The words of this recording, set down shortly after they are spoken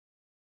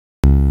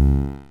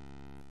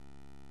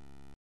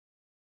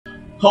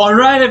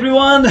Alright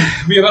everyone,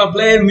 we are gonna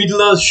play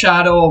Midde-earth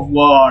Shadow of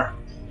War.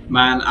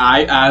 Man,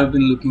 I have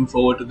been looking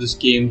forward to this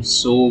game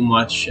so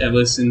much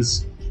ever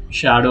since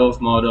Shadow of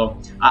Mordor.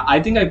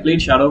 I think I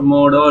played Shadow of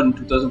Mordor in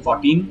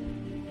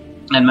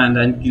 2014, and man,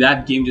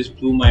 that game just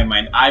blew my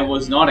mind. I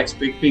was not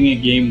expecting a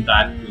game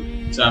that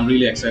good, so I'm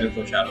really excited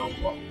for Shadow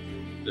of War.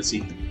 Let's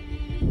see.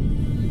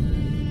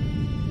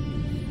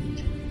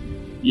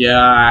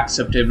 Yeah,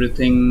 accept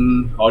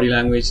everything, audio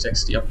language,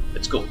 text, yep,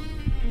 let's go.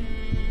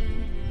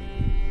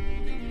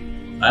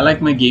 I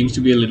like my games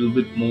to be a little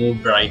bit more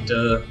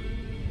brighter,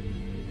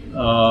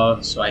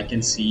 so I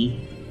can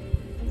see.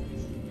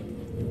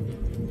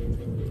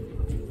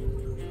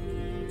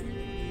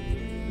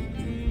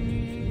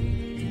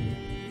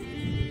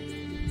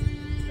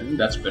 I think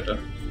that's better.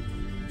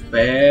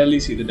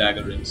 Barely see the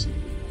dagger rings.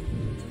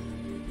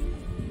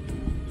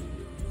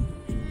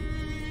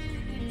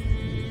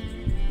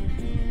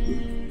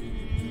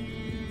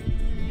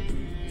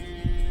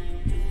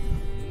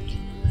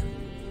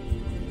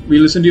 We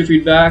listen to your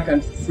feedback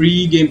and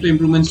free gameplay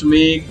improvements to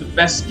make the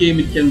best game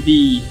it can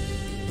be.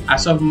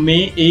 As of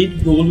May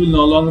 8th, gold will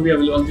no longer be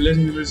available until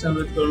it's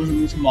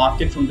with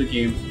market from the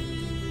game.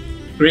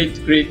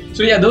 Great, great.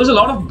 So yeah, there was a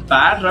lot of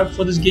bad rap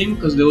for this game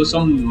because there was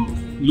some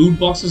loot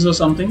boxes or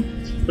something,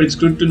 but it's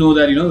good to know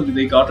that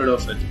they got rid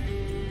of it.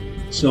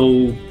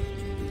 So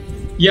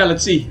yeah,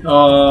 let's see.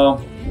 A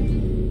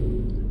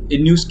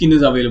new skin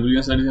is available. You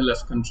can in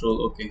left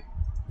control. Okay.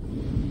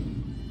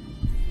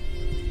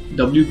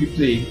 WP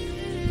play.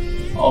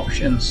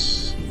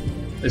 Options.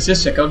 Let's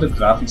just check out the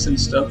graphics and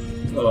stuff.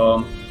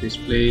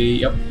 Display,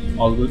 yep,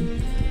 all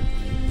good.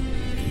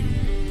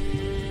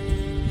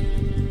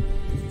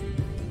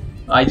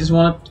 I just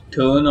want to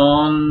turn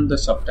on the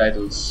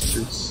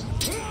subtitles.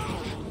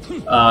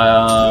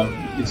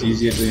 It's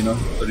easier to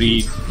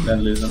read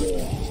than listen.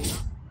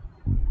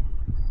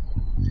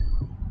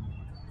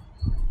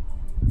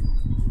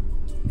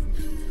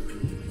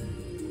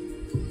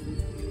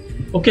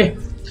 Okay.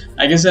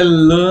 I guess I'll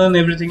learn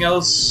everything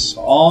else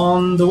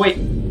on the way.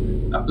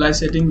 Apply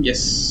setting,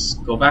 yes.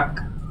 Go back.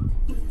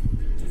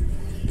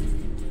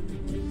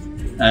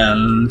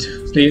 And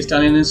play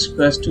Stalinist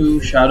Quest to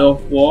Shadow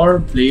of War,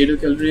 Blade of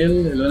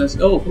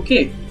Keldriel, oh,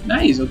 okay,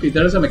 nice. Okay,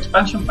 there are some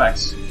expansion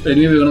packs. But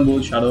anyway, we're gonna go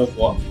with Shadow of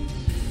War.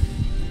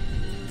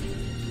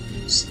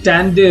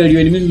 Standard, your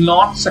enemy will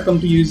not succumb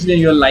to use it and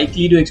you're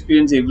likely to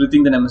experience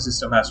everything the Nemesis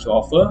system has to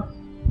offer.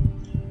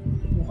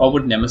 How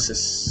about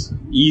Nemesis?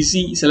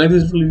 Easy. Select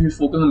this if you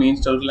focus on the main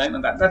storyline,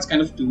 and that's kind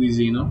of too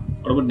easy,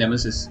 What about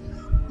Nemesis?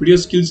 Put your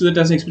skills so that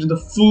doesn't experience the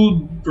full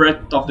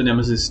breadth of the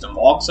Nemesis system.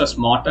 Orcs are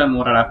smarter and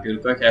more adaptive.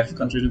 Require careful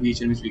control of each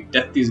enemy's weak.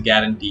 Death is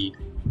guaranteed.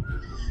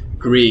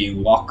 Grey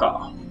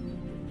Walker.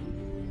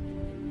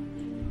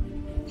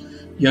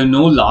 You have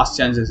no last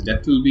chances.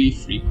 Death will be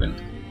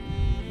frequent.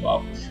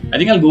 Wow. I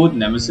think I'll go with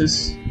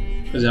Nemesis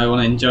because I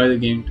want to enjoy the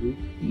game too,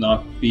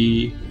 not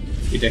be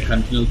with a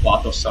continual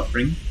path of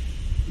suffering.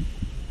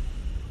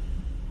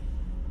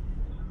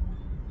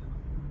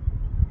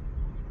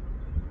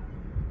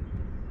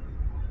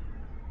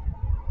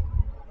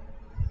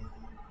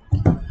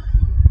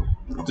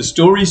 The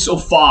story so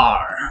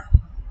far.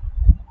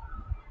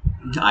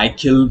 I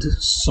killed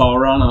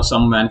Sauron or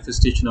some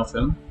manifestation of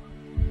him.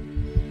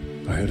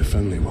 I had a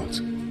family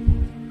once.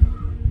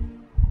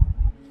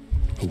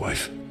 A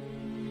wife.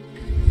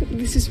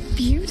 This is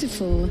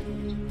beautiful.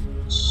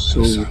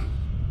 So,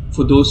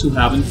 for those who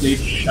haven't played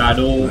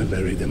Shadow I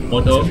buried them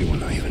Mordor, amongst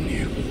everyone I even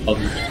knew. Of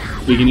the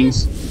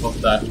beginnings of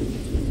that.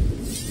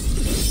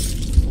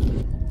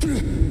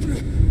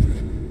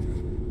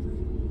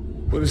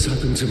 What has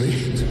happened to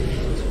me?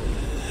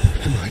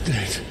 Am I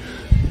dead?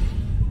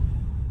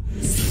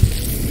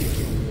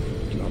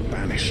 You are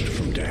banished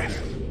from death.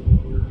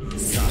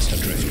 Cast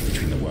adrift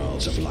between the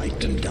worlds of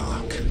light and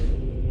dark.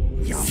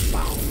 You are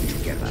bound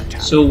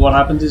together. So what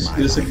happens is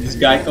there's this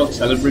guy called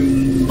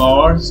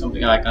Celebrimbor,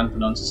 something I can't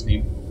pronounce his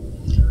name.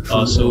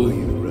 So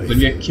when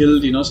we are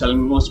killed,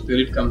 Celebrimbor's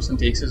spirit comes and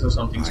takes us or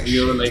something. So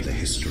you're like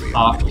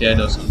half dead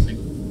or something.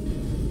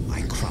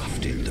 I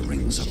crafted the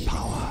rings of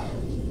power.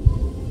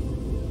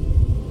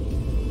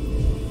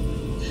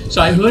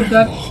 So I heard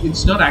that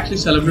it's not actually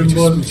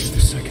Celebrimbor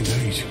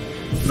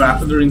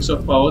crafted the rings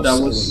of power.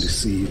 That was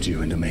deceived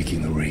you into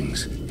making the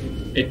rings.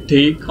 A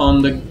take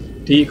on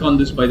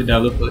this by the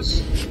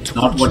developers,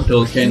 not what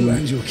Tolkien.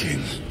 And your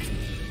kin.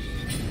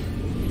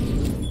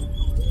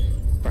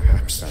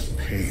 Perhaps that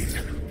pain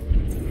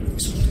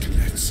is what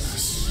connects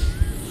us.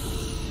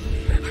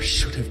 I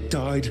should have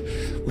died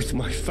with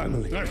my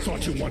family. I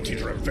thought you wanted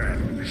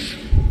revenge.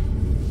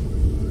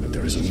 But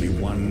there is only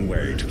one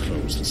way to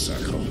close the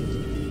circle.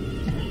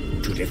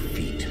 To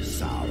defeat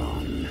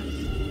Sauron.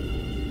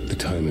 The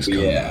time has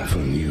come for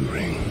a new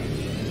ring.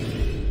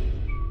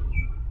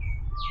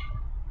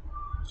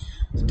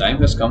 The time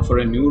has come for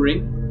a new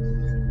ring.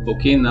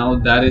 Okay, now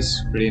that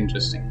is pretty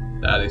interesting.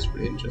 That is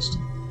pretty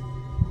interesting.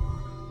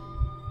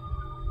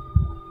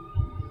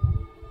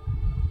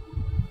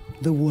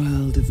 The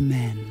world of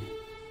men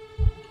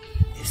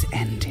is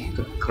ending.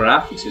 The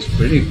graphics is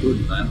pretty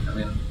good, man. I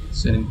mean,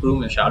 It's an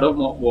improvement. Shadow of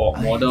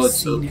Mordor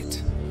itself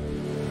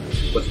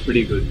was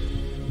pretty good.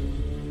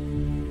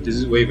 This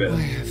is way better. I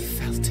have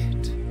felt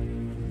it.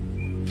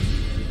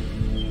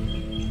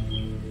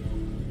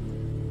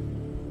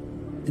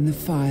 In the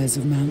fires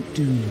of Mount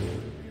Doom,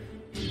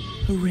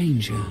 a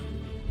ranger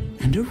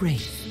and a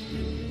wraith,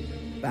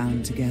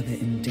 bound together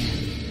in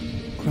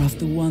death, craft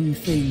the one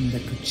thing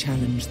that could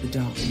challenge the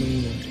Dark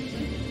Lord.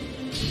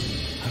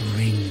 A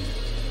ring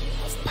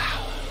of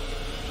power.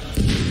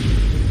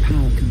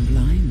 Power can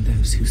blind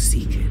those who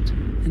seek it,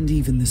 and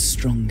even the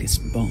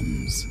strongest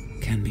bonds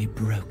can be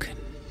broken.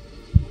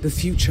 The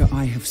future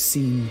I have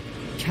seen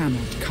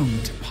cannot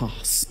come to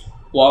pass.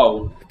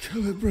 Wow.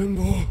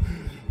 Celebrimbor.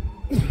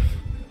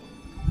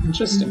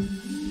 Interesting.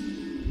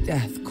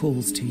 Death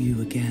calls to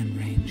you again,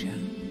 Ranger.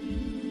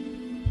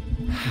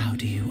 How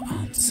do you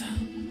answer?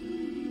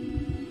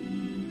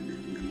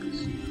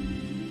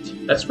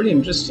 That's pretty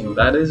interesting.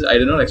 That is, I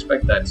did not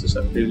expect that.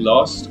 So we've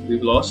lost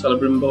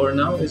Celebrimbor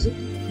now, is it?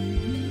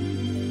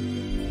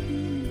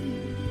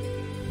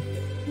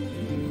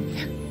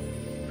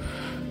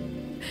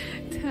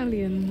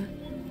 Talion,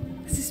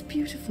 this is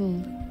beautiful.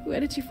 Where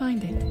did you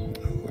find it?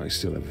 I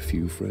still have a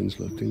few friends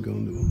left in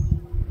Gondor.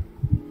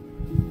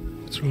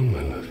 What's wrong,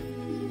 my love?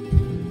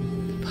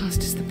 The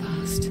past is the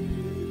past.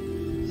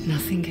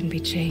 Nothing can be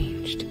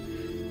changed.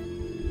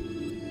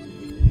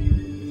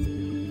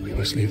 We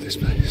must leave this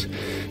place.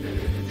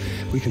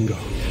 We can go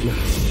now.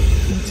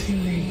 Not too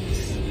late.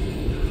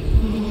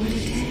 What it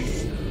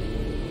is.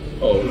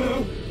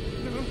 Oh.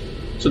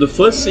 So the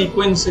first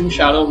sequence in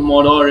Shadow of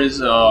Mordor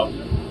is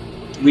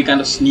we kind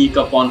of sneak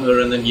up on her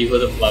and then give her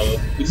the flower,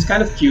 which is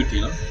kind of cute,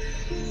 you know.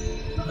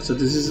 So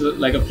this is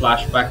like a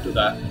flashback to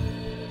that.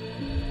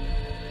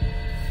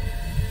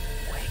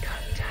 Wake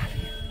up,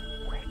 Talion.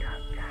 Wake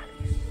up,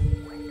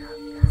 Talion. Wake up,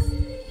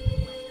 Talion.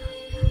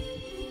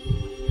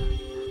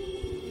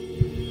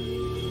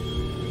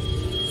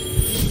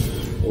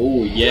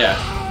 Oh yeah.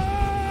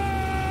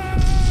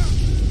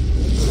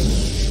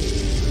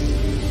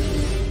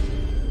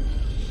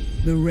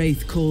 The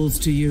Wraith calls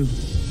to you.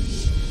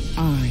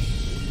 I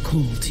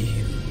call to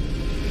you.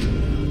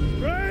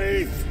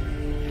 Wraith!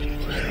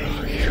 Where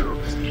are you?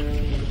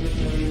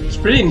 It's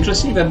pretty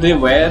interesting that they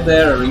wear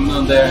their ring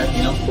on their,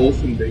 you know,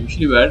 forefinger.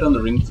 Usually wear it on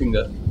the ring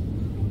finger.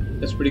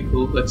 That's pretty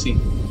cool. Let's see.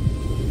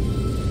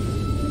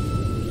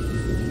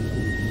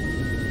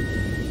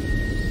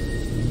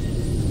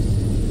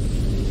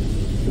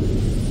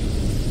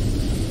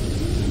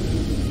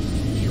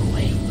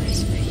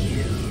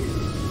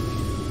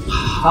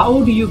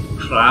 How do you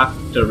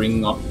craft a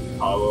ring of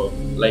power?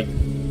 Like,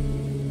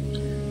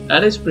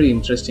 that is pretty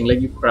interesting. Like,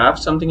 you craft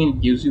something and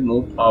it gives you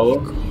more power.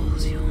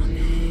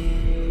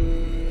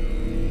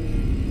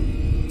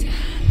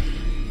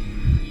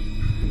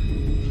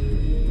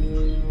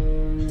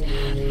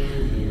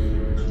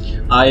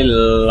 I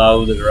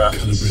love the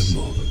graphics.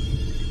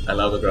 I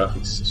love the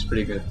graphics. It's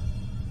pretty good.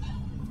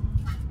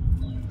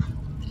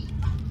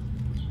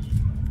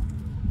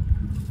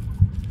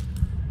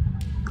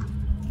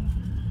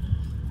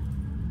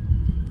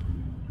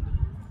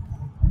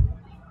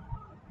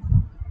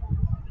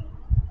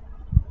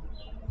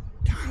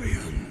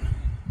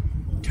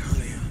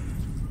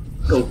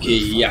 Okay,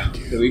 yeah,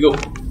 here we go.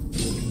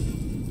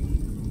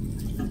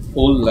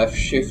 Hold left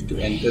shift to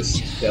enter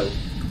stealth.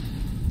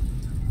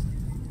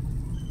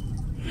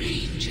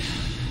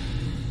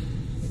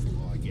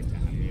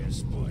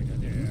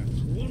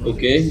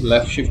 Okay,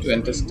 left shift to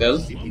enter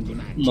stealth.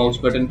 Mouse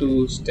button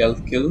to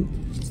stealth kill.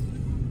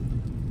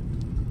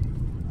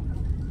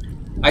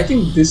 I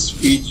think this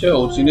feature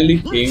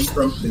originally came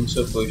from Prince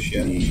of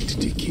Persia. Need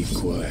to keep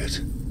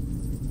quiet.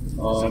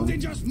 Something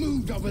just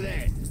moved over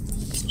there.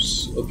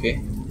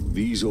 Okay.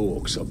 These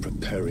orcs are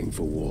preparing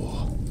for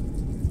war.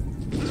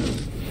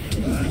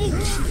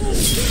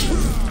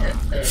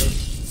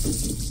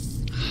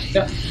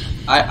 Yeah,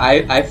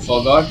 I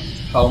forgot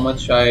how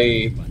much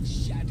I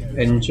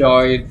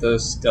enjoyed the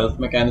stealth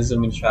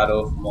mechanism in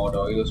Shadow of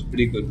Mordor. It was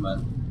pretty good,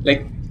 man.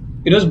 Like,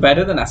 it was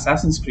better than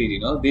Assassin's Creed, you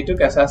know. They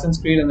took Assassin's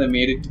Creed and they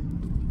made it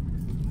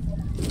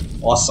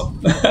awesome.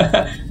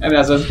 I mean,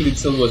 Assassin's Creed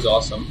itself was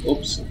awesome.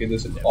 Oops, okay,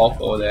 there's an orc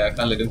over there. I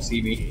can't let him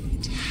see me.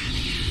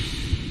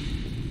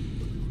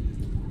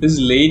 This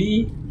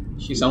lady,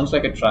 she sounds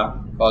like a trap,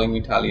 calling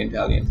me Talion.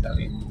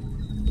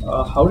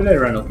 How did I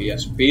run? Okay, yeah,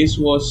 space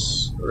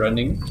was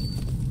running.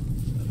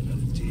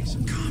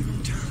 Come,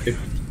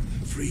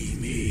 free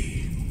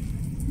me.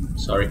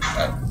 Sorry,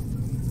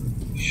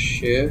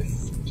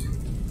 shift.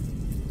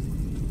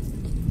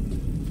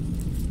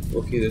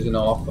 Okay, there's an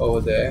orc over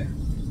there.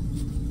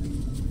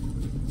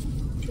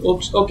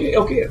 Oops, okay.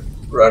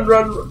 Run.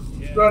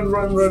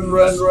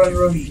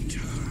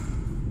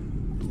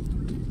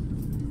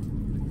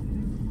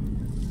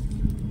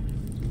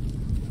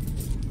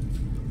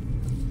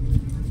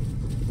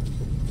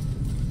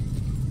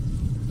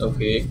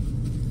 Okay.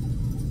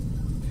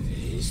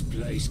 This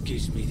place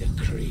gives me the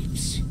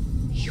creeps.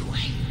 You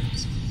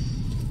ain't.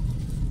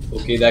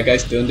 Okay, that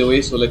guy's turned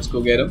away, so let's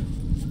go get him.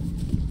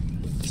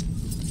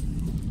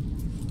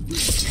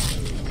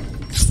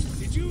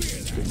 Did you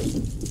hear that?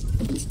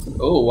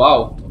 Oh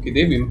wow. Okay,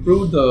 they've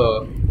improved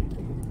the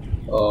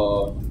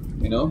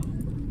you know.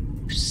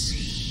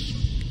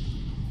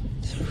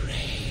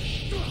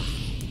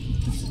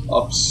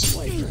 Ops.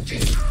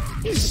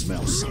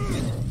 Smell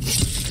something.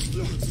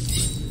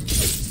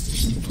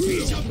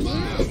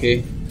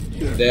 Okay.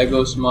 There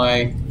goes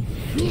my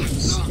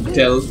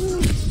stealth.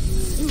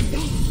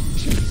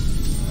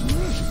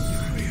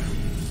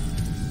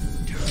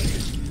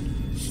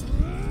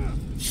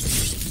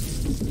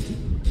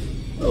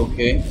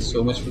 Okay,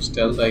 so much for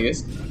stealth, I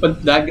guess.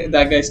 But that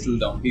guy's still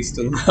down. He's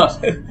still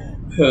not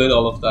heard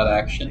all of that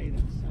action.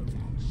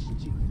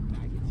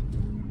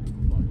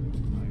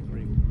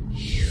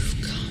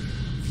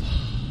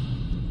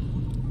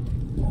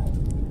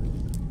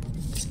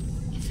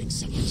 I think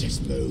someone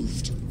just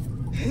moved.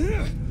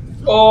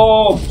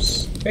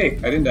 Oops! Hey,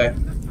 I didn't die.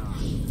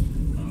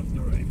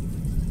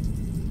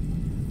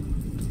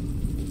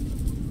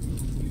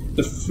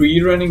 The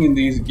free running in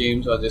these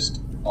games are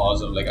just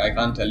awesome. Like, I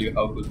can't tell you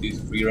how good this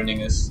free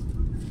running is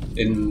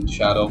in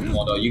Shadow of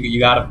Mordor. You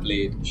gotta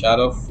play it.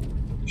 Shadow of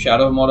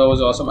Mordor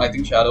was awesome. I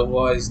think Shadow of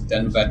War is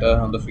done better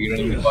on the free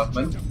running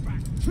department.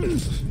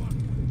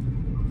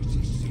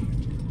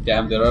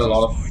 Damn, there are a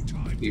lot of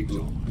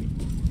people.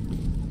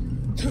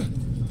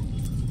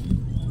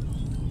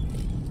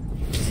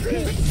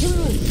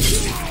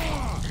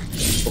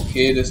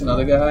 Okay, there's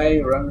another guy.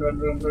 Run, run,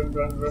 run, run,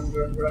 run, run,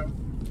 run, run.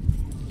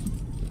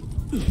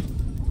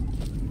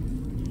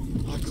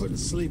 I couldn't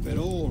sleep at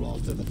all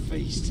after the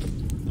feast.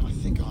 I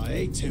think I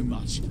ate too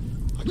much.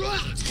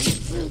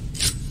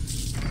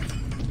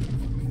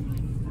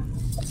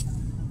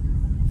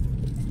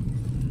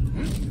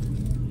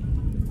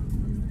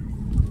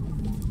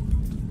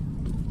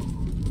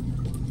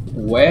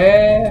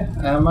 Where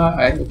am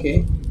I?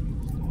 Okay.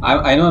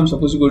 I know I'm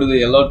supposed to go to the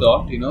yellow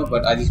dot, you know,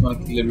 but I just want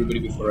to kill everybody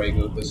before I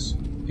go because,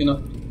 you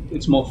know,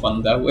 it's more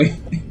fun that way.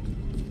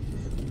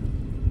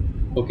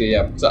 Okay,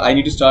 yeah. So I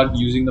need to start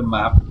using the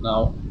map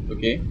now.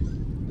 Okay.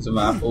 There's a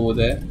map over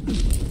there.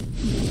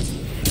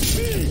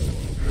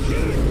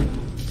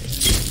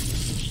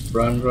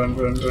 Run, run,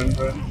 run, run,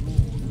 run.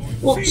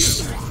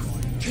 Whoops.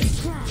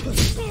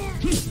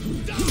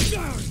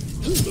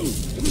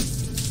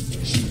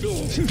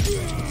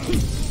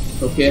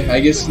 Okay, I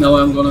guess now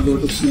I'm gonna go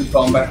to full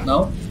combat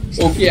now.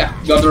 Okay, yeah,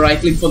 got the right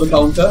click for the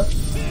counter.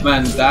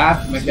 Man,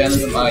 that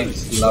mechanism I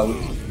just love.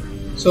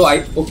 So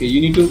okay, you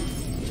need to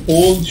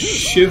hold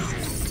shift.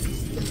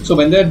 So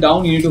when they're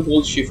down, you need to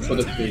hold shift for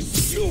the kill.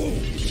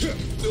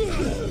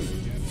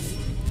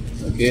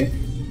 Okay.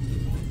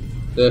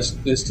 There's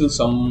still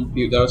some.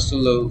 There are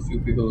still a few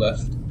people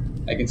left.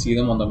 I can see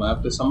them on the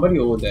map. There's somebody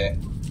over there.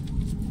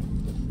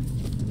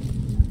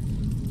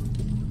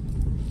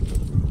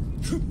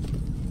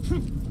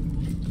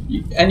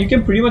 And you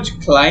can pretty much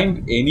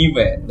climb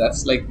anywhere.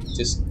 That's like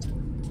just,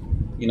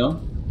 you know.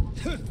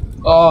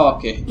 Oh,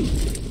 okay.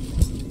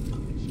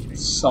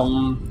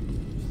 Some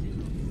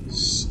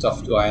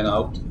stuff to iron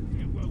out.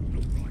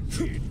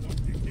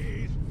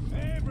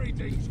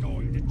 Everything's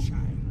going to change.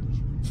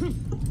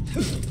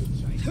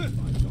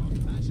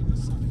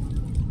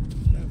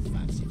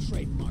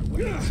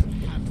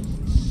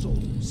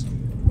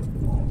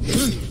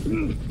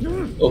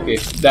 Okay,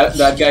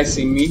 that guy's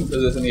seeing me. So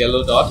there's a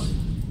yellow dot.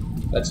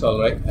 That's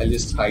alright. I'll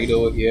just hide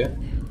over here.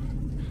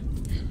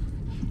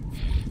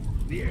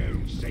 You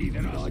say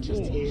that us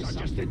orcs are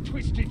just the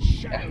twisted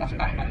shadows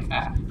of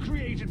Earth,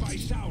 created by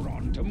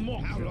Sauron to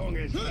mock. How long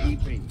has he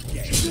been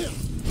dead?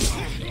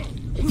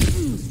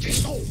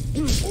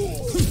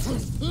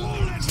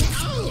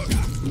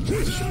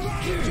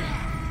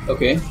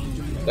 Okay,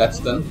 that's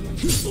done.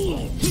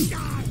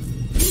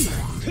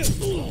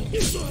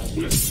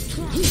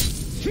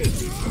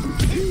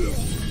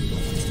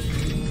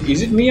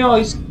 Is it me or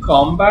is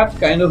combat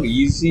kind of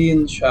easy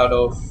in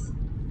Shadow of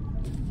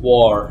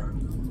War?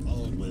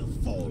 All will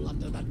fall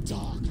under the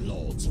Dark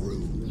Lord's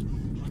rule.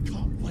 I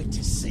can't wait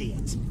to see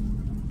it.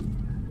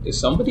 Is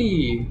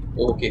somebody...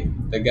 Oh, okay,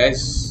 the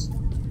guy's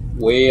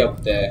way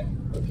up there.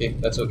 Okay,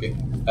 that's okay.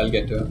 I'll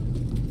get to him.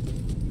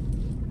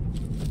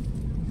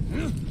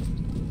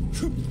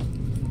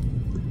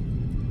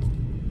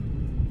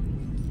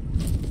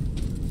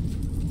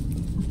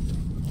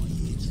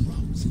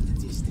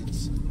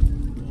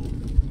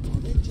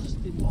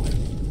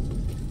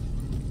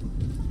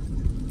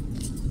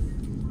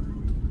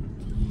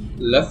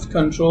 Left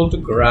control to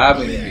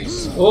grab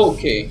enemies.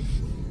 Okay.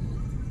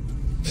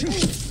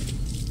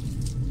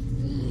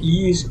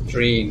 E is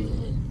train.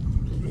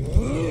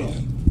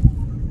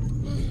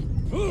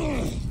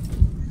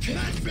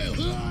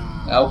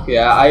 Okay,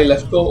 I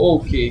left go.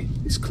 Okay.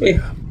 It's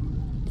clear. Hey,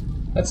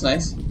 that's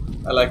nice.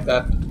 I like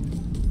that.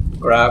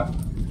 Grab.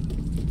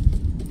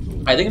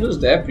 I think it was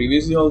there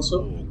previously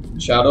also.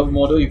 Shadow of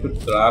Mordor, you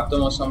could grab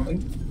them or something.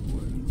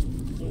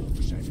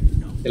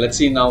 Okay, let's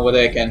see now whether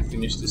I can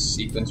finish this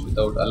sequence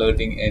without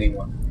alerting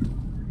anyone.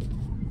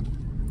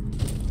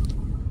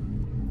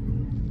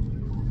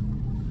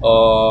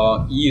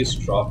 E is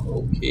drop.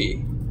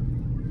 Okay.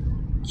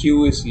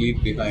 Q is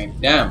leave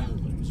behind. Damn.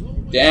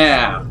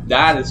 Damn.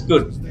 That is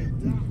good.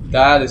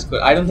 That is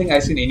good. I don't think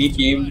I've seen any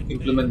game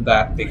implement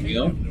that thing, you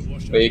know,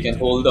 where you can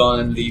hold on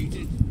and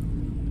leave.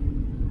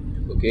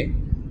 Okay,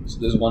 so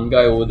there's one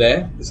guy over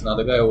there, there's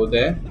another guy over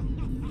there,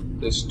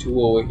 there's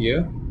two over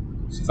here.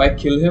 So if I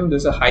kill him,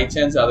 there's a high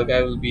chance the other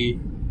guy will be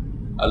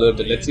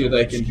alerted. Let's see whether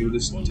I can do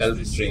this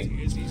stealth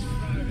train.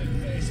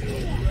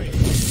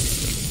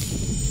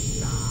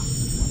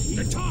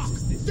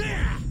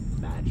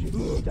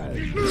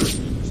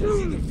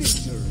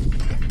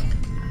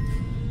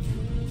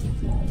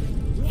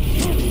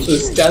 So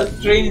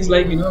stealth train is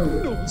like, you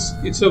know,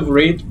 it's of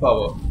rate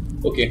power.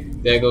 Okay,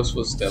 there goes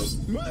for stealth.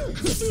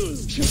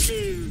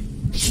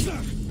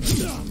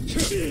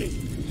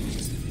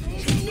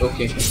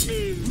 Okay.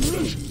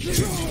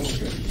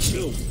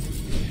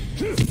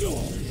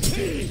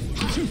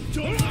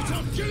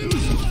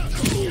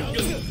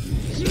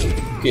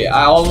 Okay,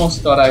 I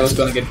almost thought I was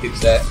gonna get hit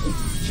there.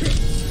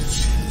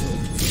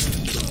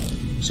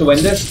 So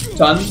when they're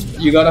stunned,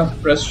 you gotta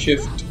press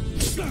shift,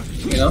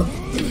 you know?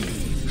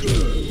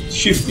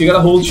 Shift, you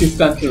gotta hold shift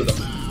and kill them.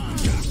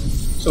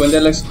 So when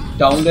they're like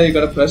down there, you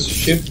gotta press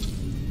shift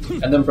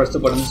and then press the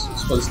buttons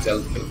for the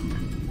stealth kill.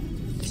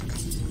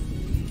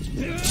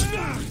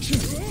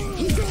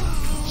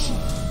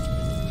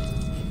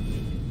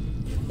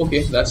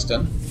 Okay, that's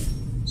done.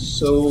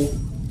 So,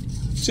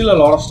 still a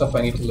lot of stuff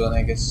I need to learn,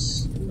 I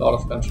guess. A lot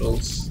of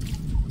controls.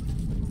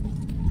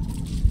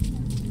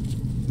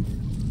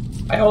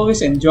 I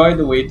always enjoyed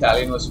the way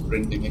Italian was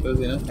sprinting. It was,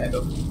 you know, kind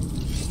of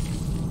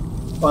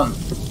fun.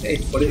 Hey,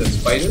 what is that?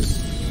 Spiders?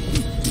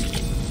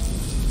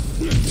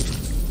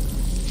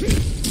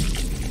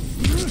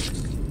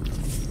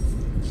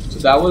 So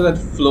that was that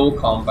flow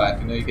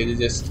combat. You know, you can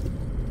just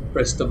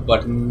press the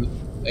button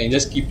and you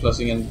just keep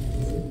pressing and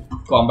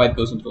combat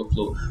goes into a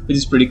flow, which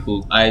is pretty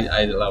cool. I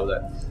love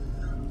that.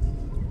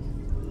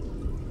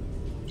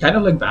 Kind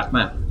of like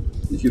Batman,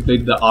 if you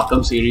played the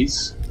Arkham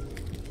series.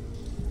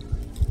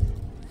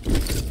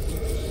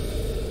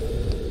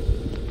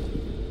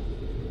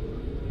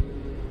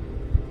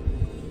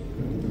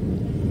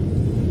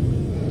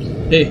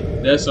 Hey,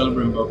 there's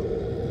Celebrimbo.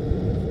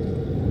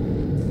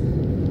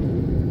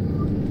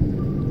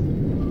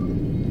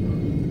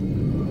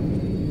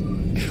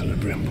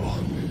 Celebrimbo,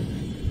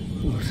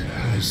 what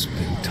has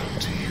been done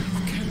to you?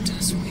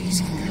 Countess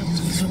waiting.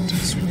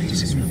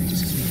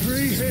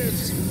 Free him!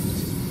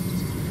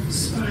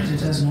 Spider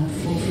does not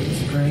forfeit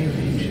its prey,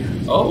 Ranger.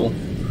 Oh,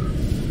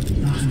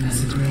 Not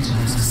unless a great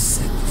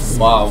loss.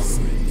 wow.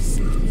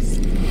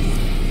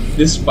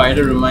 This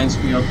spider reminds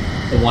me of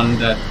the one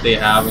that they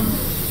have in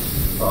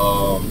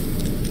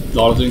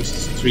Lord of the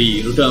Rings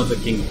 3, Return of the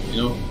King,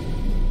 you know.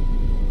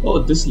 Oh,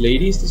 this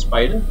lady is the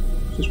spider?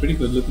 She's pretty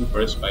good looking for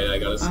a spider, I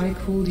gotta say. I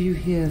called you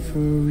here for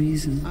a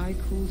reason.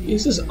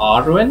 Is this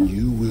Arwen?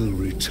 You will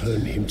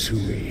return him to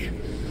me.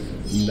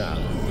 Now.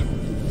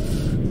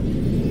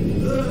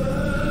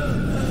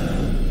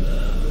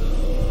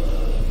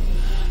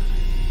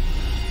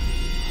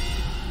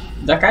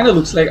 That kind of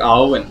looks like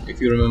Arwen,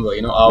 if you remember,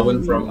 you know,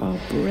 Arwen from You are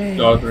brave.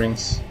 Lord of the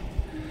Rings.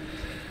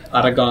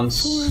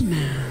 Aragorn's Poor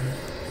man.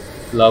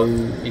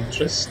 love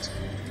interest.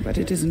 But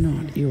it is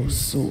not your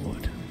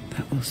sword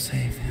that will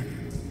save him.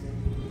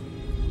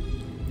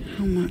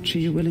 How much are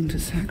you willing to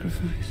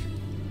sacrifice?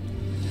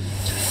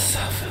 To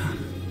suffer.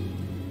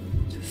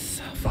 To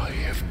suffer. I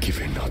have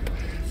given up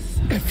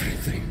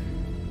everything.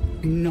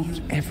 Not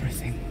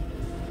everything.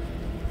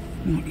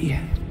 Not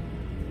yet.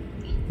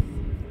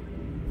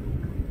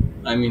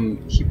 I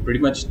mean, he pretty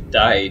much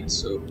died,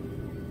 so...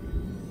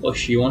 Oh,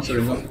 she wants a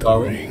ring of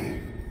power. Ring.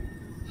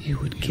 You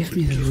would give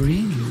me the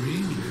ring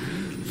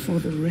for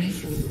the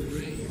wraith.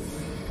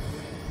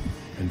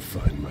 And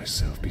find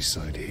myself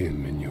beside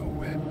him in your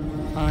web.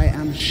 I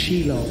am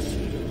Shelob,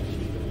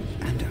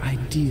 and I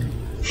deal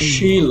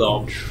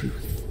Shelob. in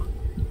truth.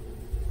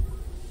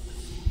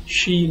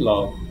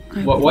 Shelob.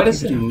 I Why will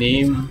does give the it up.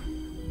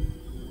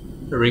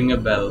 name ring a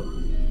bell?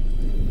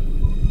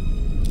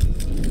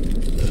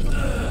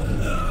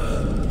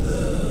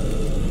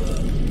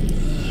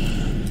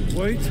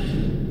 Wait.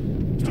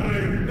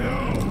 Time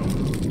now!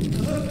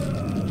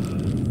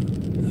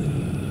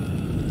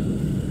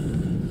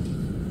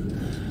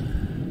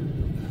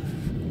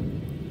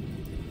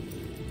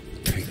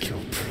 Take your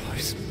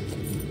prize.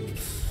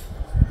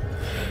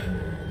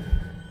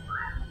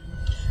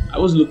 I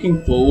was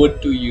looking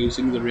forward to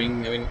using the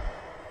ring. I mean,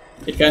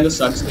 it kind of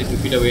sucks they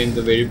took it away in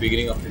the very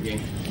beginning of the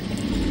game.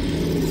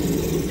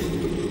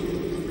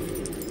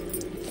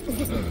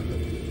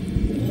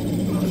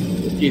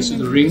 Okay, so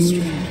the ring...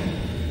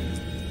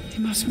 It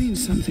must mean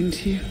something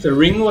to you. The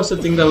ring was the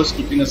thing that was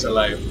keeping us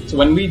alive. So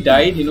when we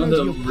died, you know,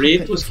 the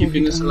wraith was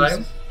keeping us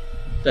alive.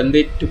 Then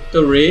they took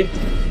the wraith.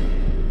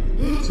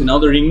 So now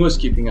the ring was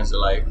keeping us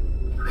alive.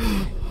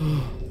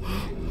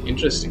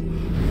 Interesting.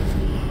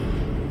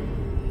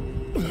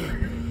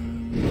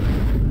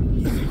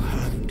 You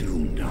have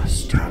doomed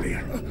us,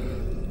 Talion.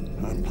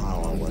 Her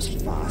power was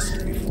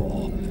vast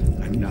before,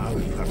 and now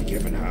you have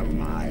given her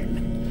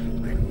mine.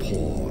 I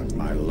poured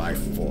my life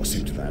force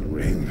into that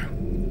ring.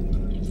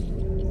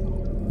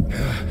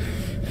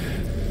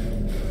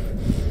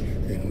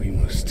 Then we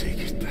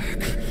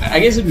I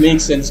guess it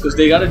makes sense because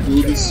they gotta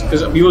do this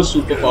because we were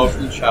super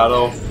powerful in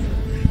Shadow of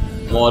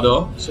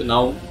Mordor, so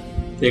now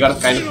they gotta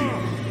kind of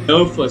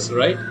nerf us,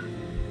 right?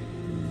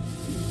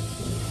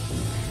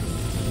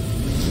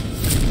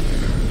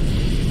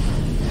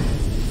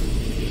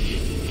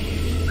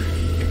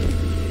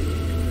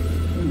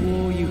 The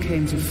war you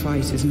came to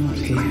fight is not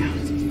here.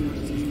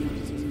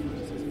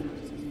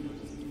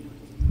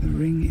 The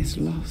ring is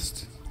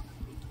lost.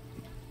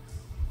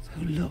 So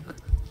look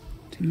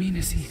to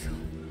Minas Ithil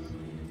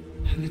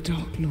and the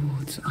Dark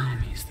Lord's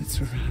armies that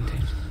surround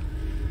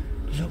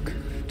it. Look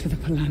to the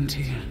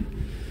Palantir.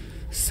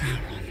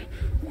 Sauron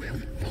will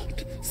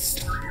not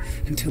stop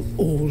until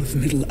all of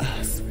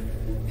Middle-earth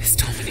is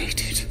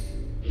dominated.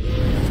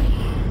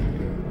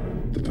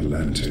 The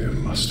Palantir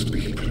must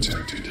be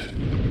protected.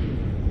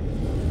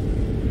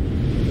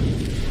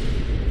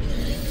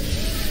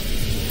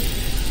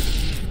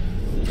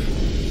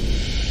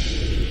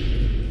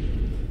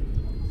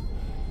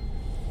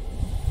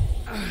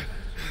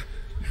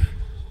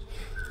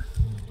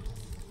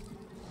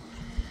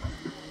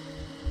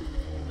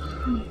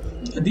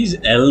 These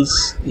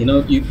elves, you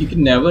know, you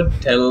can never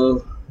tell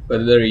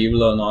whether they're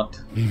evil or not.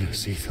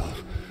 Minas Ithil.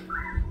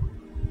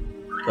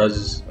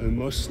 Because, I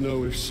must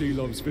know if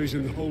Shelob's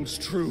vision holds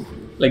true.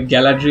 like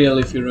Galadriel,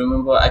 if you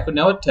remember, I could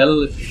never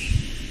tell if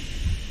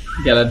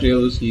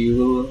Galadriel was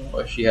evil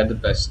or she had the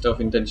best of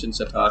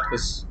intentions at heart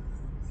because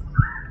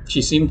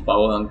she seemed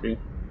power hungry.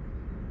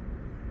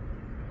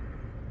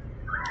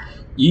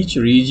 Each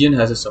region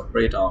has a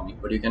separate army,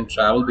 but you can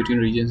travel between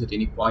regions at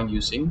any point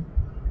using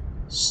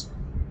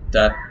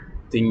that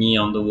thingy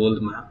on the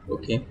world map,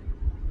 okay?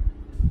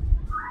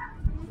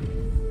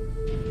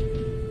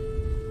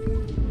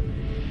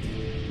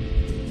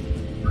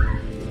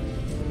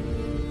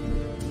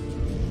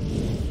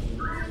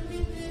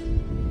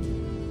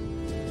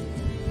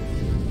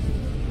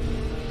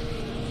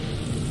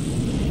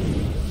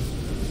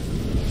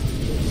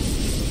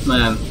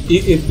 Man,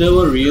 if there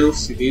were real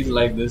cities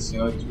like this, you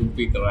know, it would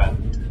be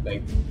grand.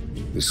 Like,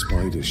 The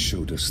spiders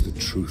showed us the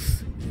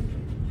truth.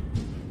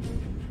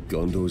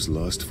 Gondor's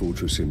last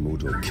fortress in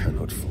Mordor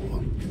cannot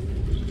fall.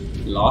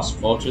 last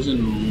fortress in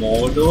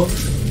Mordor.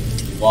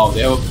 Wow,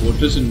 they have a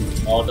fortress in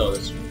Mordor.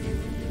 That's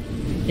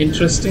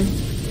interesting.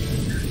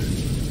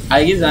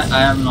 I guess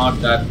I am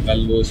not that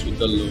well versed with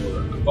the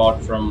lore.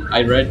 Apart from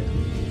I read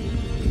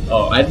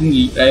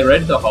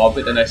The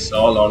Hobbit and I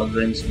saw Lord of the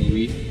Rings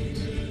movie,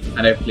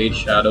 and I played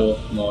Shadow of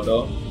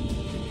Mordor.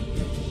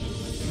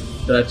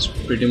 That's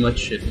pretty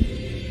much it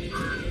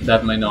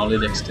that my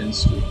knowledge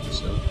extends to.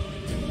 So,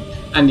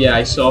 and yeah,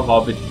 I saw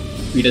Hobbit,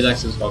 Peter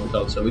Jackson's Hobbit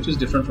also, which is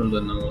different from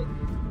the novel.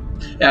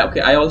 Yeah, okay.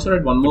 I also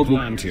read one more book.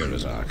 Palantir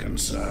is our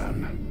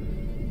concern.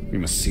 We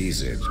must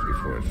seize it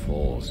before it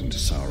falls into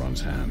Sauron's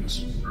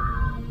hands.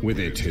 With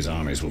it, his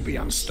armies will be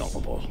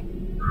unstoppable.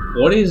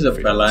 What is a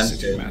It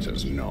Palantir?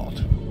 matters not.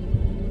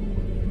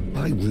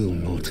 I will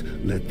not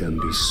let them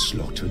be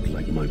slaughtered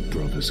like my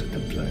brothers at the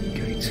Black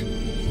Gate.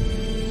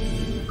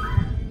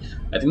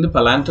 I think the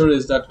Palantir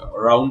is that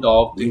round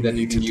orb thing We that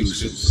you need can to use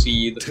do to so.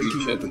 see the Taking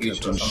future. out the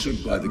captain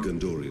should buy the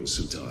Gondorians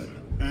some time.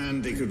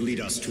 And they could lead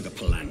us to the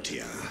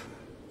Palantir.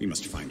 We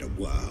must find a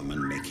worm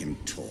and make him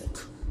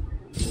talk.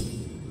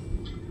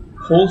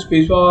 Hold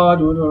spacebar,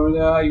 you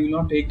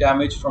will not take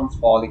damage from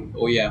falling.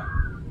 Oh yeah.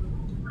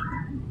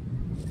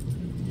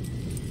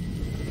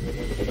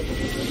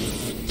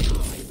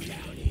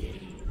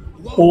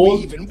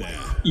 Hold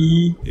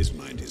E His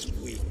mind is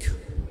weak.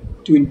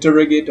 to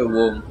interrogate a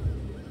worm.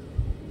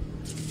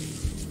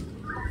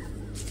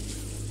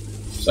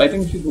 So I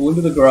think if you go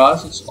into the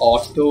grass, it's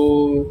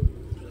auto.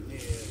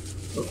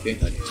 Okay.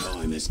 The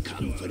time has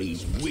come for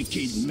these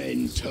wicked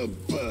men to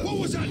burn. What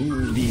was that? Who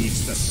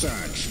leads the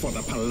search for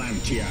the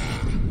Palantir?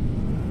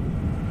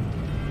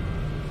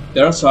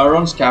 There are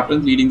Sauron's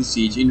captains leading the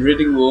siege.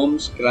 Infiltrating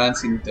worms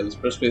grants intel.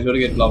 Press spacebar to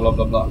get blah blah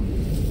blah blah.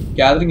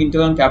 Gathering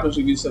intel on captains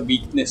reveals their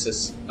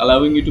weaknesses,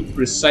 allowing you to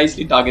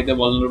precisely target their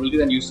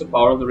vulnerabilities and use the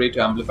power of the ray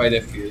to amplify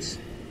their fears.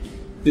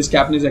 This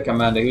captain is a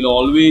commander. He'll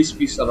always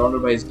be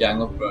surrounded by his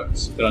gang of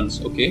grunts.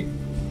 Okay.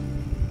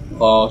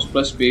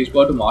 Press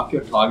spacebar to mark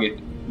your target.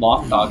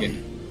 Mark target.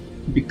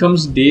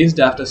 Becomes dazed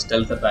after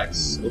stealth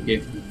attacks.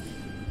 Okay.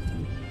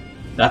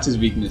 That's his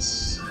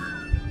weakness.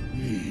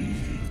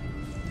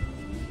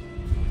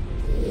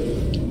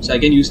 So I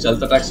can use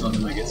stealth attacks on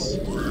him, I guess.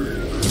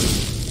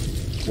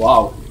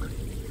 Wow.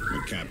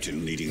 The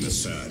captain leading the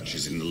search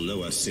is in the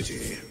lower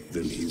city.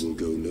 Then he will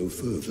go no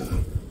further.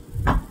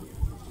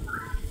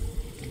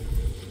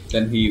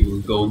 Then he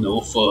will go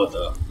no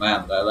further.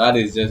 Man, that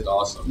is just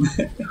awesome.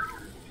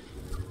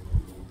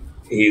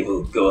 He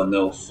will go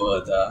no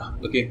further.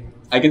 Okay,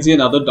 I can see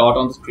another dot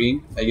on the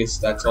screen. I guess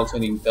that's also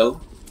an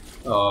intel.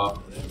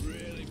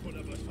 Really put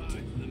up a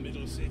fight in the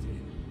middle city.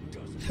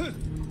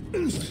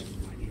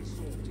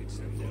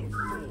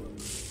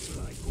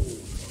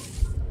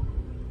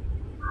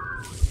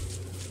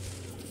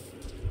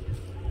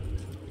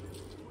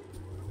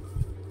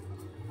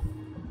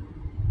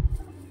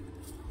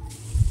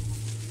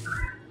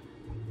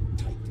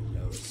 Take the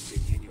lower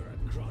city, you're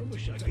a grunt. I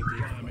wish I could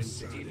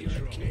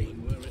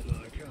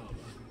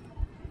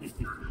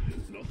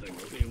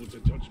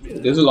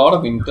There's a lot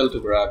of intel to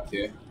grab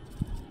here.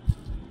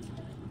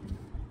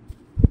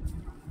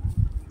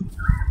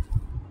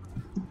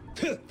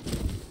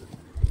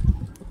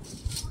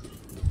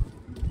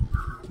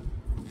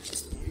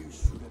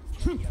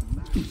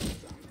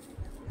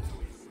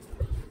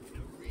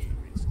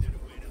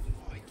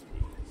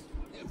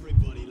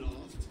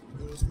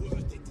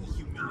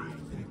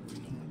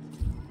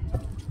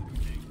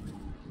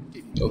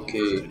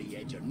 Okay.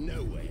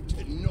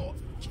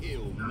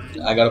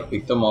 I gotta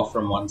pick them off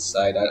from one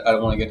side. I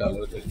don't want to get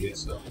alerted here,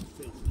 so.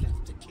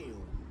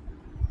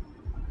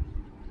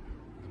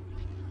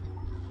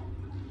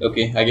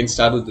 Okay, I can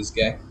start with this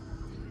guy.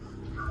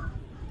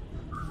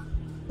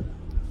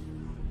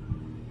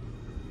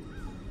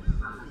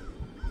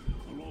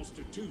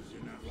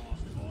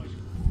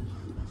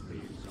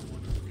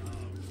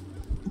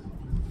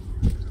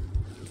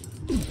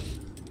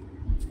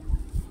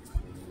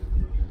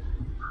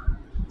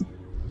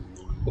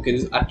 Okay,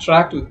 this is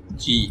attract with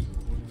G.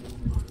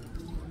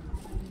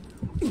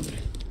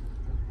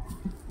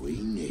 We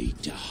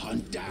need to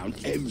hunt down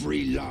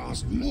every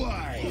last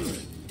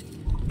wave.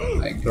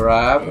 I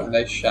grab and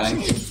I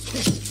shank him.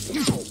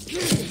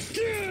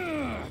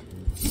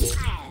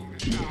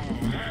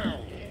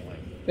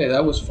 Hey,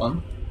 that was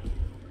fun.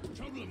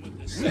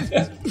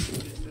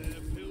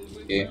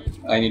 Okay,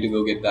 I need to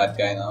go get that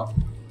guy now.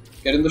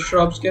 Get in the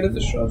shrubs, get in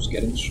the shrubs,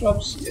 get in the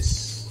shrubs.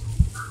 Yes.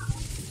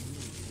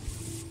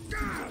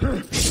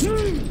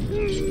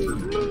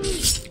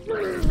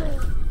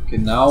 Okay,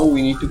 now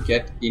we need to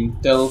get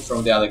intel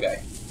from the other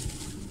guy.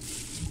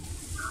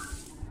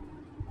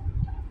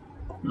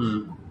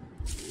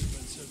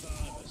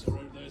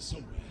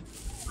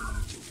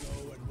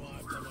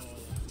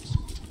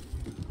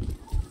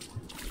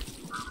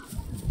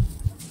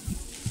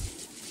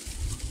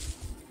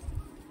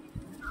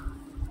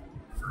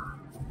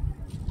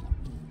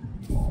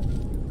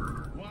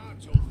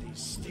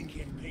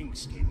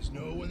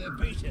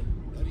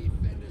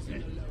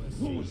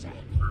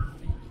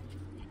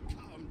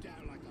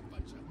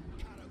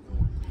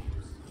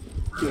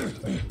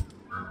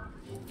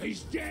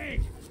 He's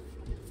dead.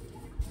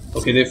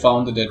 Okay, they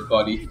found the dead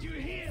body.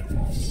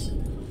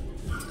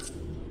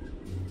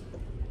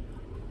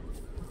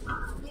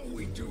 What are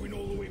we doing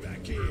all the way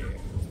back here?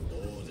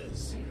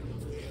 Orders.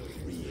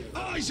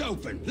 Eyes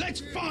open! Let's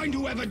find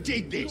whoever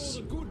did All this!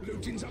 the good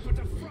looting's up at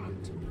the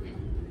front.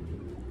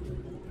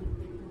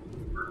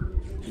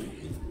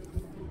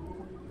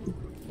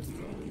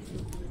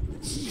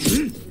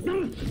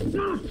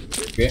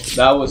 Okay,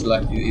 that was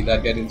lucky.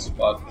 That guy didn't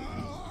spot.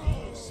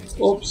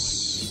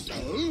 Oops.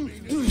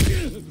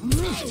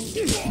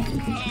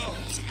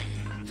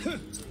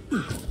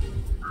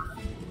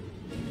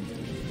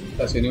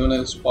 Has anyone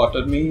else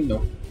spotted me?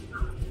 No.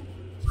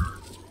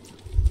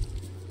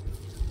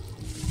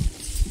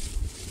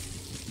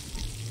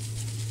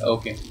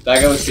 Okay,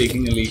 that guy was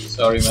taking a leak.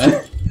 Sorry,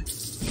 man.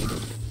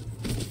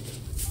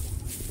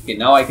 Okay,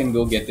 now I can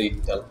go get the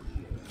intel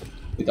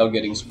without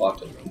getting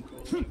spotted.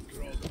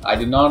 I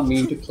did not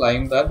mean to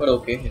climb that, but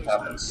okay, it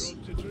happens.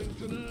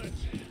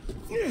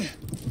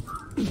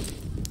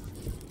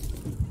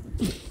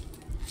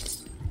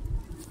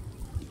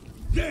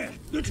 There,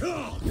 the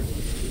car.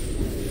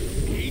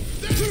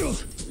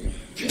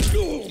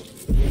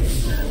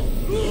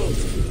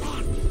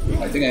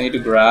 I think I need to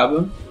grab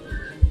him.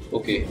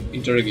 Okay,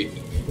 interrogate.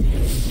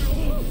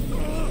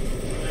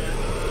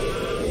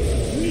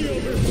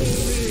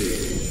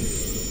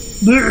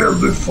 Kneel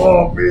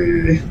before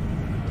me.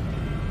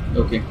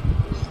 Okay.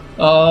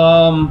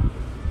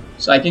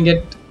 So I can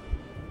get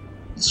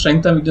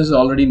strength and weakness is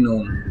already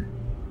known.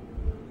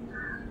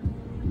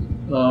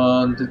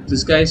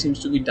 This guy seems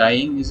to be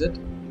dying, is it?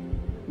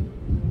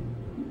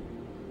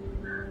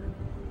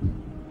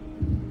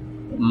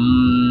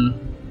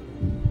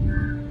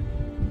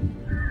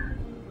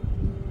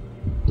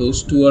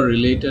 Those two are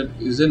related.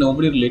 Is there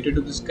nobody related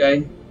to this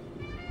guy?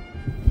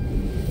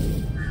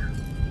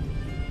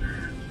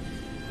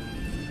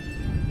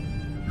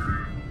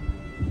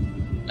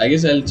 I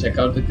guess I'll check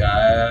out the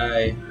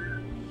guy.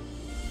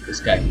 This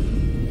guy.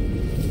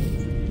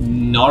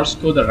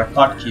 Norsko, the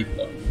record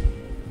keeper.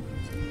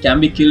 Can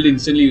be killed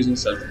instantly using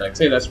self-attack.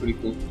 Say that's pretty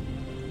cool.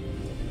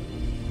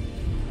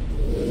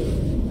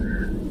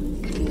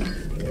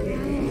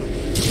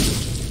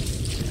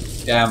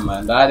 Damn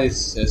man, that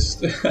is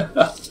just...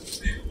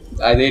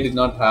 they did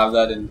not have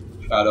that in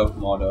Shadow of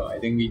Mordor. I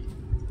think we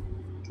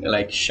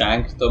like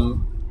shanked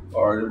them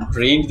or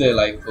drained their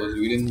life force.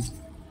 We didn't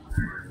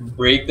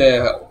break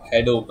their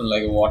head open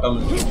like a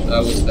watermelon.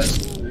 That was that.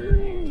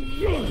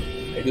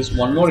 I guess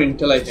one more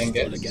intel I can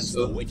get. Against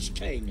So the Witch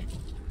King.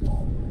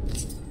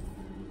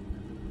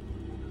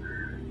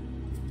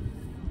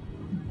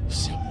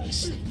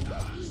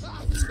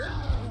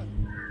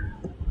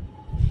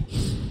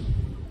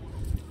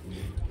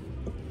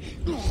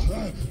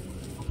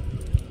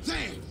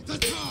 There, the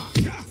car.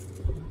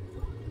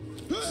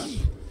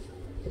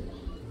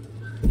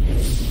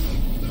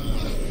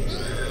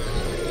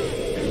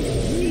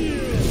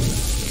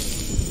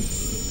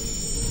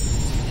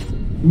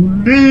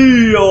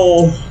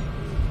 Deal.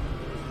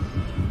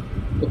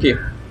 Okay,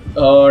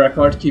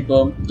 record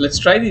keeper. Let's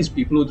try these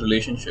people with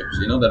relationships.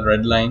 You know, that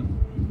red line.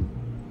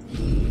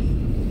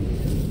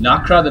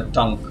 Nakra the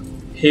Tongue.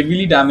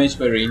 Heavily damaged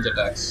by range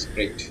attacks.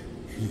 Great.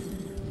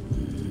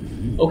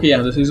 Okay,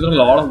 yeah, this has got a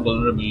lot of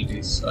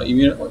vulnerabilities.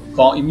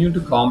 Immune to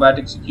combat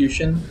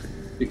execution.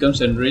 Becomes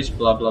enraged,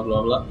 blah blah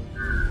blah blah.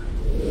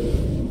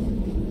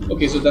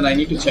 Okay, so then I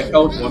need to check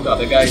out what the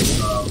other guy's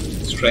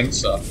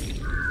strengths are.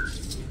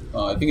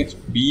 I think it's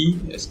B,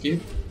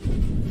 escape.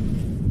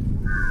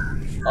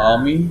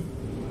 Army.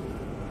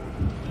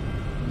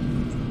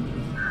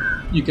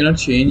 You cannot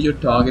change your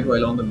target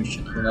while on the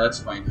mission. Okay, no, that's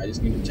fine. I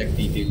just need to check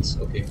details.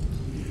 Okay.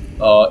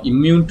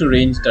 Immune to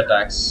ranged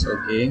attacks.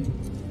 Okay.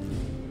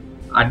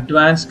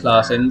 Advanced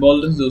class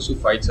emboldens those who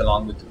fights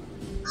along with.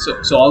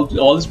 So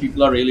all these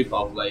people are really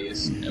powerful, I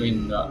guess. I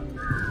mean,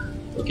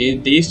 okay.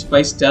 Dazed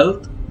by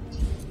stealth.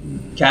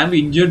 Can be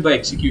injured by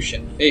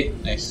execution. Hey,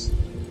 nice.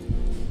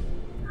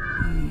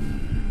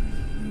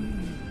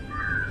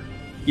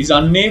 Is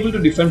unable to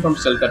defend from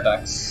stealth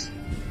attacks.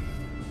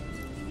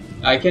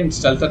 I can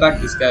stealth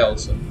attack this guy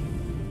also.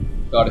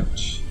 Got it.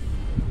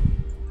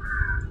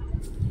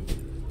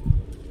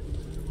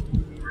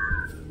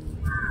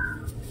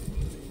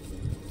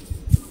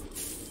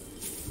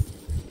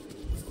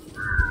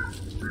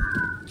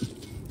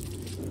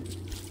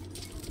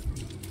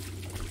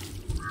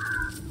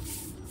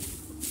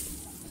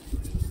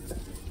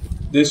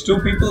 There's two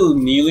people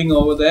kneeling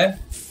over there.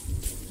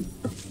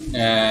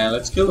 And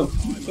let's kill them.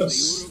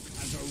 Because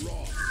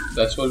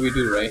that's what we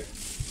do, right?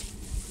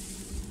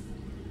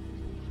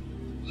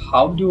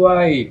 How do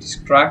I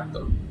distract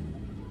them?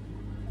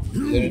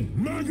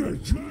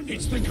 Maggot!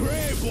 It's the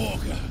Grave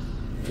Walker!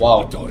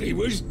 Wow. I thought he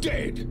was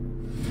dead!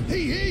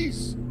 He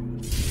is!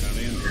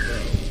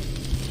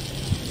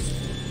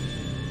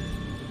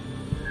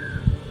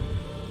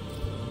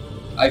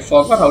 I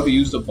forgot how to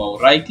use the bow.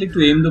 Right click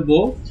to aim the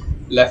bow,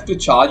 left to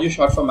charge a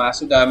shot for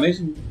massive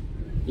damage,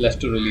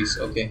 left to release.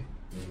 Okay.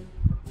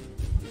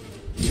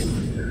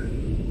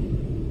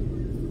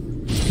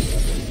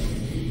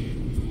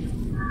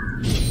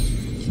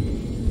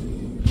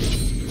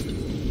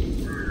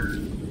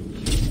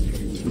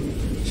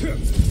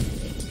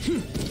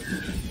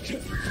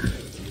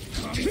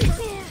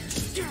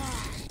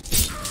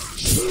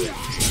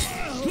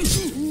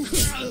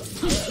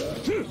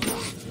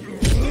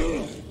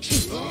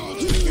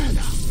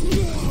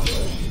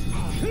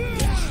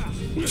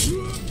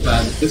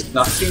 Man, there's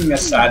nothing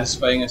as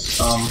satisfying as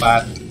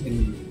combat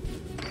in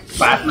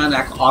Batman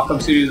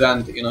Arkham series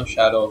and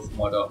Shadow of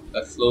Mordor.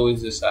 That flow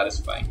is just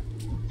satisfying.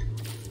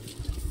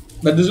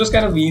 But this was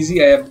kind of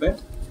easy, I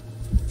admit.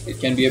 It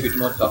can be a bit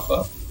more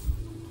tougher.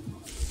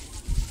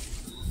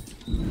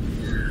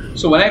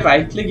 So when I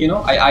right click,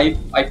 I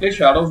play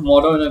Shadow of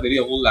Mordor on a very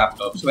old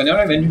laptop. So whenever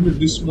I went into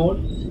this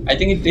mode, I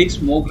think it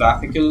takes more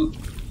graphical.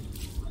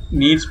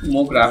 Needs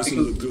more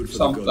graphical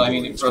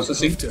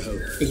processing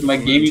because my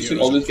game used to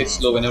always get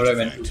slow whenever I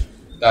went to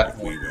that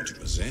mode. We were to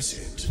possess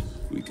it,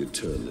 we could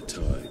turn the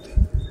tide.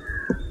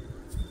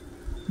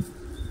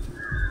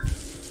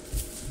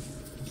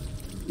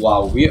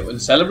 Wow,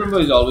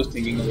 Celebrumber is always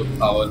thinking about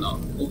power now.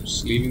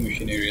 Oops, leaving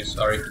mission area,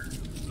 sorry.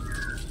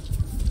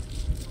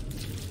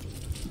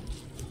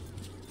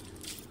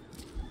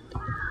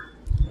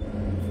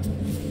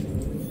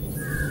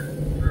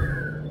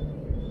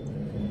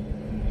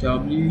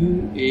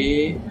 WASD.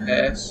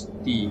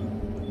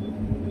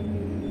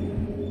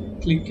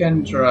 Click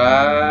and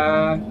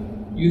drag.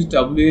 Use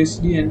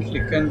WASD and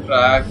click and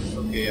drag.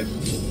 Okay.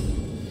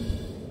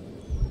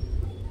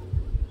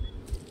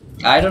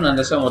 I don't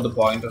understand what the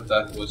point of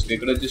that was. They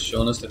could have just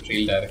shown us the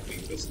trail directly.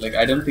 Because, like,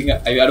 I don't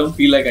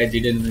feel like I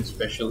did anything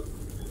special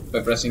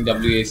by pressing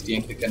WASD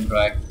and click and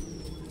drag.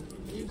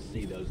 You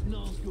see those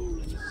Nazgûl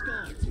in the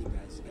sky too,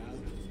 Pascal?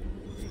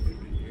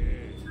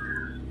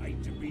 Yeah.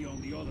 Hate to be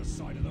on the other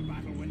side of the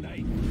battle when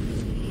they.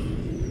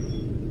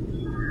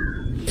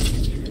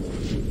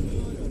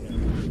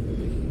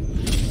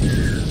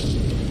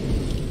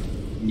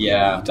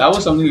 Yeah, that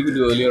was something you could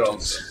do earlier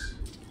also.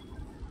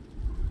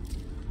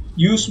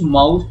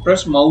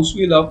 Press mouse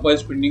wheel up while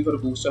sprinting for a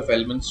boost of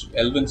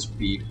elven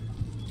speed.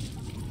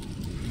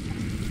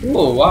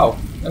 Oh wow,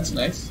 that's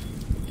nice.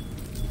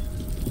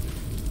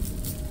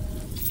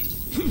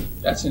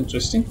 That's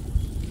interesting.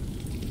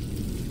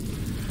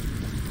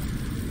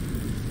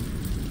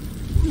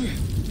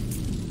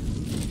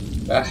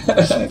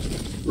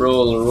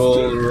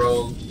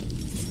 Roll.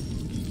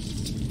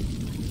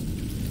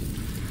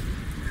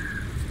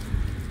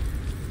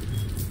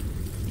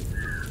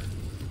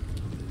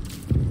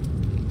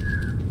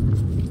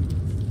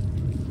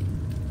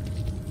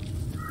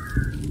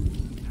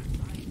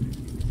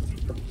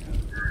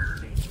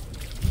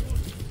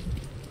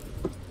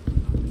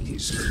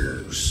 He's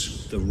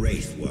close. The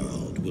Wraith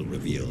world will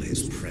reveal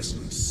his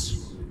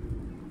presence.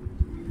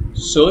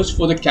 Search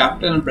for the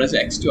captain and press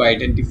X to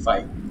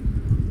identify.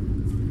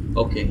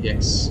 Okay,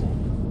 yes.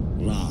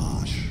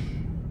 Large.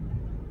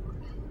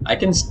 I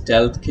can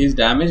stealth. He's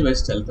damaged by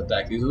stealth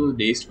attack. He's also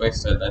dazed by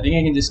stealth. I think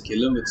I can just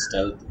kill him with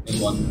stealth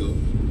in one go.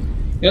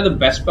 You know, the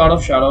best part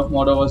of Shadow of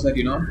Mordor was that,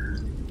 you know,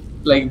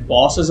 like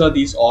bosses are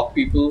these orc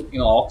people, you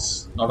know,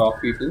 orcs, not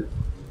orc people,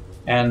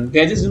 and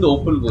they're just in the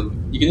open world.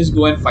 You can just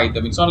go and fight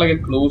them. It's not like a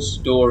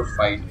closed door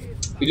fight,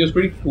 which was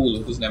pretty cool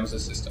with this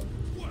Nemesis system.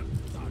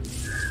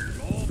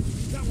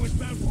 That was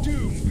Mount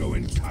Doom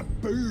going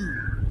kaboom.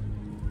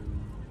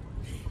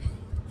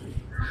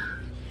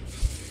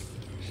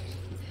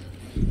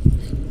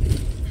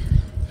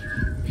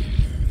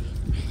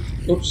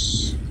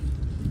 Oops.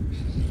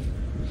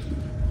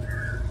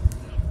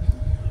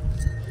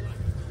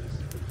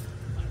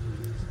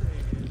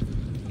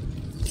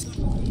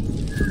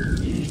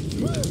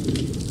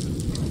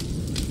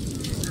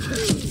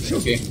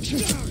 Okay.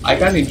 I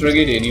can't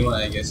interrogate anyone,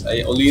 I guess.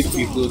 I only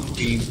people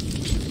being.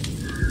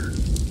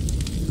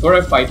 Before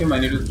I fight him, I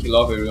need to kill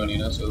off everyone, you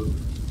know, so.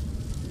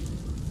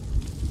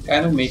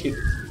 Kind of make it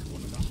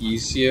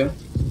easier.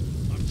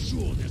 I'm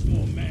sure there's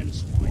more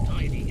manslaughter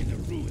hiding in the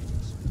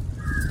ruins.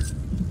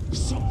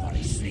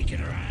 Somebody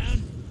sneaking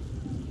around.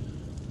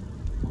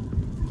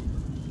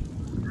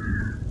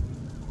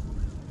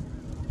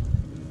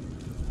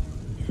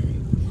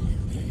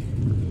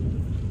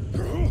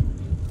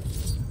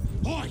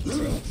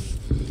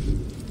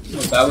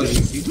 That was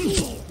easy.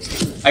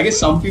 I guess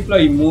some people are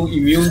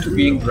immune to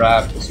being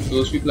grabbed, so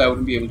those people I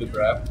wouldn't be able to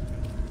grab.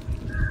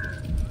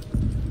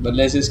 But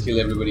let's just kill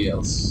everybody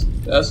else.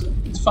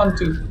 It's fun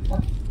too.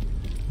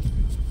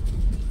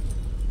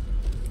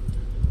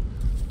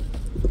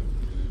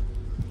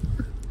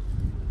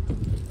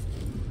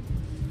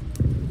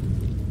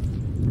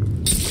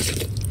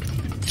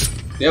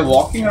 They're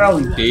walking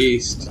around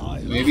dazed.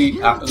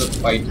 Maybe after the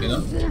fight, you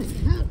know.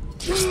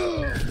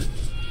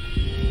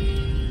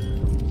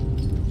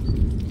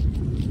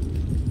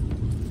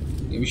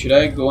 Maybe should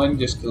I go and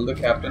just kill the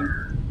captain?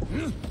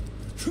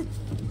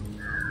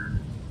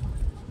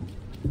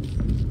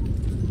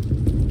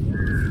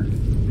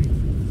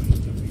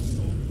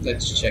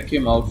 Let's check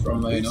him out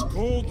from you know. It's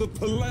called the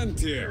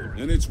Palantir,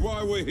 and it's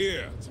why we're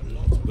here.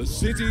 The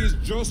city is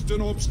just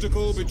an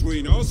obstacle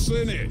between us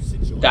and it.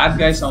 That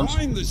guy sounds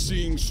Find the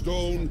Seeing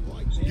Stone.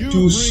 You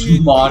too bring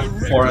it smart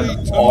for an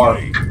directly to orc.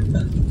 me.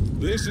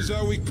 This is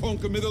how we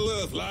conquer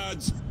Middle-earth,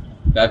 lads.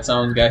 That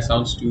guy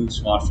sounds too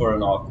smart for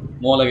an orc.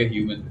 More like a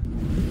human.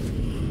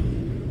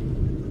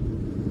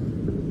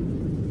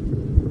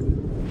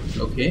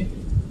 Okay.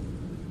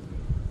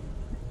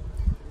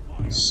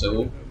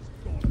 So,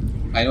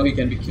 I know he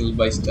can be killed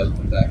by stealth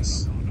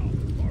attacks.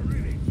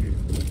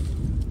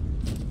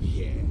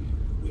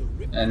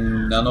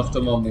 And none of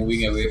them are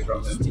moving away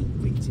from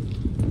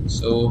him.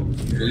 So,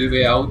 the only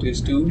way out is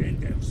to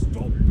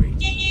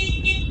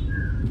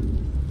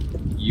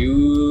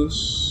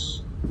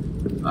use...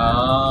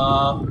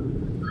 how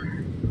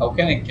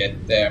can I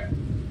get there?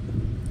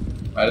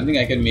 I don't think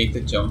I can make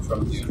the jump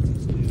from here.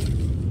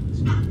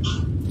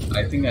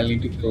 I think I'll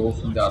need to go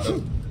from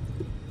the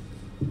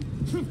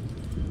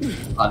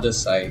other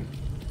side.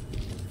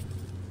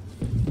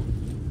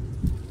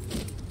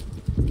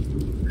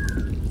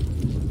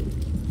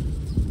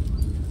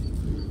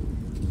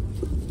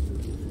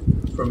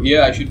 From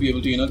here I should be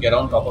able to, you know, get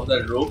on top of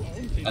that rope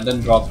and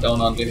then drop down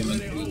onto him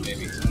and kill him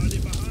maybe.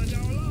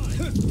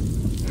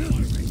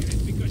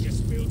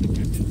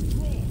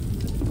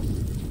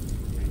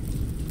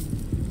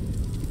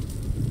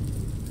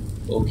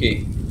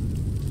 Okay.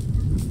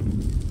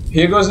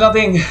 Here goes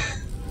nothing.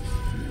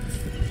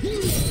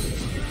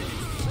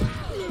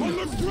 On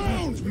the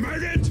ground,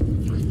 maggot!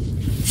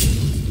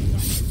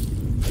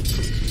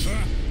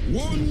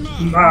 One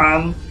man.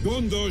 Man.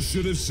 Gondor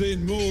should have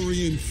sent more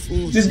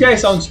reinforcements. This guy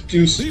sounds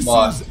too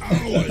smart. This is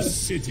our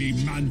city,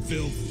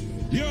 man-filth.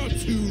 You're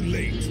too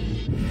late.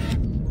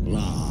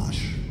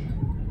 Lash.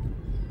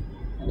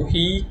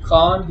 He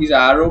can't. He's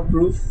arrow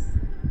proof,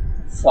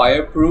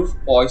 fire proof,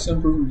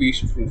 poison proof, and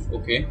beast proof.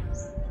 Okay.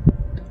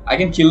 I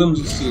can kill him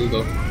still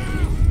though.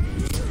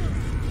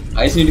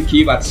 I just need to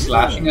keep at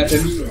slashing at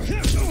him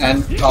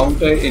and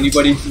counter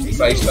anybody who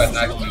tries to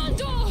attack me.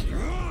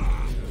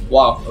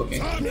 Wow,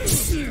 okay.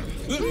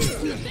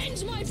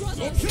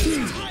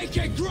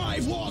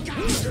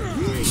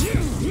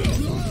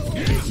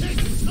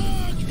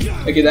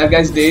 Okay, that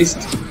guy's dazed.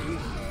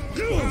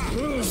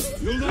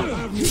 You'll not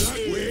have me that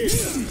way.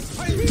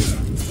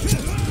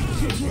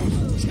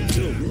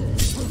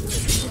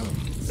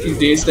 He's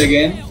dazed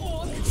again.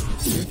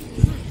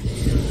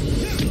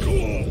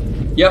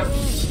 Yep.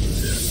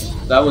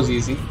 That was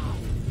easy.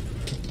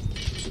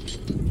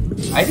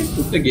 I did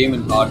put the game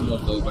in hard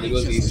mode though, but it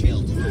was easy.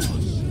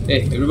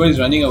 Hey, everybody's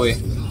running away.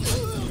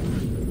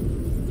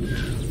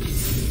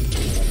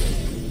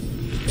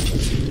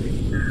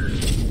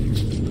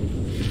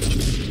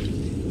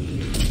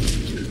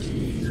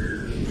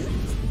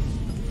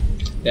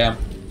 Damn.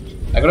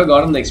 I could have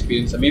gotten the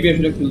experience. Maybe I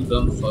should have killed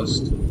them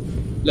first.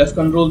 Left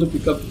control to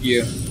pick up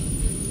gear.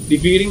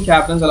 Defeating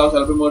captains allows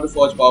Celebrimor to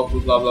forge powerful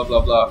blah blah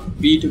blah blah.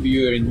 B to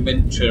view your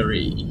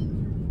inventory.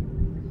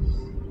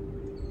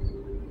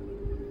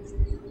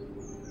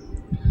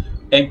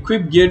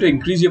 Equip gear to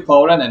increase your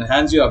power and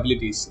enhance your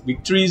abilities.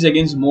 Victories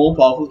against more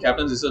powerful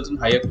captains results in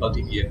higher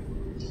quality gear.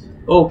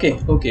 Okay,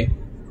 okay.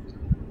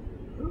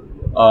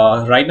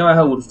 Right now I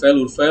have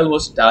Urfael. Urfael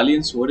was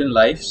Talion sword in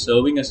life,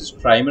 serving as his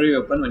primary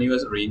weapon when he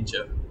was a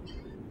ranger.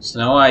 So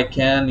now I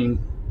can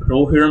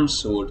Rohirrim's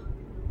sword.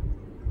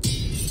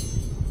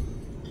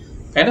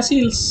 Kinda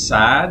feels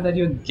sad that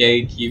you're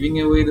giving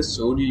away the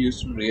sword you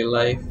used in real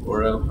life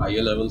for a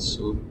higher level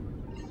sword.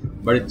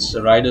 But it's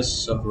the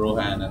Riders of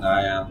Rohan and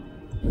I am...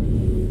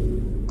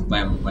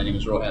 My name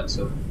is Rohan,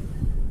 so...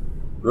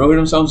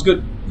 Rohirrim sounds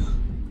good.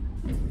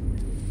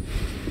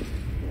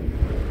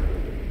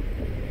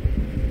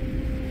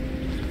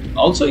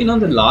 Also, you know,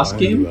 the last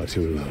game,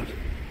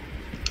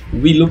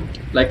 we looked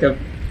like a,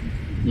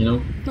 you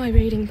know... My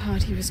raiding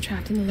party was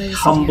trapped in the lower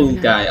humble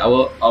guy.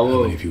 Our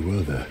if you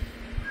were there.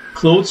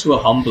 Clothes were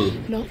humble.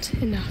 Not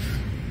enough.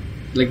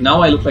 Like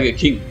now I look like a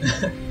king.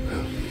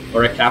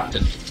 Or a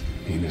captain.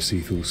 Minas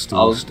Ithil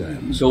still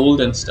stands.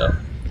 Gold and stuff.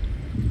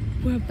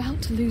 We're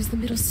about to lose the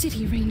middle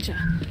city, Ranger.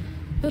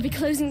 They'll be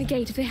closing the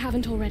gate if they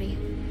haven't already.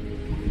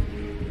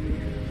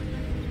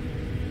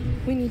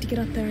 We need to get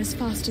up there as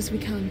fast as we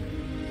can.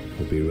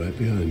 We'll be right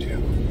behind you.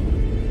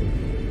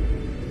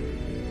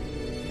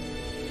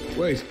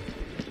 Wait.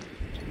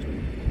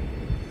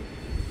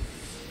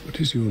 What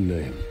is your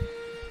name?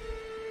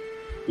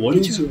 What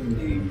is your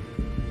name?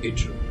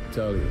 Idril.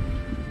 Talion.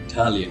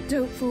 Talion.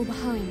 Don't fall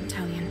behind,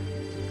 Talion.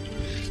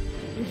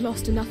 We've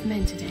lost enough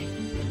men today.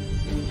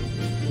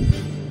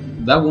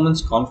 That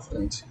woman's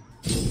confident.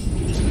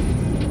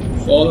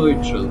 Follow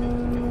Idril.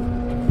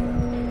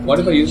 What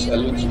if I use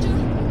Elvin's?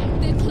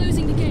 They're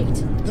closing the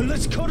gate. Then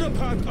let's cut a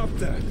path up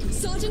there.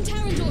 Sergeant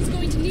Tarandor's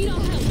going to need our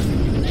help.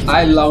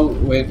 I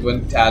love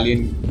when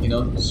Talion, you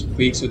know,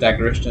 speaks with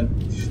aggression.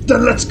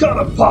 Then let's cut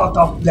a path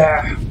up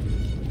there.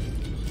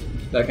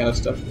 That kind of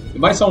stuff. It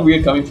might sound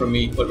weird coming from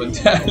me, but when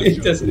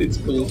Talion does it, it's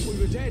cool.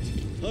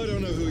 I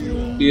don't know who you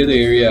are. Clear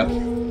the area.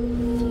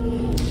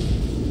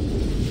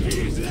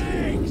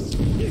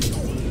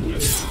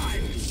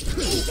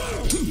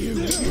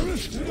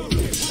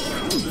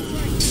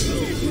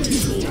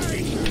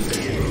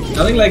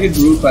 Nothing like a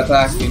group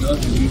attack, you know,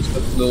 to use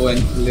the flow and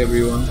kill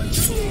everyone.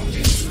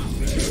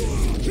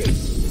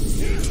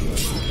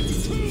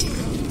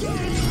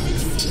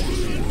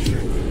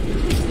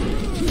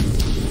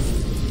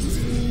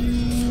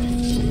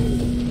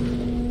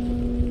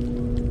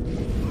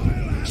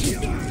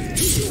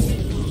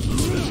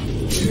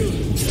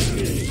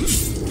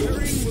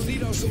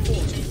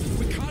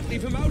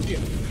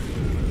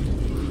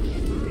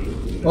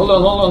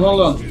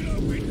 Hold on.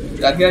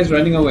 That guy's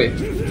running away.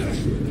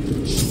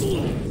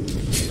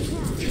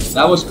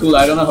 That was cool.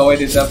 I don't know how I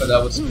did that, but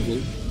that was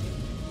cool.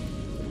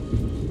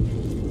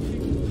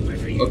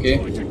 Okay.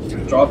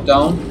 Drop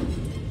down.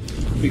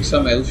 Pick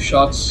some elf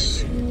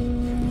shots.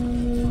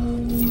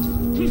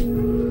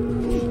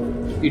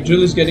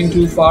 Idril is getting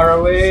too far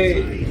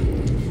away.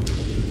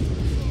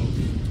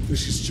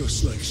 This is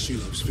just like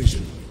Shelob's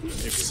vision.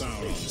 If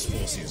Sauron's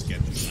forces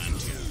get the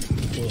Palantir,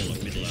 all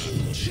of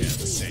Middle-earth will share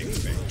the same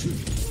fate.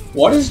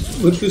 What is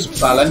with this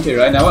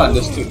Palantir? I never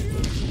understood.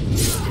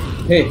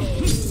 Hey.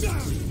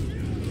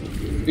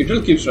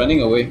 Idril keeps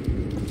running away.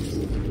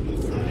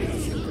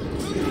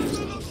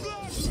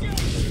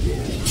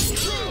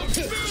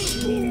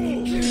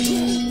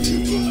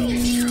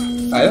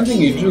 I don't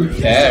think Idril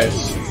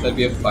cares that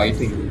we are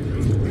fighting.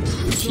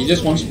 She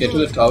just wants to get to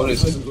the tower,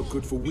 isn't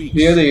it?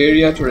 Clear the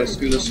area to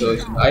rescue the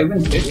surgeon. I've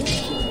been hit.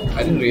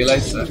 I didn't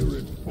realize that.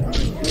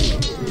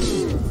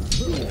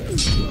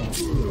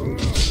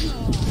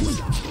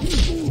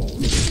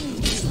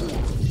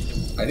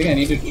 I think I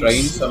need to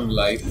drain some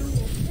life.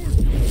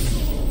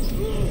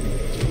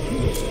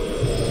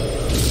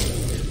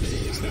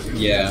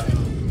 Yeah,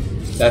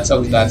 that's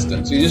how that's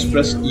done. So you just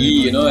press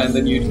E, you know, and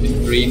then you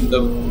can drain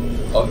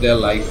them of their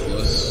life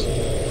force.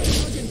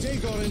 Sergeant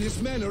Dagon and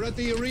his men are at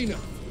the arena.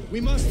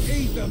 We must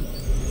aid them.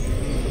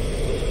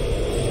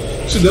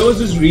 So there was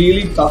this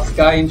really tough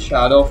guy in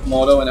Shadow of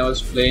Mordor when I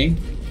was playing.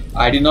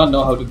 I did not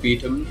know how to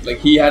beat him. Like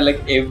he had like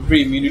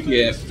every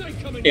immunity,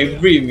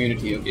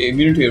 okay,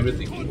 immune to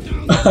everything.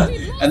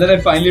 And then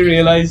I finally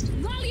realized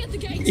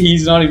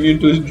he's not immune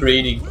to his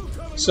draining.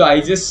 So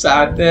I just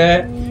sat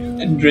there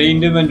and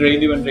drained him until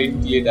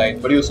he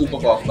died. But he was super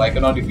powerful. I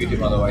cannot defeat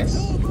him otherwise.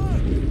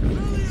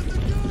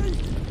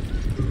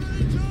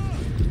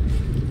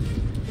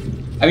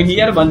 I mean, he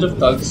had a bunch of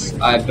thugs,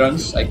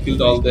 drunks. I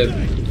killed all them.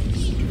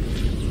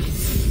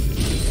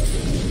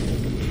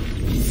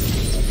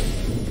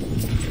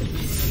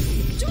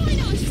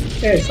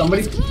 Hey,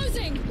 somebody.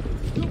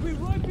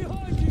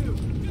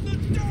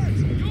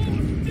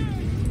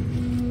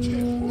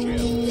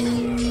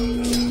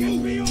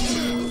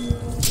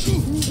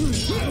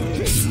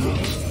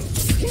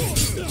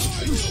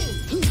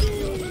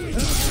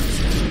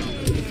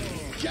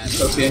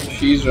 Okay,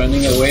 she's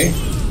running away.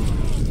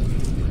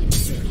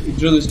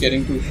 Idril is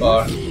getting too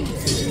far.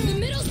 The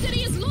middle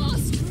city is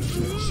lost.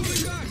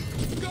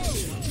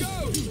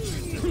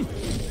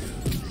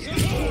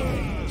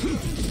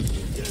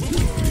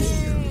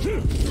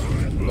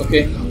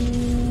 Okay,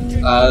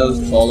 I'll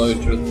follow it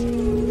through.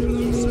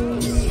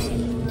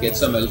 Get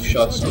some elf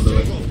shots on the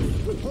way.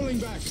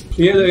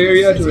 Clear the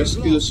area to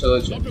rescue the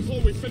surgeon. Not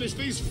before we finish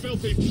these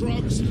filthy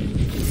drugs.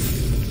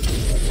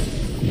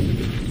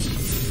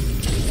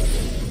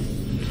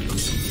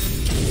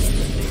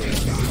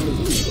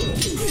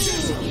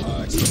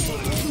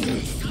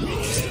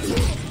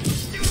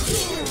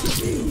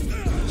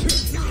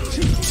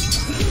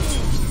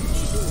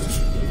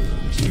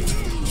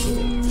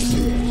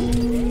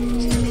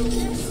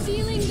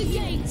 Sealing the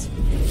gate.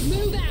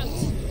 Move out.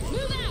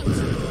 Move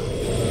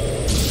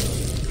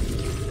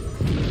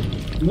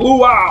out.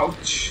 Move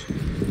out!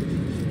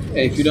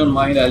 Hey, if you don't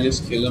mind, I'll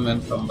just kill him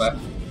and come back.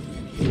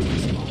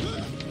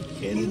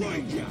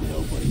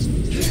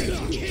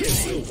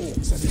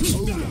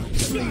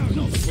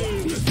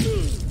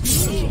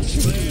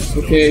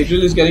 Okay,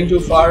 Ithil is getting too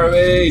far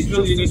away.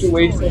 Ithil, you need to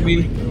wait for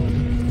me.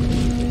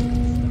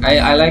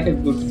 I like a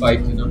good fight,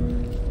 you know.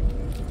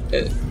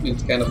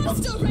 It's kind of fun.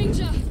 Stop,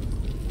 Ranger.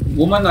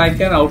 Woman, I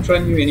can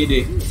outrun you any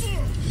day.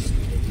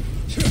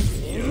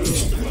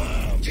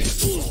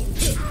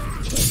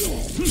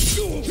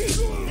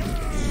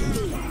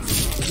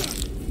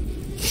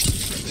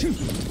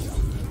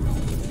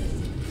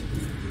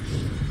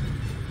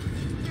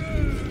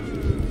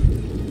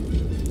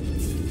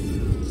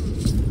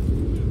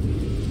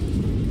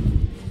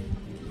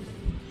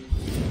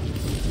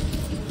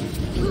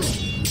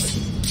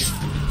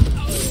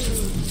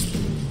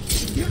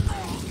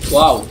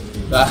 Wow,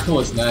 that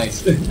was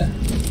nice.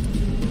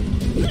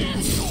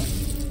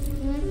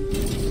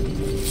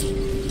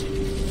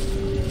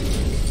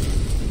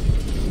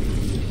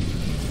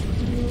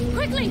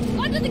 Quickly,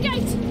 under the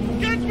gate.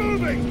 Get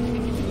moving!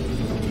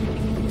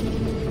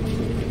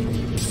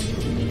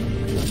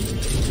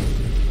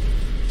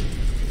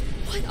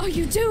 What are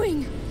you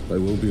doing? I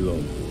won't be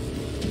long.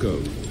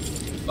 Go.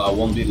 I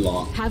won't be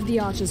long. Have the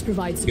archers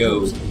provide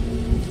Go.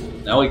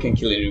 support. Now we can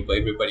kill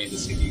everybody in the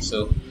city.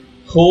 So,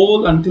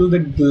 hold until the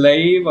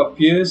glaive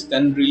appears,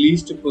 then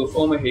release to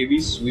perform a heavy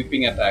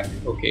sweeping attack.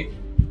 Okay.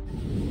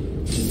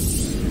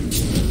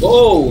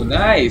 Oh,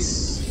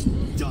 nice.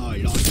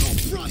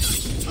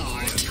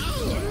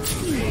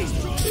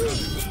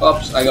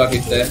 Oops, I got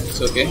hit there.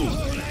 It's okay.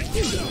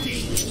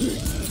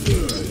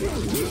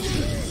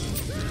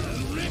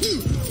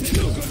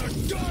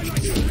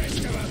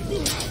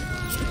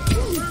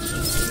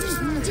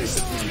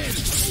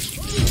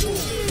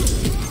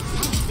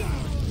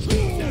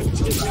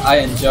 I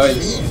enjoy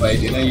this fight,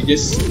 you know, you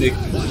just like,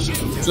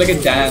 it's like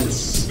a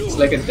dance. It's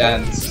like a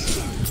dance.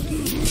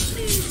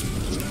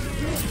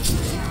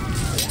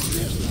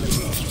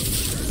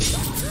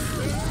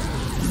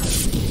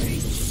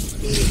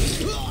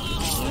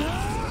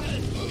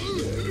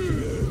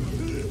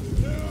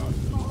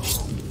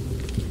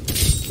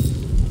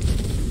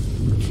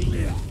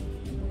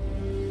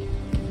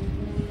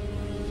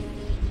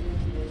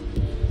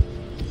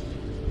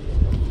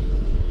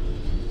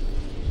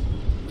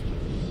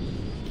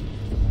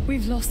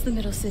 We've lost the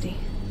middle city.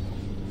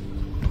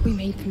 We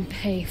made them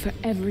pay for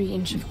every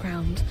inch of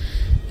ground,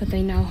 but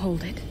they now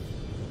hold it.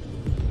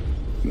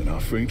 Then our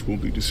fate will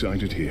be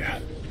decided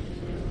here.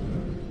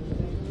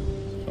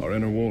 Our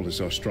inner wall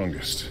is our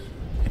strongest.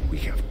 We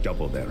have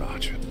double their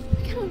archer.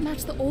 We cannot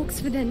match the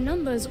orcs for their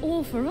numbers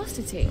or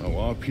ferocity. Now,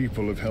 our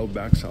people have held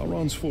back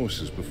Sauron's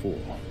forces before.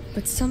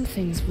 But some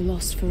things were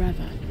lost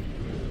forever.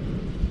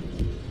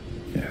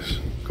 Yes,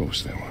 of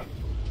course they were.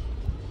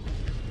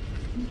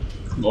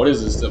 What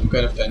is this? Some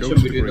kind of Go tension to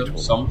the between Great them?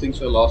 Hall. Some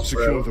things were lost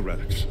Secure forever. the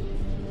relics.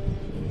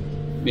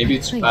 Maybe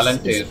it's Place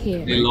Palantir. is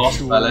here. They lost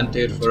Sure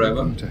Palantir to forever.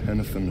 Come to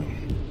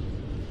Henathanum.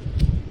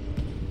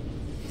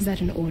 Is that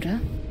an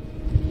order?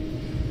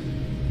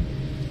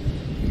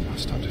 You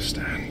must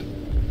understand.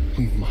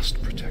 We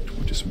must protect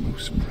what is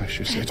most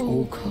precious At at all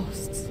all.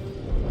 costs.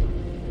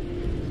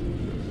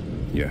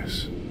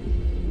 Yes,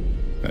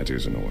 that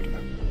is an order.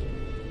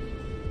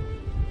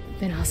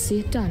 Then I'll see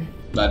it done.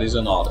 That is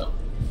an order.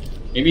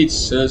 Maybe it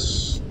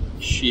says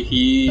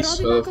he's But I'll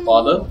be her back on the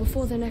wall father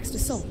before the next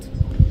assault.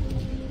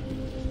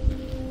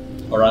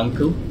 or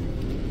uncle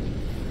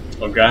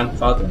or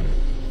grandfather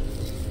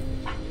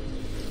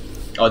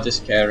or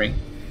just caring.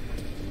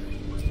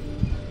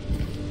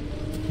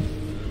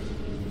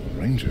 A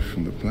ranger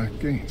from the Black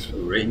Gates. A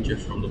ranger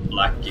from the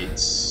Black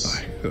Gates.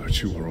 I heard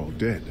you were all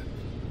dead.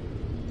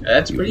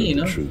 That's pretty, you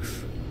know. The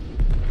truth.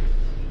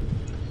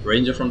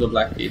 Ranger from the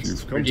Black Gates.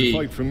 You've come Pretty. to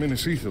fight for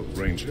Minas Ithil,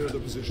 Ranger.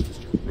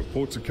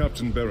 Report to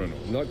Captain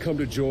Berenor. Not come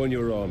to join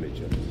your army,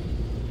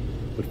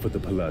 gentlemen, but for the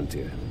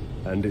Palantir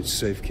and its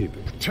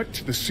safekeeping.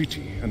 Protect the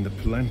city, and the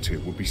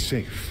Palantir will be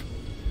safe.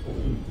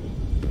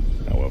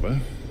 However,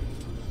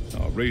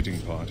 our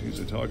raiding parties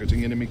are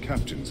targeting enemy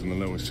captains in the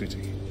lower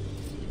city.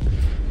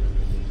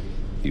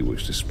 You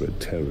wish to spread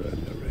terror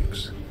in their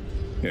ranks.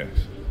 Yes.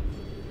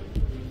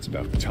 It's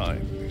about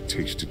time we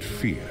tasted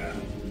fear.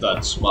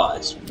 That's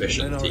my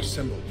specialty.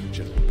 assembled,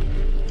 gentlemen.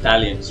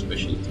 Italian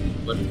specialty,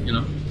 but you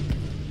know.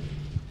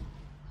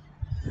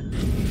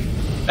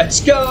 Let's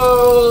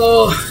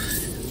go!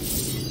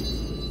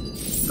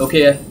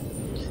 Okay,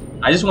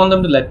 I just want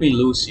them to let me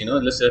loose, you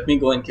know, just let me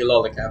go and kill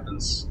all the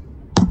captains.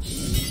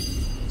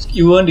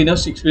 You earned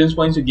enough experience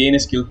points to gain a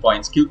skill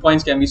point. Skill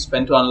points can be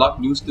spent to unlock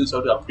new skills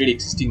or to upgrade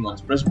existing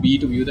ones. Press B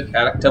to view the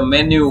character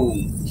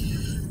menu.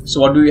 So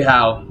what do we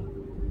have?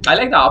 I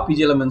like the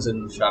RPG elements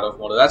in Shadow of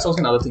Mordor. That's also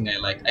another thing I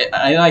like.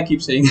 I know I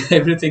keep saying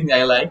everything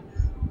I like,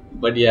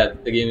 but yeah,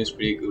 the game is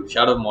pretty good.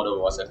 Shadow of Mordor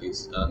was at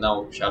least.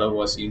 Now Shadow of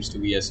War seems to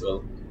be as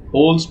well.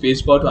 Hold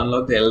spacebar to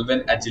unlock the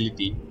Elven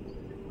Agility.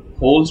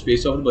 Hold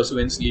spacebar to pursue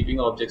when sleeping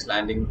objects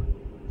landing.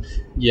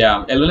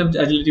 Yeah, Elven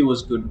Agility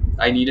was good.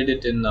 I needed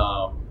it in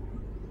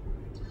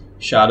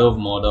Shadow of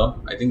Mordor.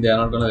 I think they are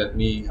not gonna let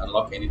me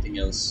unlock anything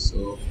else.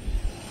 So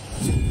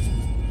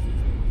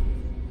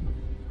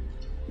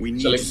we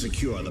need to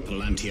secure the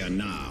Palantir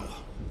now.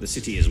 The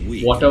city is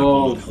weak.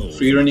 Whatever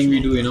free running we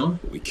do, you know,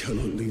 we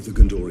cannot leave the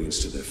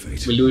Gondorians to their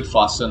fate. We'll do it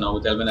faster now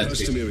with Elven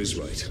Agility. Castamir is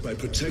right. By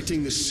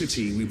protecting the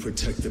city, we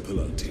protect the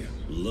Palantir.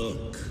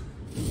 Look,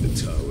 the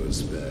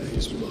towers bear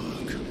his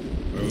mark.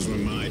 Those were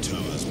my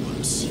towers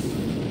once.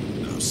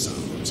 Now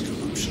Sauron's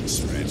corruption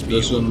spreads.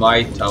 Those were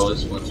my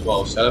towers once.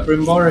 Wow,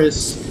 Celebrimbor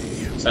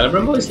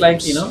is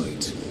like, you know,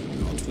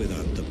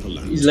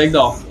 he's like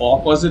the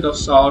opposite of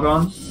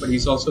Sauron, but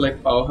he's also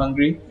like power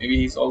hungry. Maybe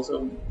he's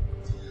also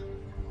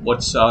what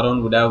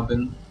Sauron would have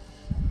been.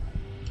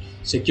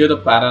 Secure the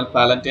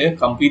Palantir.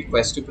 Complete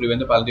quest to prevent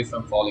the Palantir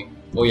from falling.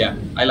 Oh yeah,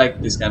 I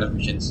like this kind of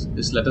missions.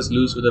 Just let us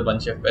loose with a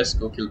bunch of quests.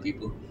 Go kill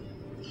people.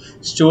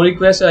 Story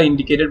quests are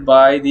indicated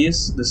by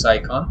this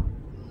icon.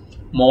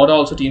 Mordor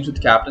also teams with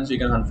captains, so you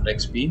can hunt for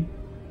XP.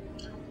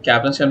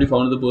 Captains can be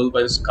found in the world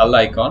by the skull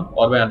icon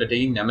or by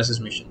undertaking nemesis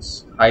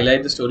missions.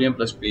 Highlight the story and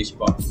plus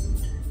spacebar.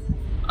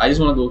 I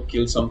just want to go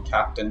kill some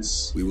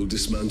captains. We will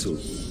dismantle.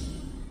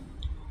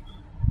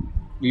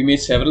 We made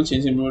several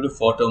changes in to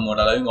photo mode,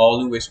 allowing all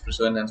new ways to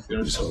preserve and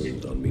experience.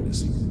 On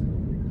Minas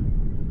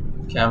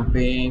Ithil.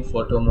 Campaign,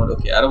 photo mode.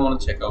 Okay, I don't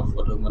want to check out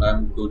photo mode.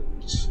 I'm good.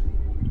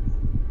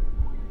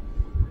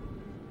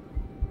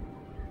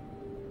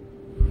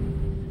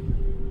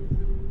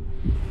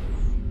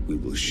 We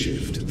will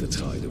shift the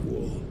tide of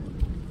war.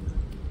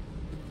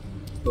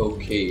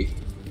 Okay.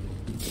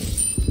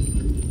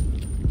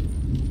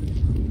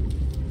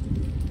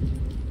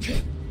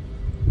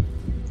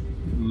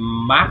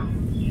 Map.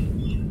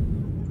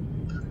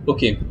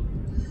 Okay.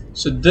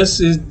 So this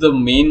is the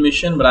main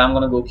mission, but I'm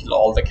gonna go kill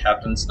all the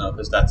captains now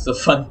because that's the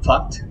fun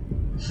part.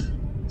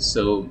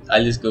 So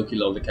I'll just go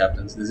kill all the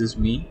captains. This is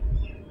me.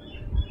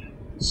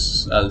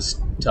 So I'll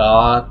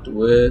start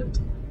with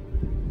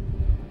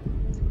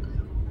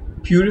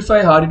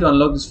Purify Hardy to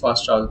unlock this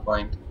fast travel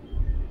point.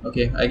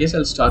 Okay, I guess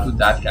I'll start with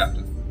that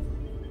captain.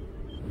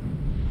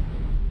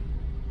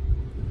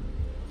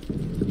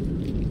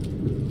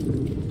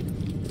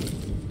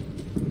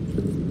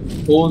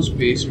 Hold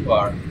space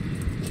bar.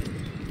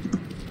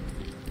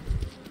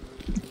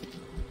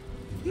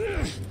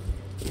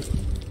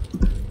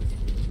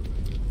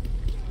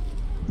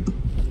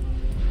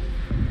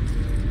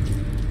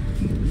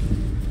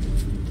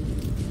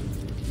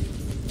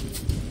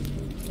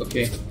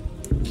 Okay.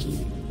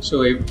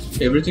 So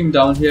everything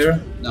down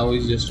here now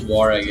is just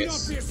war, I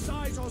guess.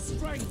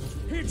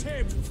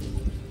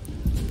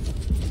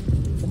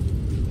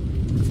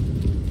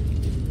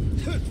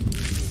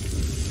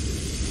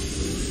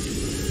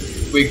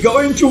 We're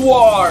going to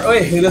war! Oh,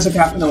 hey, there's a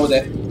captain over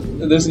there.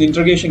 There's an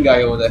interrogation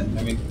guy over there.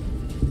 I mean,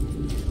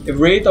 if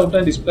Wraith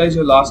outline displays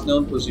your last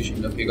known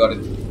position. Okay, got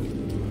it.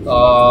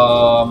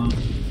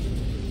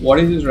 What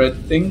is this red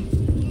thing?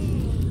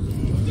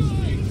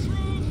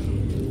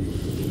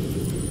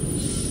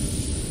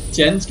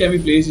 Gens can be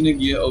placed in a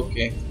gear.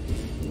 Okay.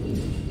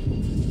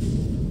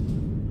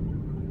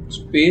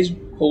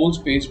 Hold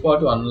spacebar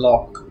to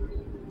unlock.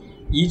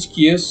 Each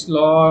gear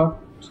slot.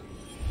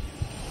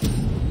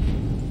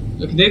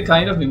 Look, they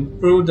kind of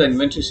improved the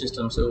inventory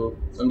system, so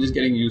I'm just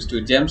getting used to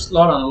it. Gem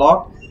slot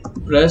unlocked.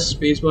 Press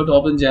spacebar to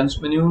open gems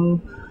menu.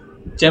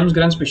 Gems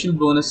grant special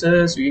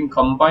bonuses. You can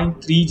combine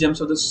 3 gems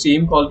of the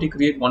same quality,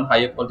 create 1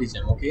 higher quality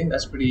gem. Okay,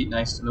 that's pretty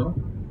nice to know.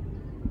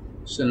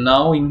 So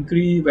now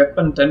increase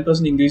weapon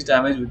 10% increased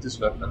damage with this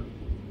weapon.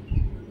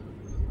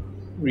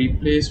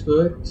 Replace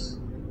with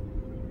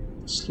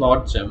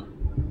slot gem.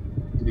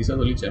 These are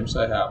the only gems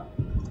I have.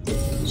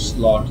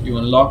 Slot. You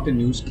unlocked a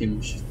new skin.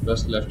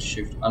 Press left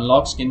shift.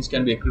 Unlocked skins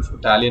can be equipped for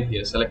Talion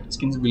here. Selected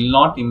skins will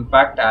not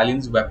impact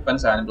Talion's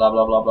weapons and blah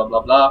blah blah blah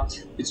blah blah.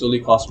 It's only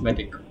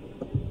cosmetic.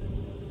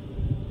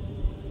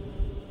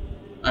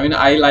 I mean,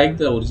 I like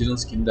the original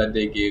skin that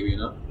they gave, you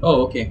know.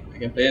 Oh, okay. I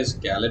can play as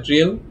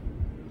Galadriel.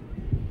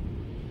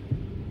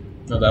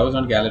 No, that was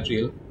not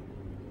Galadriel.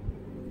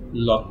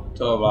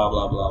 Lotta, blah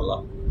blah blah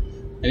blah.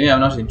 Anyway, I'm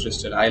not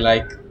interested. I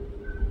like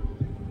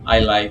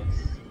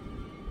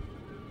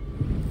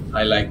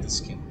the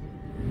skin.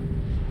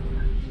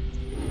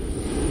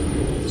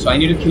 So I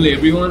need to kill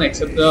everyone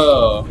except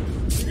the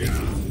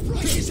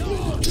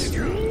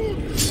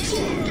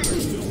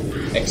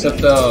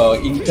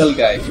Intel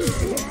guy.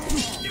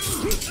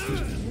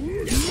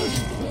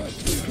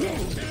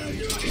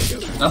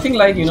 Nothing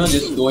like, you know,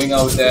 just going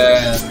out there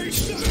and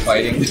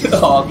fighting the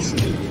orcs.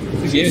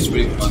 The game is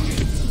pretty fun.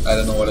 I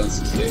don't know what else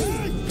to say.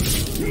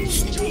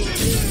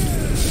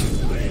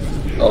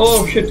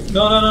 Oh shit!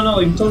 No!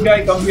 Intel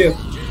guy, come here!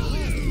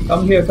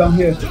 Come here!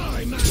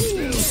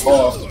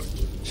 Oh.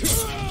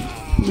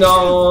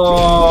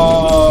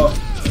 No!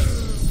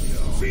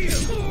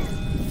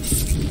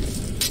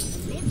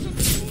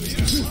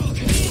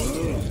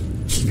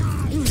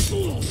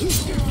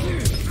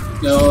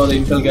 No, the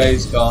Intel guy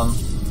is gone.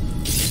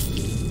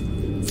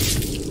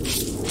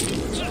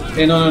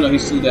 Hey, no,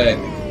 he's still dead.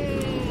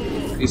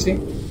 Is he?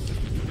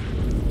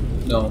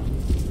 No,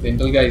 the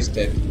Intel guy is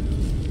dead.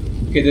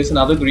 Okay, there's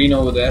another green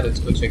over there. Let's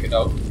go check it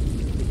out.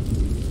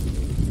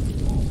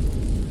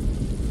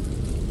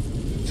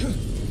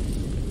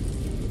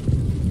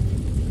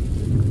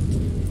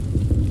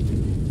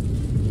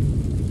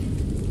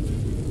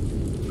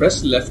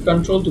 Press left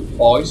control to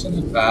poison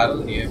a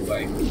barrel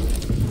nearby.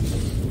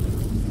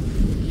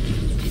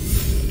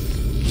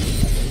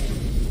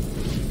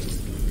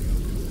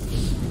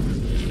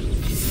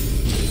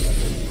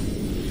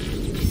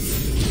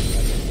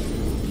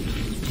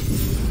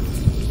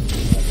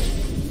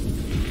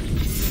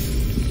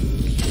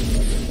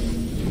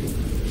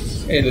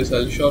 Hey, there's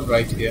a shot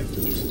right here.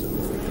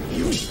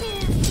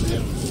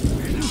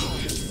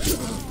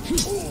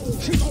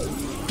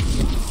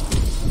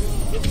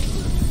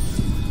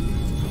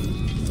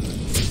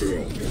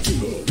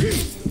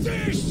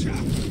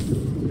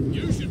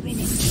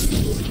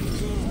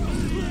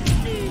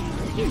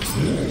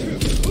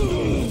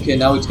 Okay,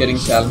 now it's getting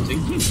challenging.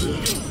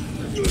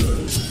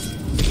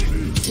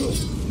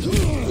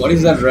 What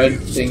is that red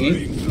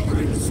thingy?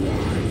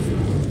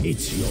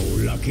 It's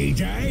your lucky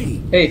day.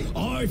 Hey.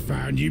 I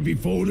found you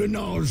before the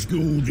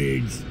Nazgul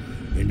did,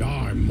 and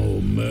I'm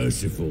more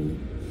merciful.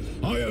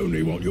 I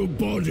only want your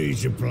body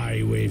to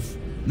play with,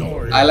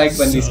 not I like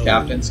when these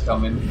captains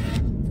come in.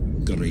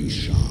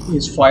 Grisha.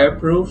 He's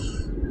fireproof.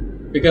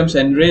 Becomes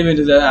engraved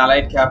into the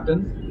allied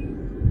captain.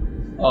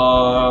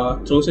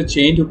 Throws a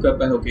chain to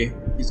weapon. Okay,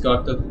 he's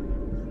got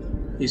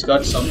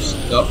some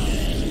stuff.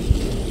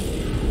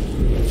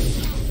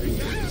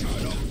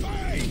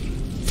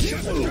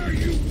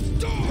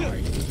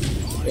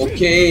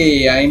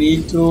 Okay, I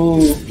need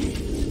to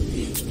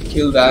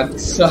kill that.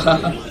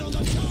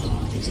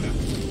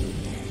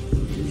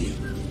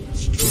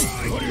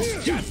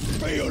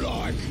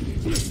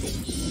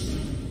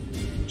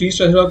 Please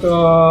try to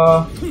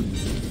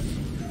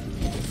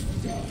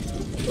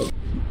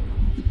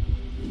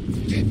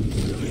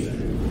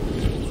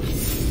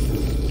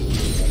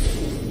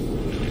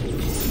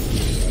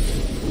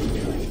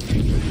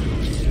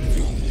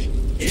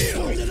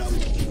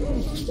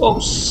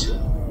oops.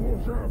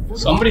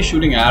 Somebody's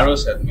shooting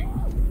arrows at me.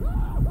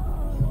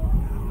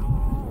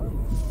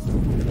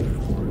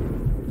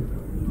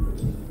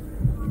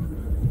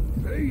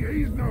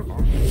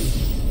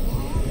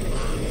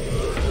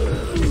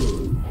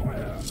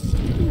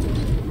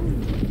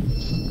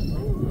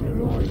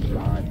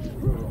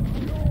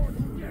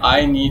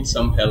 I need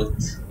some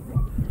health.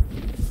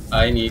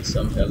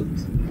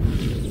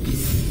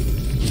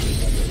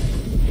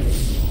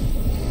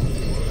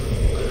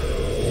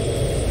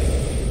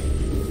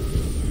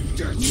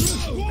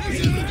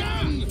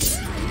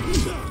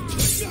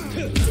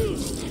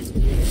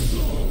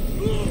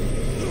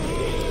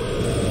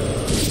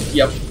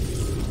 Yep,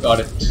 got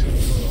it.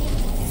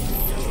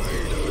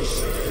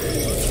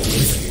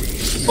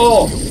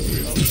 Oh!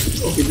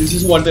 Okay, this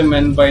is what they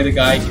meant by the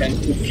guy can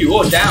cook you.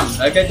 Oh damn,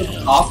 that guy took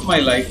half my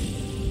life.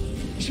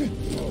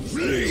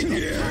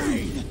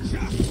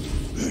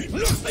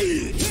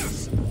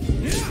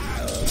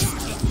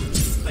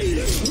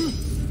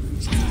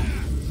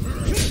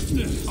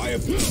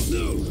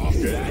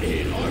 After that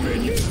hit, I'm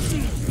in.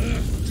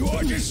 Do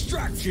I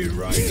distract you,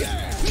 right?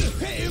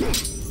 Hit him.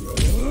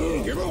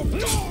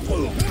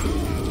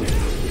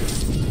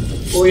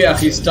 Oh yeah,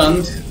 he's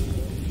stunned.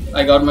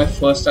 I got my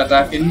first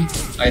attack in.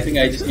 I think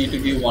I just need to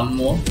give one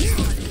more.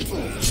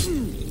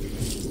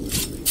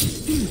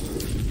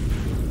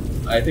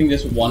 I think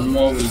just one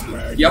more will...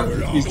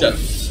 Yep, he's done.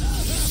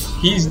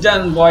 He's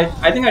done, boy.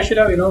 I think I should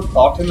have,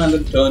 caught him and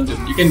then turned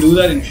him. You can do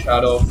that in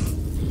Shadow of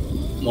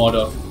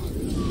Mordor.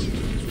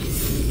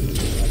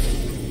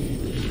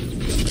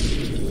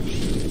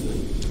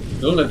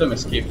 Don't let them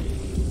escape.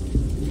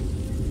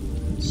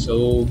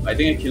 So, I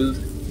think I killed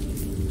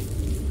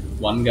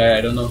one guy,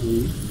 I don't know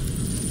who.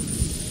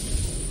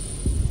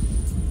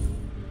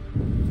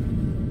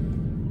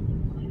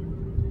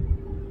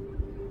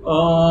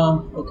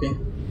 Okay.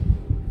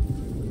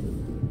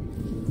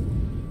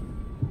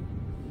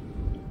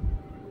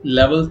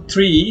 Level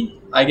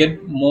 3, I get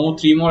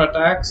 3 more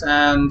attacks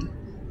and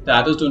the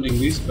others don't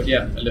increase, but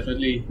yeah, I'll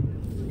definitely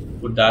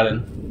put that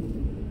in.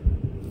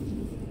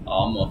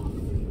 Armor.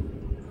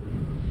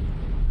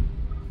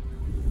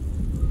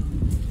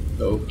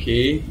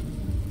 Okay.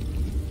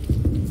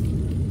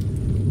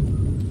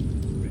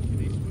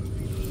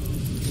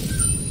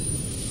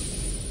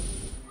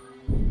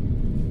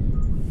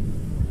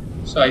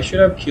 So I should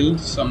have killed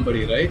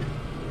somebody, right?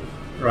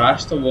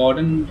 Rash the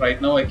Warden.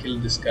 Right now I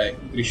killed this guy.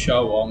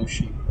 Grisha War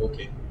Machine.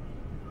 Okay.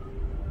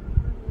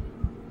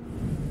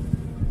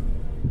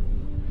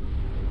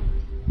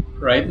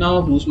 Right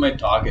now, who's my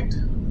target?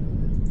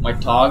 My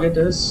target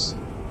is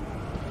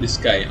this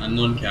guy,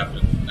 unknown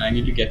captain. I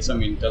need to get some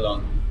intel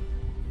on him.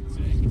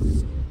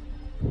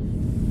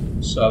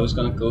 So I was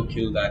gonna go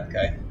kill that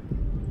guy.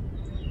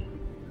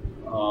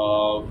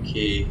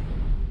 Okay.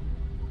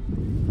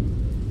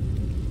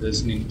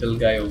 There's an intel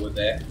guy over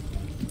there.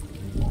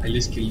 I'll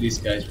just kill these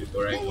guys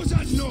before I go. What was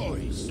that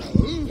noise?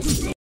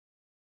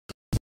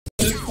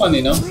 It's fun,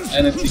 you know,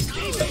 and it's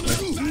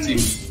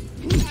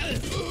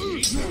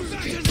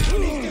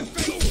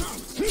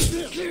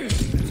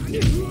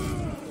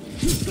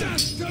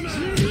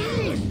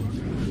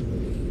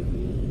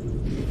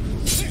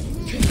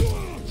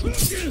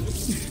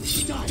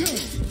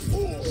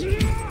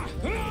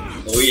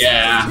oh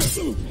yeah.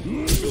 So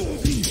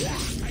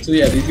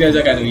yeah, these guys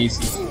are kind of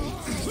easy.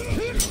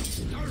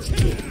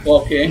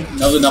 Okay,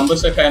 now the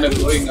numbers are kind of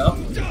going up,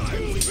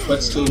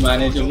 but still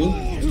manageable.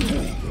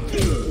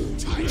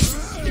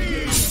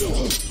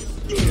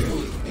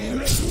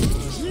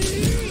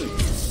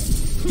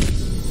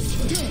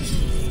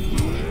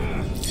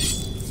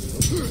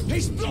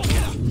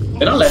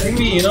 They're not letting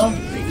me, you know,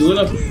 do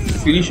a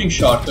finishing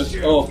shot.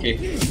 Oh, okay.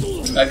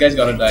 That guy's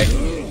gotta die.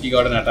 He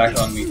got an attack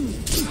on me.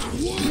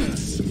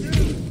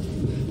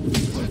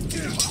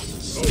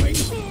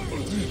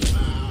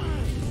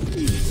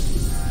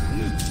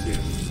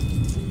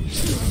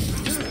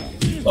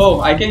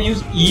 Oh, I can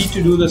use E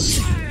to do the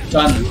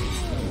stun.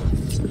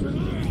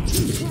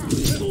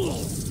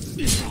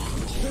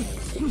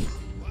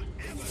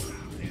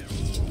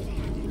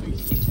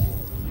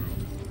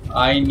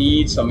 I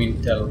need some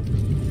intel.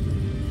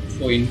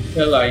 For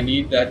intel, I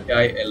need that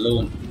guy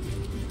alone.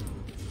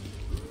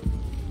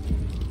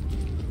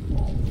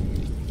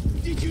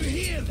 Did you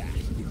hear that?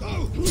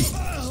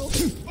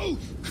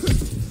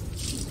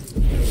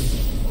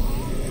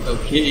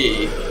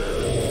 Okay.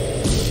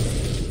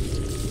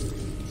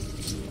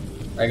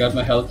 I got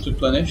my health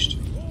replenished.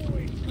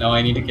 Now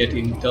I need to get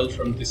intel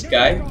from this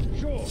guy.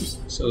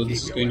 So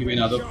this is going to be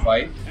another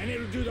fight.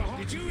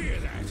 Did you hear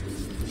that?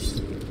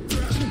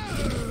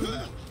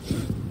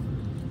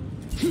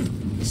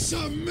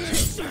 Some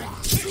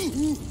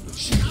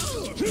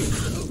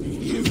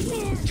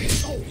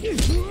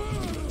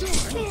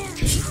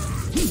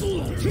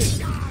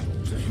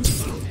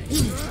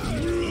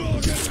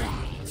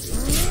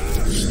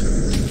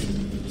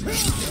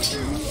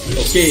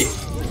Okay.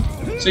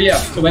 So yeah,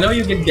 so whenever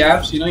you get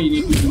gaps, you know, you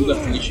need to do the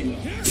finishing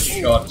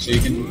shot so you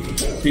can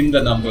pin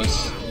the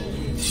numbers.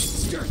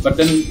 But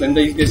then when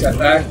they get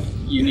attacked,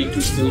 you need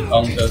to still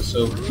counter,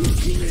 so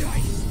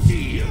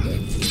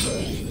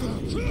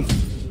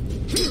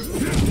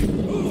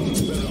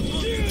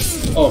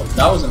oh,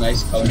 that was a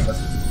nice counter.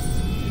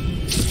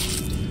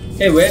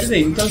 Hey, where did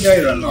the intel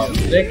guy run off?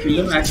 Did I kill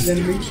him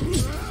accidentally?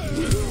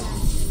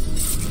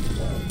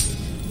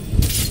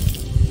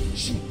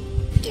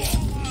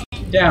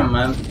 Damn,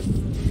 man.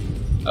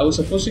 I was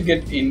supposed to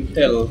get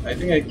intel. I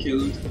think I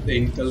killed the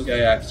intel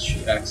guy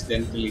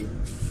accidentally.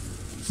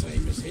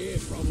 same as here,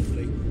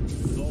 probably.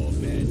 More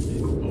men,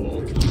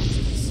 more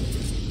cars.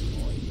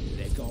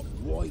 They got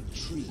white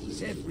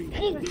trees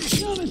everywhere.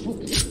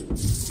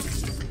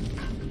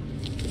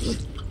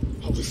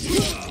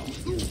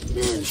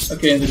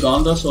 Okay, the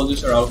Gondor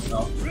soldiers are out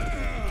now.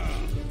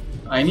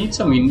 I need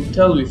some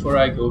intel before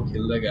I go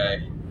kill the guy.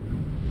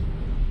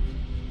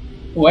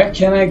 Where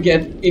can I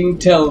get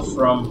intel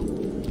from?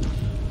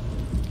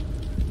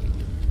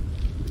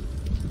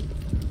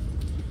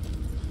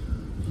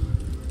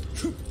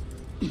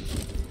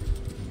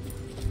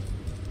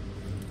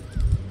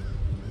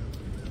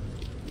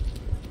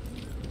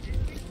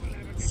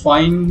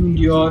 Find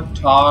your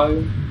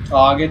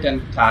target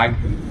and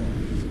tag them.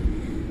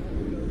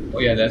 Oh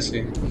yeah, that's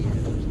it.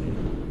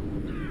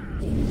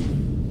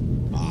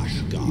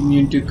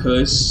 Immune to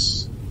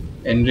curse,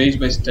 enraged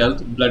by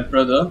stealth, blood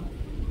brother,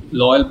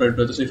 loyal blood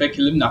brother. So if I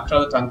kill him,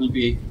 Nakra the Tongue will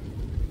be,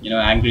 you know,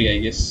 angry. I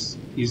guess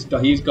he's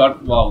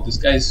got. Wow, this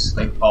guy's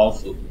like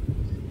powerful.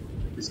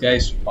 This guy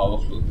is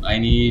powerful. I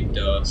need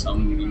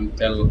some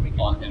intel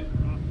on him.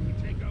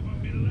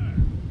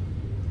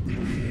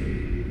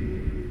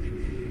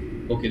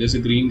 Okay, there's a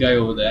green guy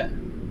over there.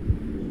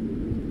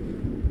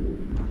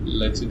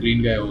 Let's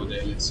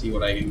see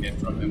what I can get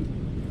from him.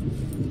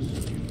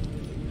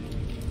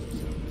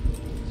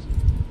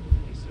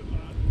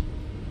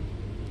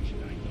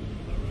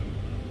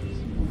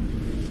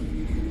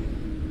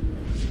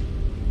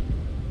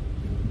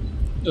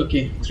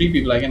 Okay, 3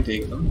 people, I can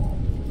take them.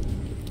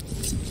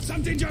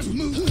 Something just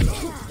moved.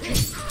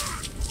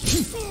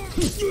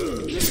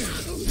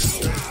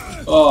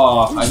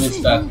 Oh, I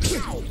missed that.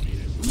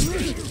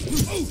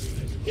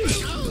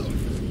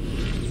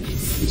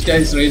 This guy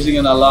is raising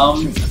an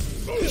alarm.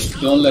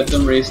 Don't let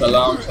them raise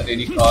alarms at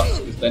any cost,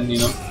 because then, you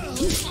know,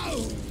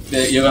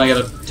 you're gonna get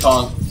a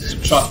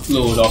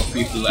truckload of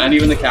people, and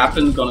even the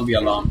captain's gonna be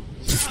alarmed.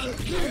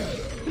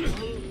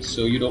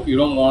 So you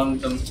don't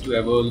want them to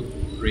ever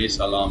raise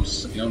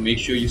alarms. You know, make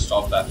sure you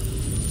stop that.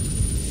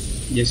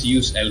 Just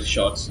use elf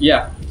shots.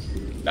 Yeah,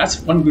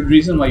 that's one good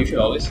reason why you should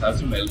always have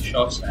some elf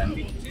shots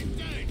handy.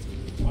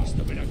 Must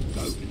have been a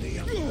goat in the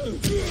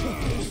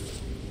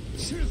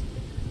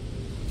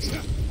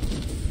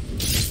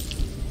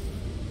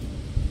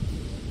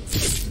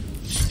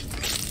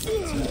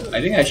I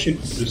think I should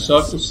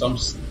resort to some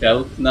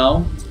stealth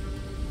now,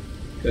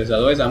 because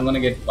otherwise I'm gonna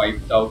get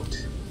wiped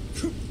out.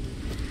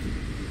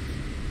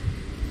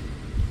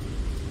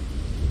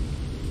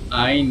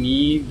 I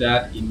need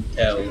that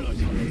intel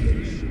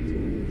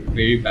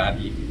very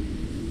badly.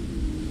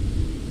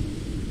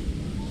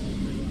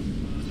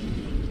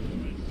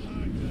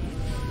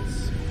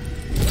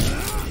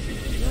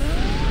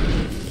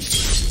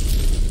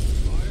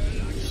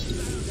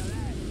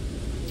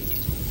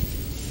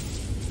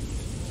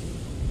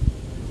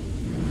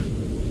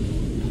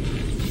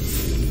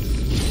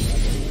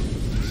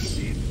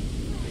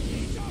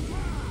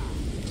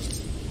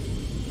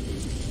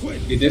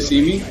 Did they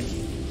see me?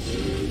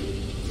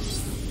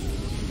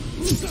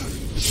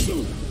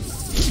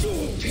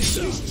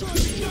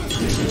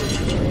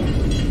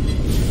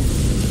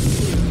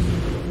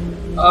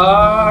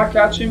 Ah,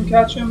 catch him,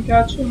 catch him,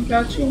 catch him,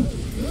 catch him.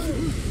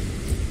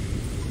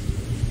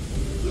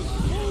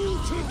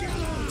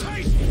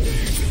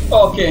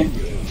 Okay.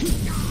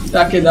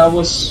 Okay, that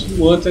was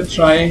worth a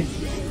try.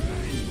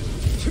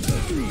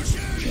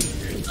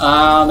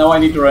 Now I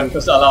need to run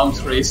because the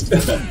alarm's raised.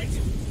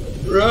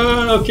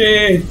 Run,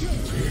 okay.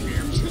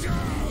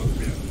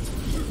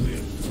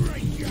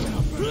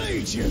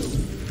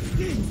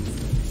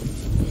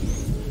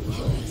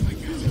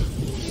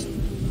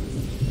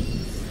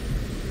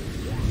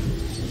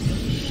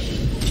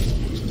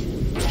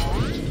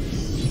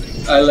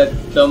 I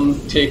let them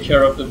take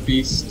care of the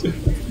beast.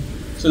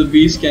 So the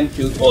beast can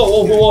kill. Whoa,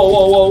 whoa, whoa,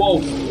 whoa, whoa,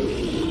 whoa.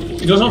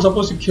 It was not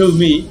supposed to kill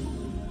me.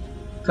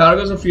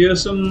 Caragors are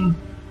fearsome.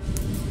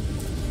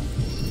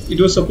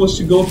 It was supposed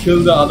to go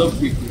kill the other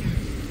people.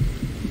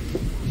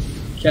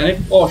 Can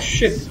it? Oh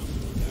shit.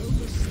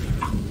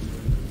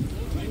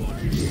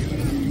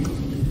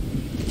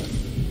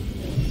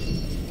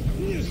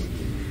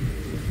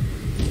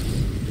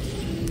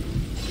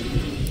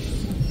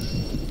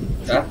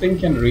 That thing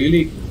can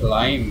really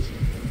climb.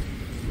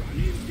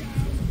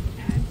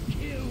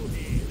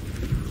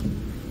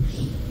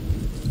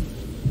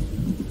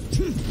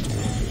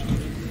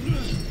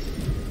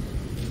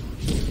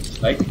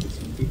 Like,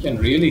 he can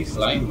really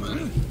climb,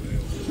 man.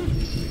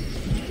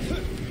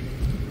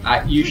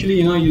 Usually,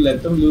 you know, you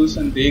let them loose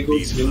and they go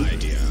These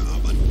idea are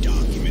but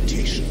dark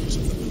imitations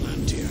of the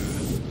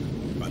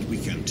Palantir, but we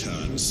can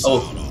turn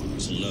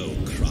Sauron's low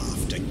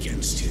craft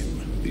against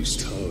him. These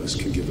towers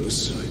can give us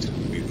sight.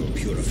 We will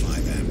purify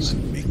them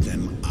and make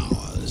them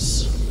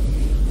ours.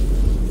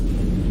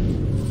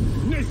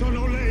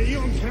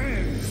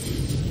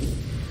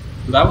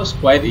 That was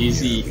quite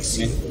easy.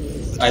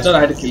 I thought I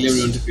had to kill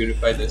everyone to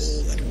purify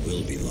this. That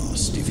will be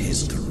lost if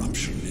his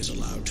corruption is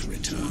allowed to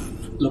return.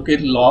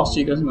 Locate lost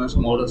seekers must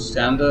mode of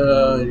standard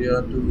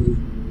area to.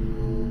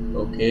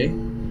 Okay.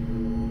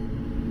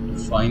 To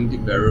find the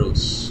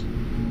barrows.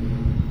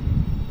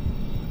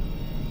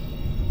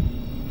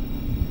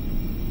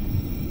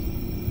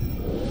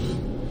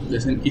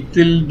 There's an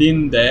Ithil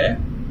din there.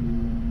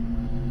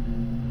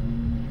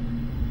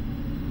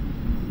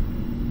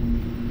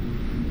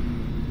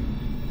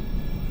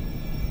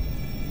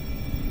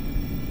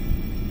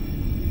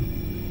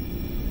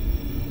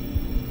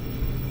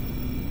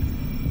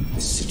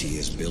 The city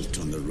is built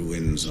on the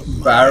ruins of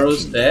my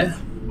Barrows kingdom, there.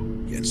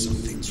 Yet some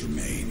things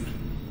remain.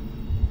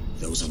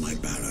 Those are my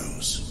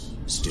barrows,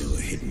 still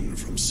hidden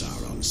from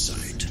Sauron's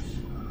sight.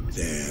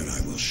 There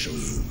I will show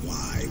you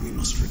why we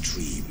must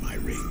retrieve my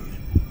ring.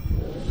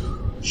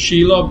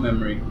 Shelob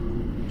memory.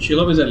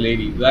 Shelob is a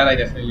lady. That I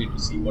definitely need to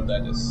see what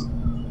that is.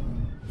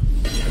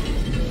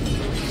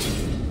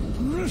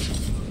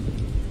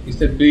 Is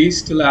the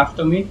beast still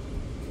after me?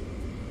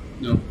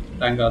 No,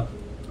 thank God.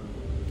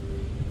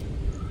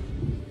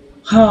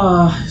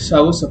 So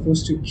I was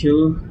supposed to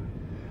kill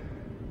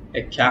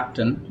a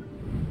captain.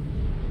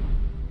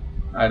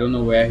 I don't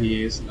know where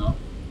he is now.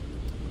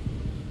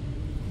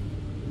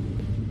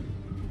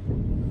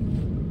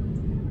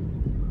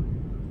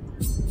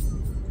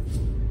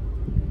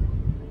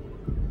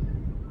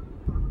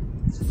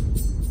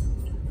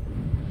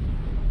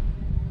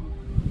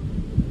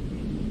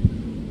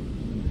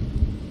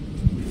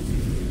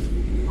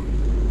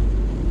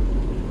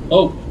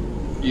 Oh,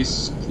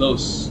 he's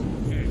close.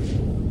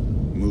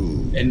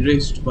 Move.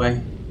 Enraged by.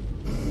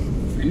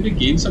 I need to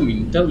gain some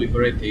intel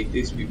before I take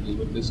these people,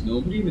 but there's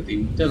nobody with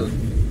intel.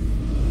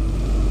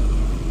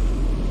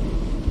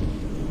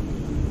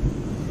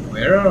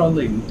 Where are all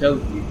the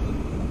intel people?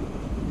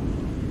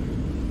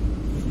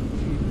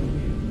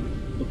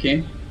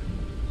 Okay.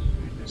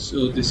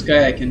 So this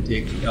guy I can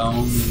take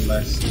down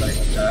less like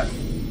that.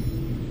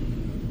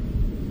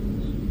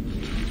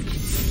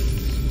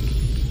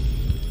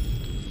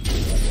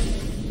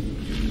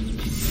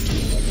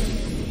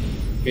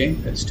 Okay,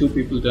 that's 2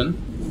 people done.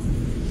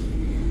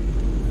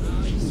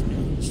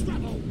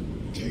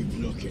 Keep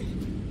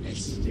looking.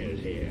 It's still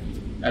here.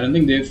 I don't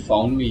think they've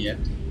found me yet.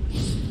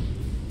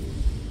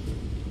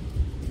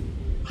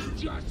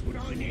 Just what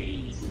I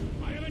need.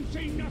 I haven't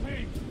seen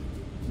nothing.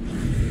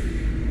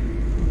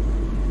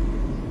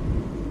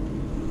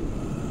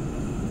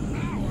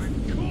 Oh, I'm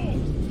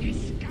cold.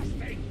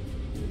 Disgusting.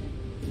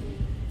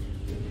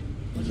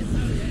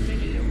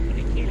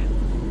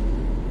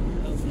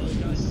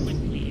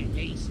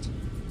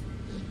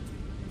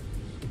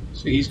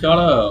 So he's got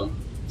a...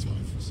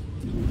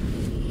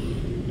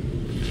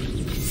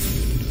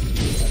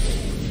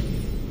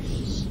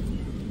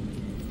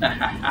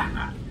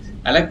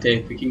 I like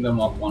picking them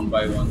up one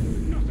by one.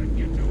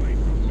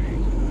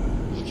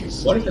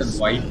 What is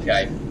that white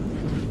guy?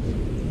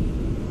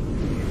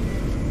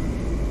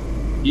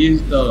 He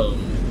is the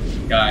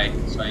guy,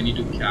 so I need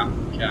to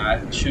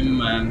catch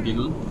him and, you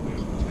know,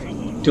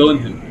 turn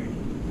him.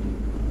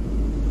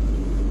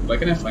 Why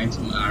can I find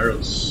some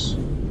arrows?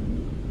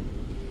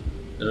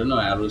 There are no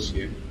arrows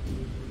here.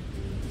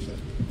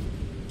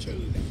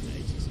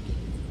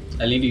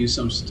 I need to use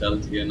some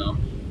stealth here now.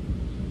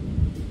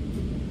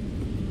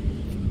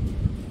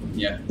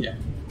 Yeah.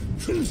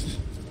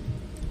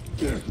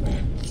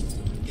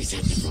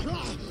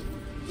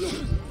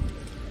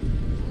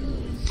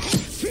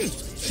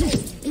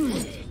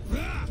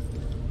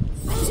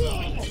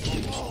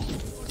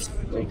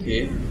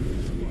 Okay.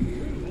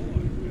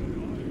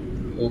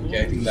 Okay,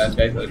 I think that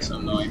guy heard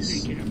some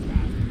noise.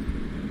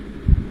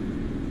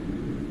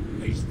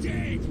 He's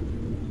dead.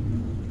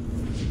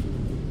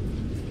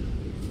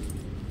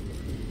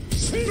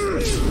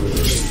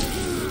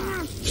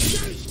 Don't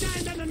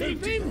stand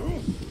underneath him.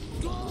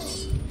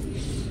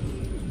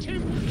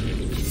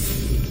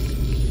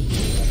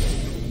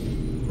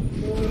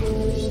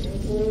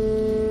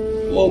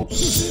 Oh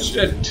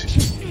shit!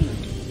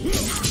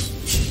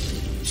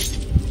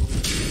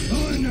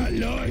 I'm not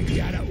like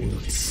the other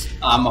orcs.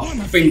 I'm a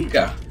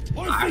thinker.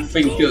 I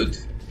think good.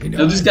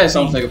 Now this guy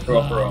sounds like a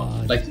proper,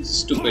 like he's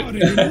stupid.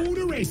 Harder than all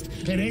the rest,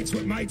 and that's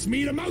what makes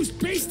me the most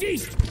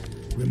bestest.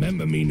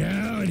 Remember me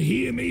now and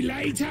hear me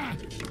later.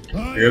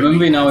 Remember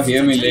me now,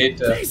 hear me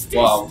later.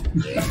 Wow.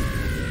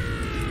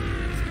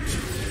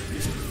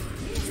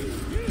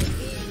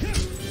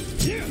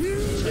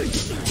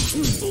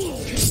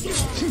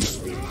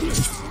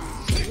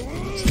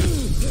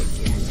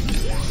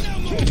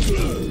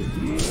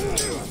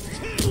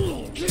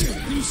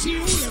 You see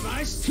all of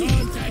us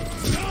can't die.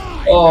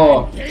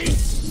 Oh,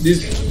 this.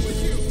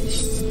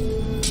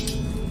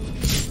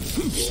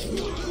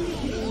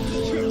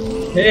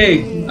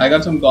 Hey, I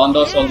got some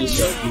Gondor soldiers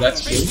here.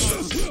 That's cool.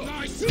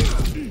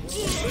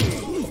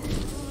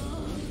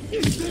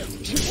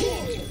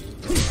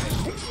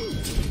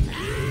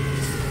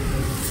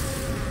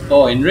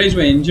 Oh, enraged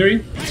by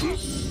injury.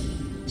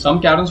 Some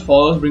captains'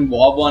 followers bring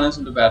war banners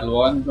into battle.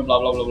 War blah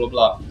blah blah blah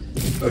blah.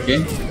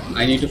 Okay,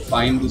 I need to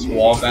find this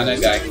war banner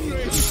guy.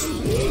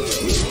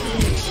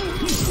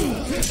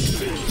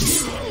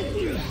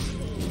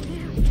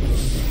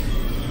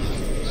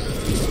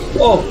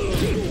 Oh,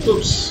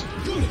 oops.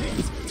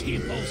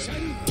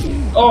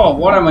 Oh,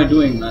 what am I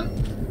doing, man?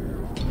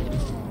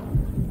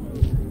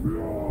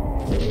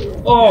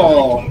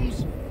 Oh,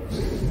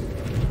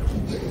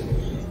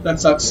 that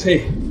sucks.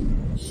 Hey.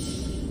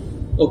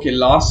 Okay,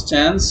 last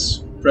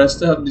chance. Press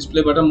the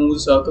display button, move the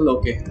circle.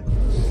 Okay.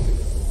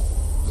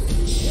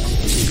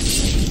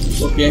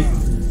 Okay.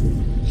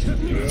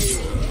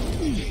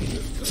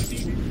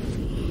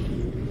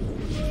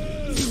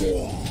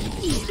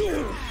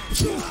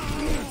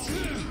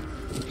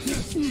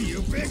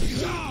 You big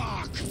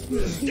dog!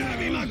 Stab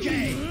him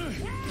again!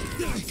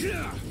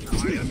 I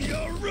am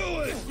your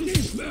ruin!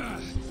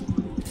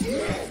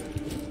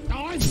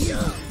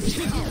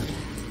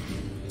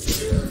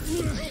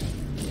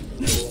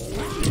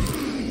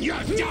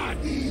 You're done!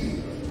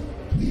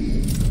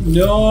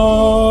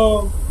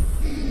 No!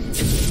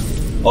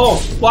 Oh,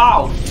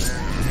 wow!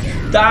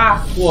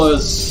 That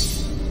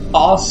was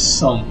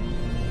awesome!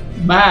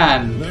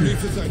 Man! No need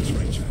for thanks,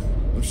 Ranger.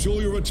 I'm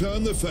sure you'll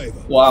return the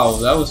favor. Wow,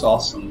 that was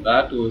awesome.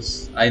 That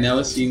was... I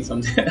never seen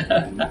something...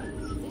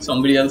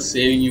 somebody else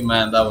saving you,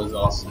 man. That was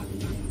awesome.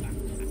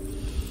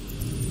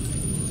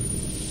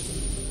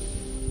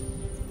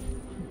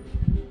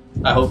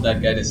 I hope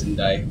that guy doesn't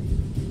die.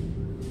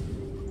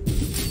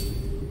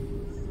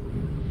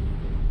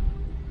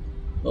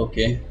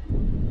 Okay.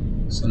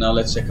 So now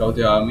let's check out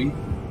the army.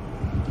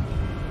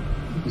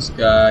 This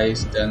guy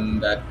is done,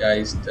 that guy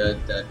is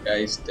dead, that guy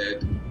is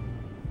dead.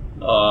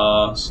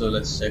 So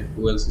let's check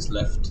who else is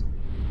left.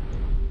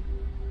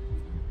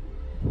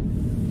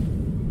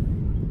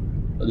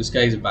 Oh, this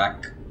guy is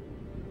back.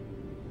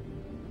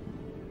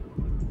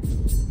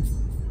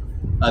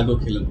 I'll go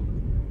kill him.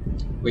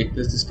 Wait,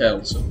 there's this guy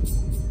also.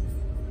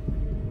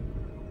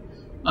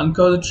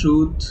 Uncover the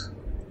truth.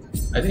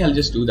 I think I'll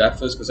just do that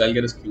first because I'll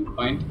get a skill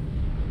point.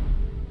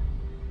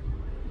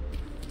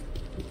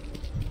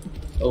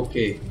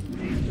 Okay.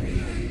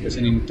 There's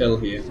an intel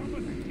here.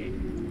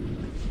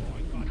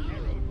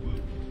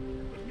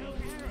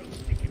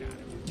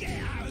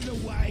 Get out of the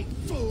way,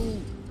 fool!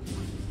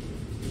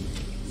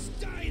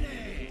 Stay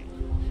there!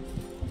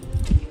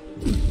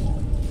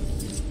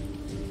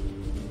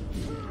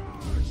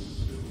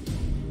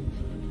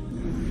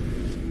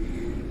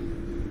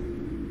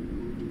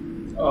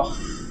 Oh.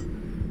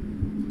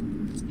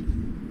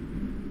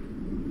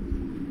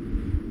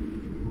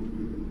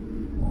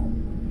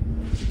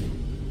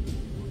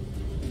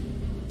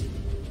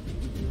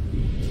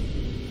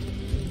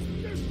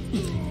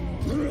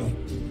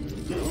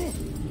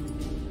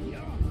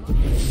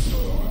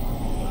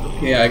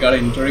 Okay, I gotta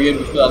interrogate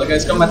before the other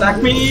guys come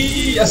attack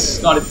me. Yes,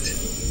 got it.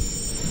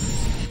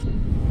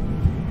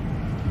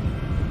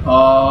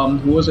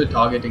 Who was I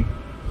targeting?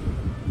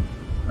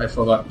 I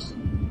forgot.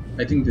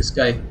 I think this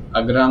guy,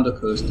 Agram the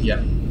Cursed.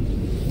 Yeah.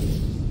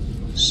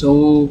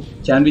 So,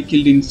 can be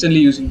killed instantly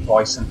using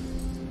poison.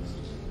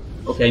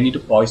 Okay, I need to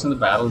poison the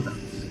barrel then.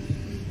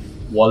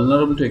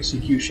 Vulnerable to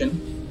execution.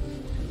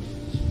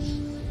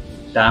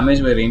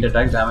 Damage by ranged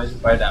attacks, damage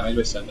by fire, damage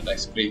by stealth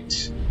attacks.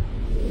 Great.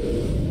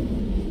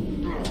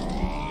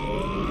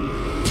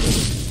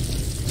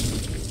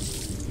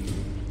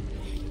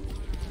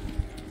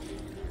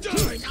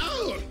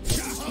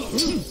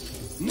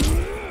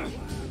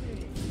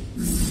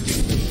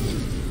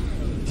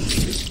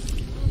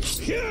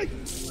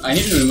 I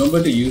need to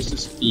remember to use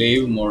this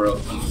glaive more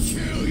often.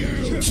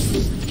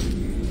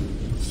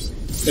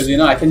 Because you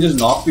know, I can just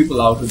knock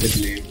people out with the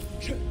glaive.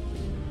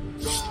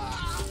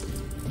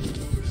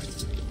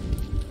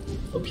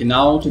 Okay,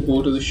 now to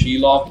go to the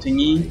Shelob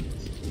thingy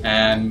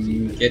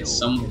and get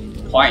some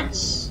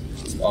points.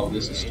 Wow,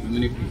 this is too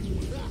many people.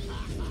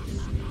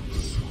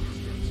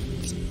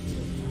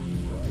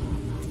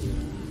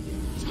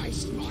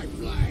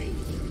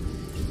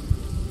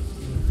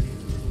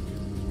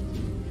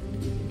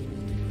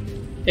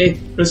 Hey,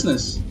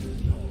 prisoners.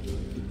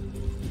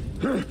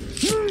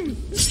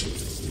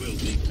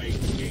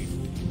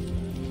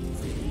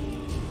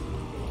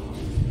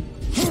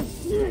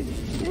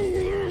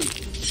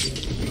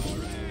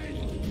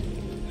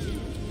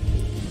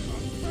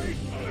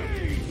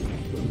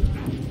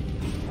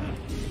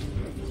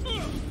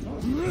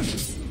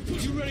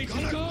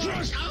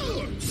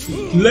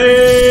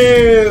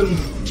 Flame!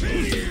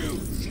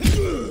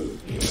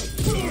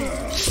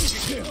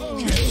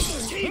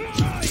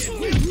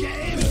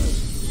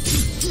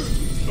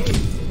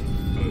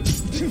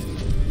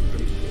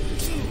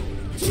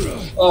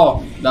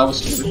 Oh, that was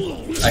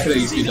stupid. I could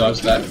have easily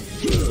dodged that.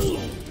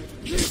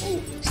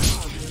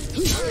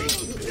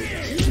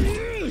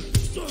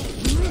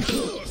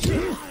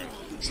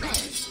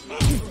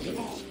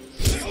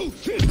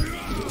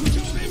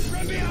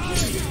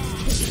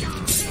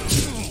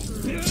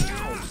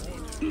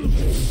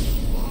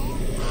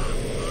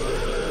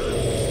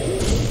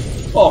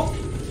 Oh,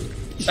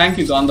 thank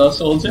you, Gondor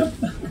soldier.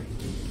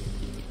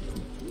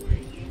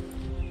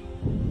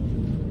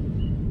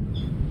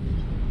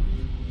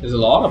 There's a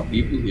lot of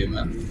people here,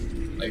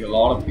 man. Like a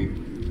lot of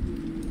people.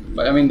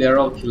 But I mean, they're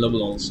all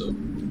killable also.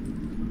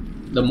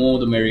 The more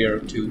the merrier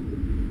too.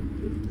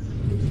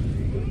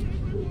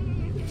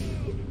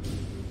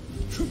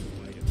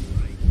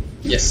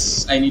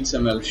 Yes, I need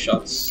some elf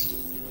shots.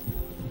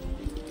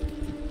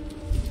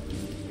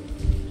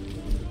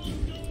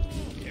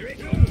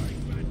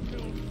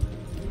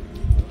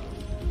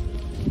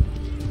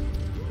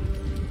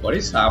 What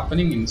is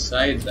happening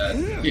inside that?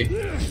 Okay.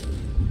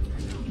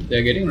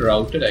 They're getting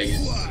routed, I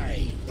guess.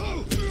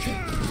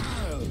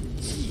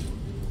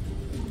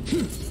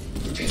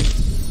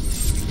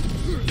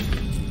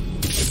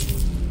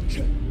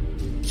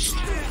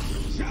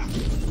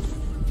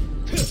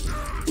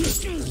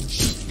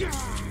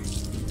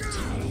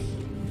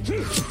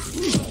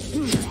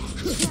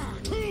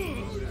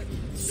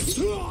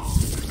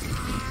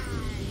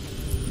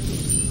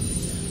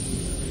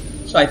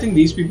 So I think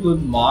these people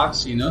with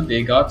marks, you know,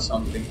 they got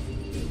something.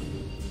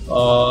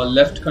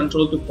 Left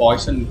control to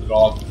poison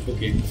grog.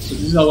 Okay, so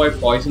this is how I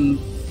poison.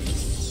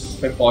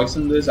 If I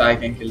poison this, I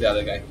can kill the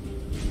other guy.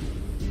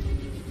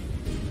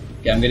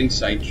 Okay, I'm getting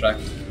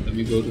sidetracked. Let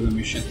me go to the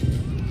mission.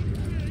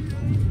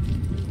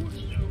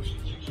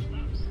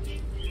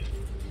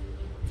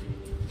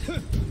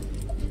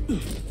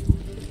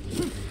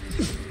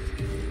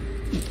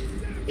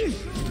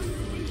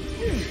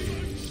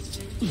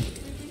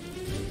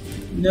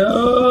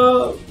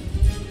 No!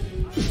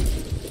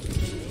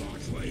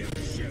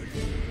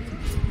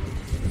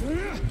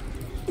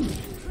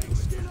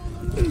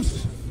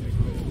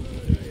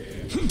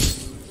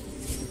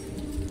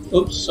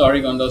 Oops,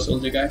 sorry, Gondor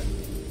soldier guy.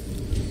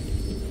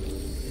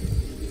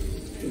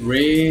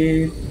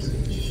 Great.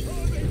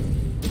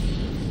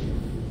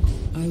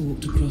 I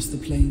walked across the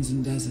plains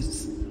and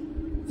deserts,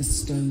 the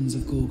stones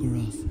of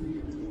Gorgoroth,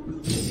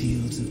 the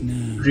fields of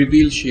Nar.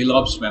 Reveal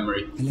Shelob's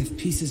memory. I left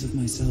pieces of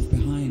myself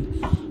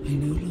behind. I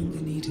no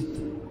longer needed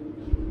them.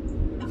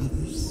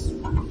 Others,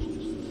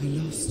 I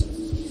lost.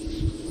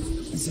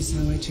 Is this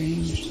how I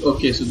changed?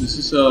 Okay, so this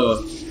is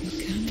a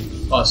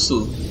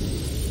puzzle.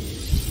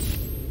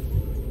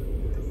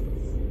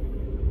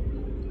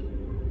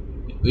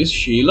 Is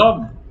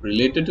Shelob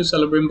related to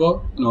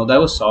Celebrimbor? No, that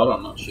was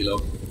Sauron, not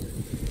Shelob.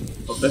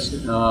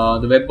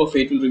 The Web of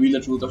Fate will reveal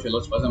the truth of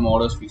Shelob's past and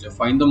Mordor's future.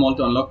 Find them all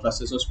to unlock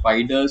classes of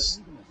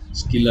spiders.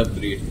 Skill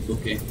upgrade.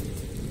 Okay.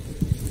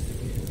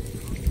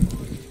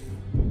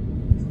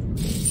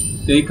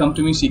 They come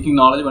to me seeking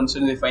knowledge. Once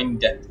they find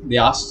death, they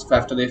ask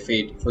after their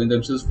fate, for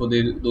themselves, for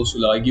those who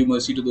love. I give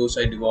mercy to those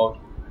I devour.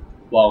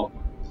 Wow.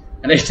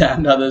 And I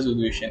damned others with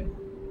vision.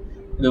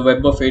 The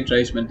Web of Fate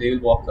tries, but they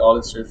will walk all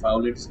its way,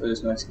 foul it, so there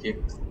is no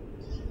escape.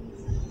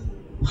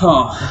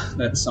 Huh,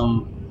 that's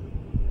some.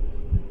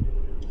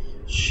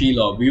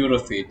 Shelob, Viewer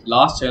of Fate.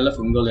 Last child of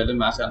Ungol led a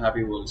mass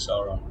unhappy world,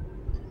 Sauron.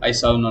 I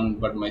saw none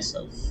but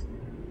myself.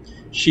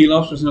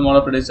 Shelob's personal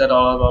model predicts that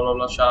blah blah blah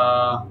blah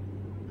blah.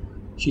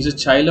 She's a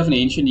child of an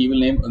ancient evil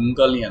named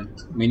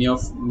Ungolianth. Many of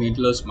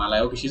Midde-earth's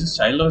Malay. Okay, she's a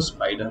child of a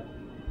spider.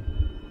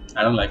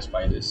 I don't like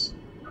spiders.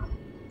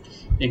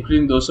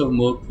 Including those of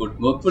Mirkwood.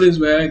 Mirkwood is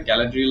where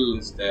Galadriel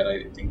is there,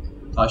 I think.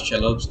 Are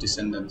Shelob's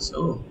descendants.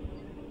 Oh.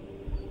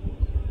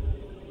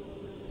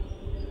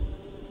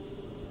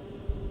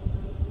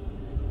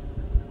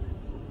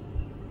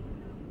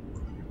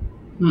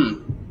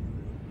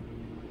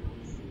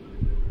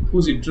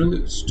 Whose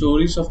Ithil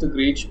stories of the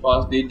great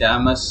past they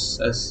damn us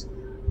as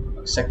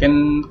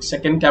second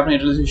Captain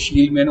Ithil is a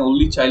shield man,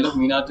 only child of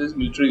Minas Ithil's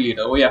military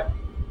leader. Oh yeah,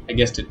 I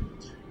guessed it.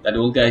 That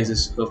old guy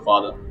is her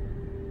father.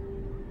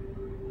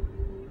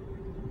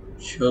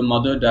 Her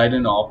mother died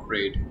in an orc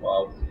raid.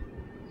 Wow.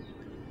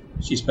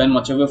 She spent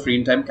much of her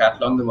free time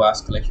cataloging the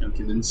vast collection.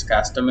 Okay, then it's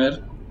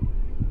Castamir.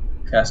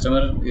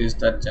 Castamir is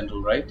that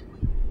general, right?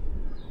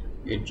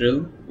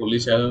 Ithil, only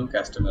child of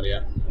Castamir,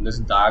 yeah. And this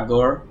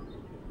Dagor.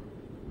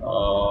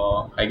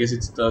 I guess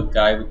it's the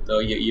guy with the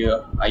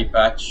ear eye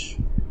patch.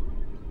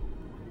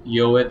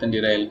 Yoeth and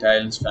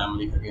Eltail's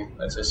family. Okay,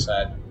 that's just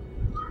sad.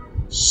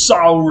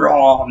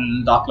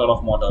 Sauron, Dark Lord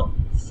of Mordor.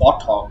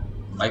 Fothog,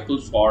 Michael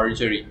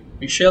Forgery,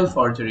 Michelle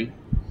Forgery.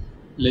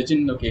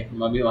 Legend. Okay,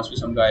 maybe must be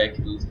some guy I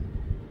killed.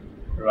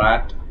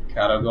 Rat,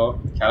 Caragor.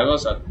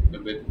 Caragors are a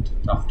bit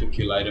tough to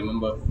kill. I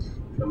remember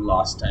from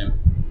last time.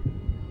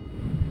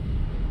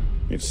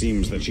 It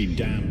seems that she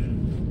damned.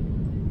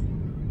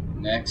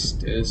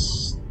 Next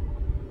is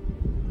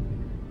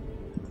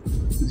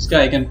this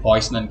guy I can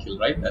poison and kill,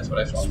 right? That's what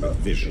I found out.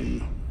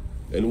 Vision.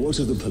 And what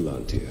of the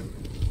Palantir?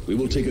 We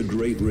will take a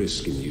great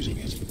risk in using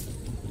it.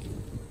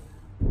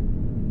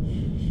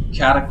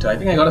 Character. I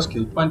think I got a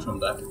skill point from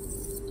that.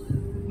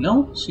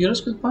 No? 0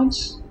 skill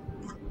points?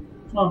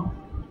 Oh.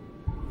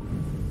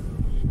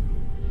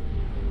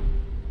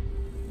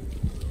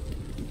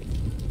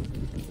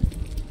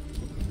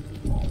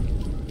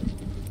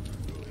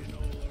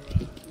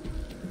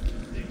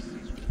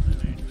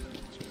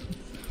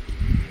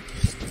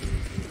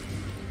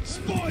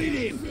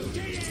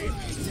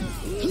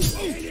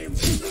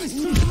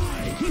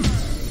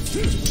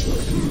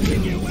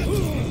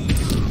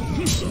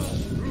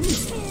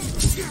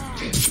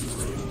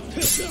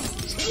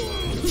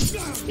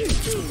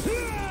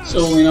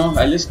 So, you know,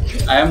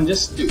 I am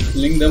just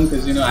killing them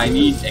because, you know, I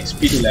need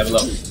XP to level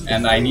up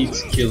and I need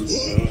skills.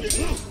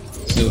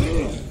 So,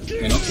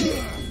 you know,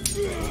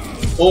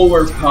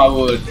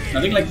 overpowered.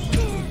 Nothing like.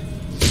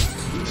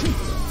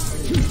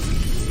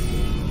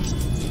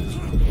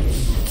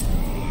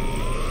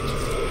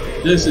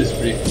 This is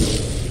pretty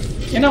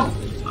cool. You know,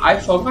 I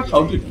forgot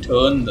how to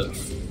turn them.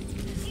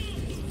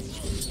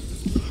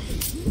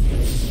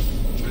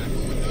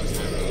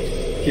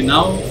 Okay,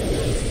 now,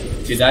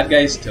 okay, that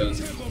guy's turn.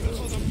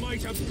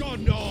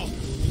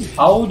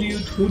 Who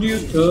do you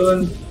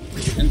turn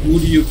and who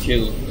do you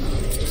kill?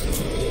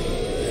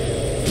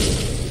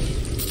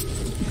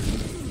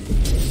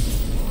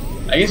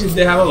 I guess if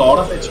they have a lot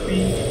of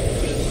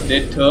HP,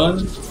 they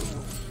turn.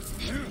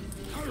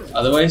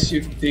 Otherwise,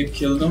 if they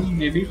kill them,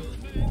 maybe.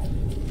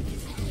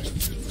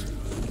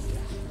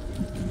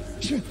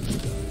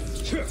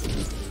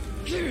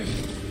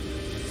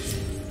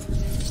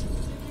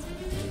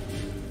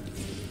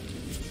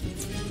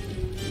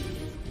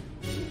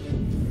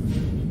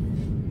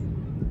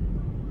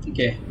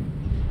 Okay,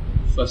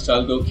 first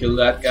I'll go kill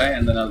that guy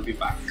and then I'll be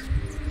back.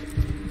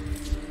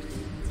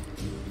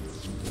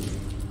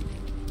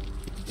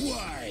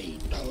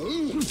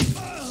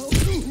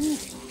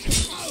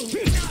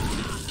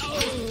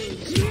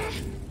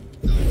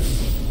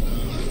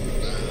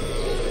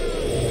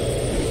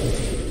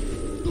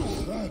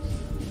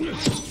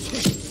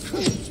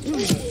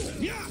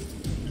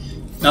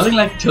 Nothing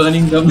like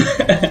turning them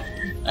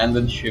and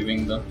then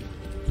shivving them.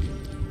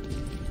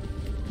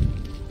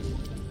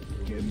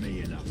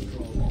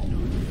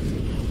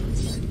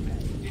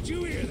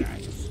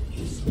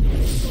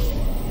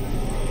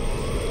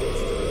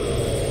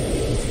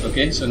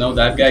 Okay, so now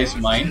that guy is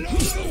mine.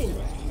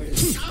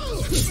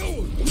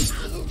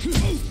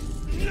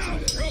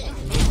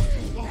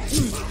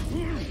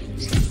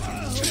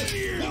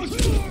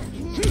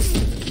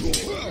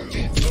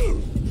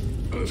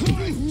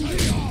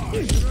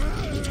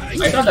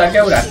 I thought that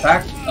guy would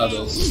attack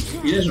others.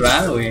 He just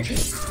ran away.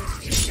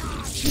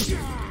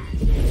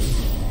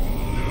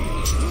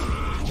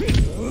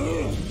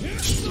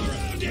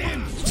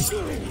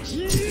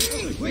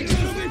 We're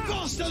gonna be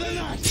faster than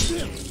that!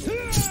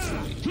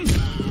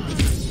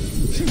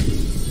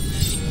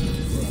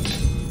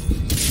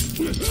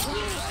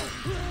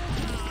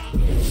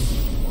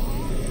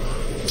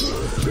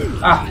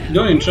 Ah,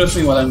 don't interest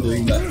me while I'm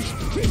doing that.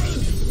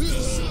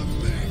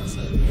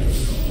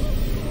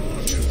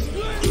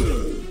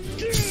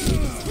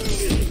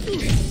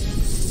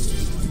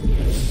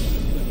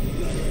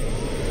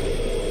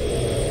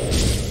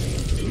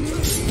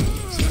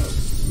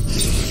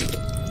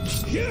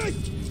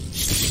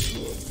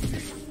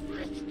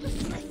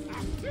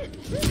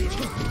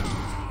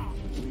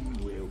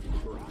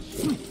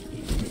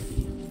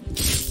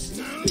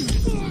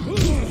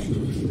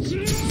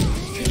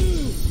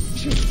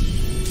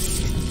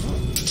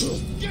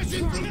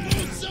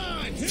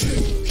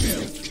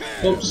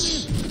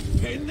 Oops.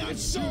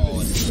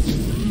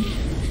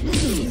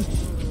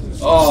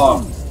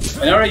 Oh,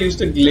 whenever I use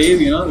the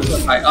glaive, you know,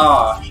 there's a high.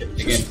 Ah, shit,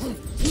 again.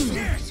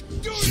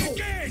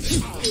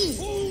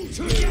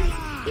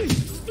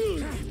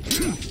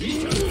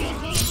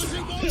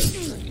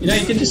 You know,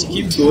 you can just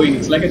keep going,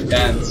 it's like a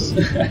dance.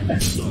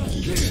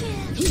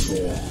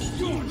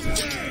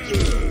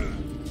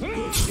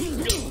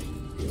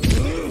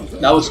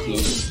 That was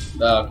close.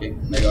 Ah, okay,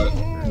 I got it.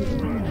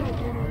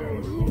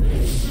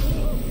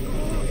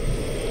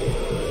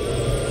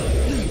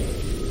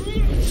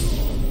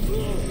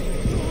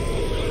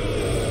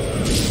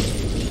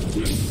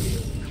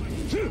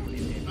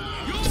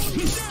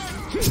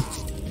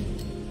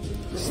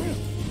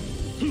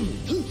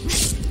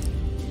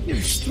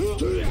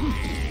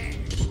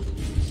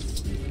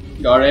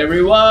 Got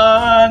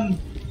everyone!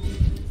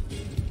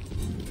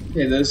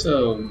 Okay, there's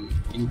a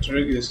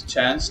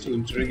chance to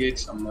interrogate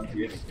someone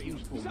here.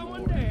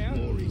 Someone there?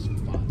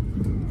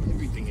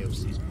 Everything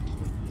else is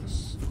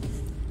pointless.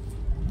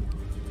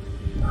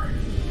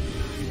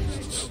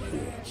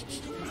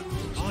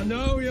 I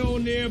know you're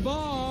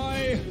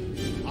nearby.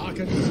 I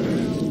can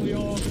smell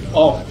your guts.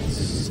 Oh.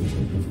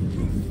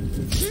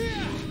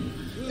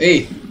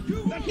 Hey.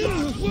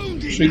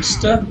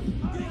 Trickster?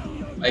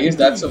 I guess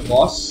that's a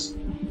boss.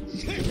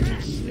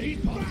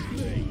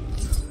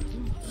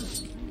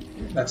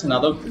 That's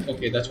another.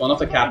 Okay, that's one of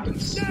the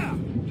captains.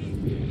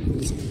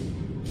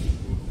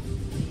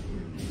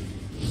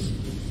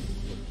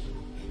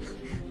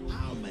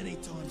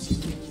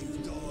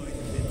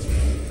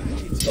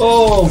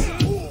 Oh!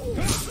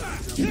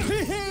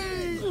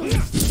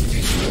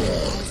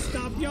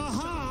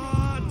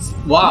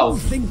 Wow!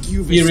 He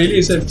really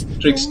is a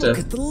trickster. Look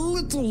at the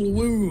little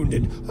wound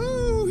and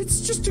it's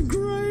just a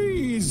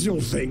graze.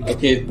 You'll think.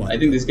 Okay, I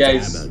think this guy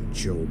is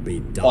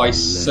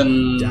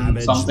poison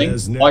something.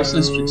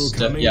 Poisonous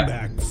trickster. Yeah.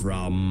 Back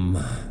from.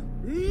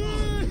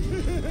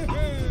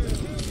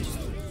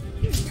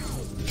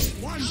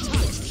 One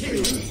touch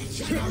kill.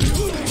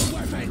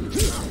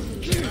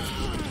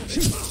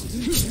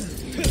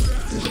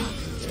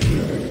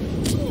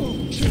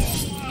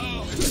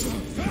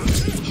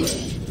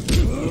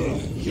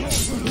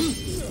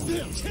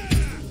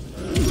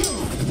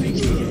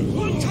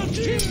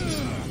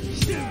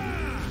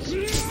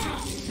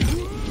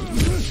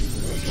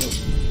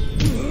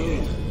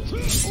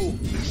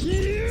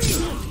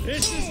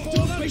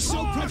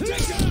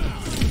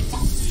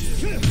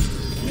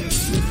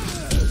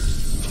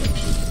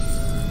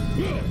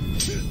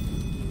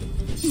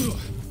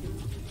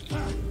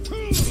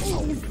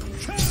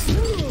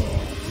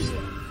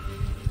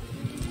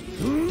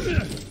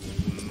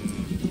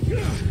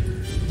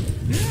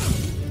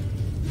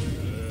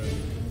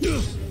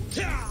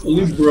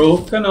 Only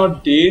broken or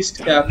dazed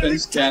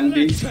captains can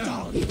be.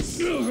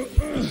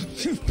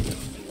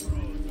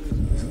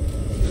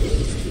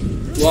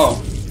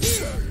 Wow.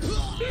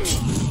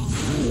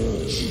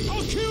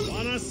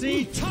 Wanna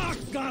see talk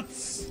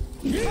guts?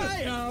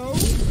 Hey-o.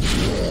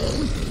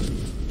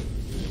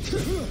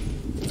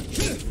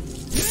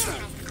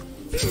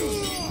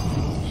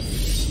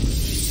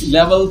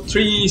 Level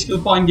 3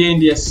 skill point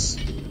gained, yes.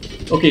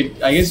 Okay,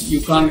 I guess you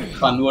can't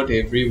convert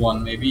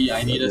everyone. Maybe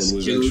I need a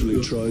skill. Was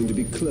actually trying to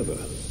be clever.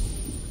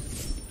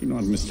 Do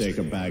not mistake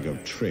a bag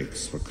of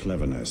tricks for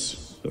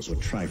cleverness. Those were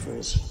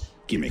trifles.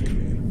 Gimmick.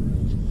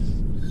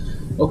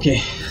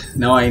 Okay,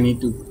 now I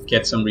need to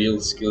get some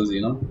real skills,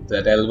 you know.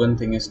 That Elven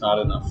thing is not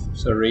enough.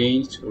 So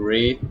ranged,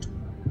 rate.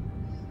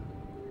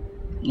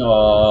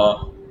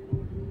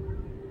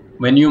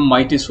 When you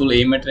Mighty Soul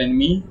aim at an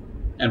enemy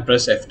and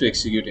press F to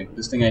execute him.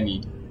 This thing I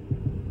need.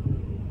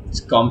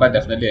 It's combat,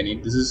 definitely I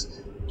need. This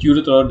is Q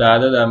to throw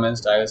dagger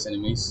damage daggers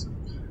enemies.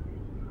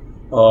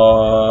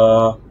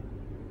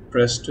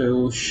 Press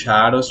to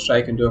shadow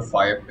strike into a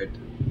fire pit.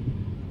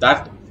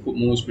 That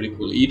move is pretty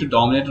cool. E to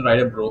dominate and ride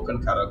a broken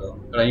Karagal.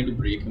 But I need to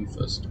break him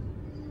first.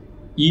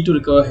 E to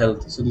recover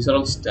health. So these are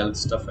all stealth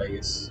stuff, I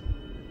guess.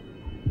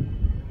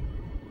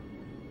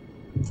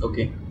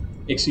 Okay.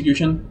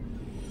 Execution?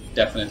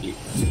 Definitely.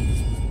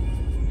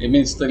 I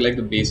mean, it's like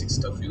the basic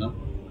stuff, you know.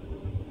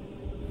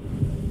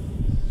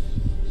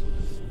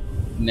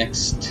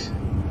 Next.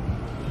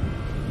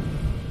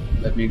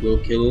 Let me go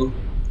kill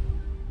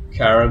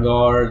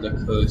Karagar the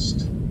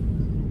Cursed.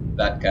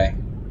 That guy.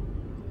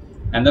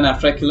 And then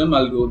after I kill him,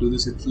 I'll go do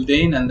this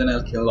Ithildane, and then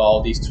I'll kill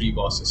all these 3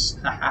 bosses.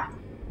 Haha.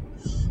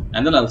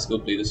 And then I'll go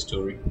play the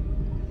story.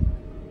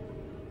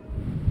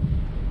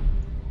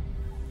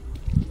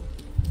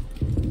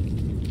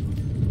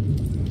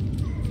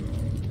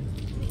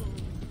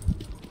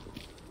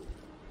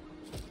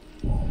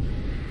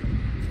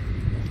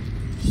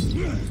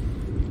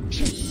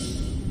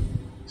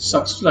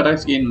 Successful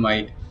attacks gain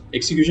might.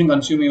 Execution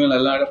consume even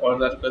allied part of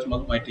that plus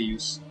multiple might to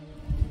use.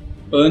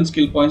 Earn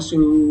skill points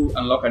to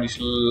unlock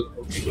additional.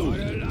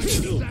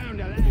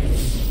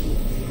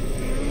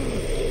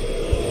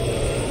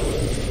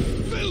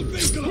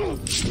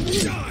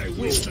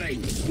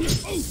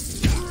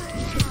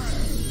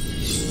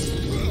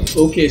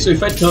 Okay, so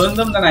if I turn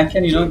them, then I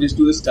can, you know, just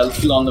do the stealth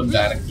kill on them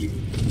directly.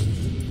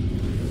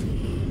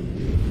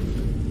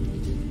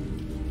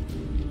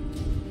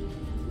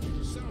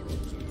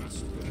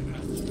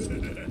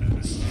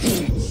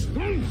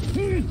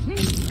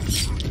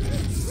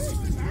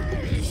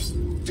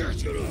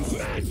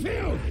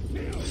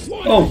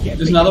 Oh,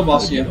 there's another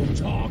boss here.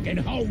 Talk and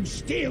hold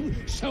still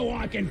so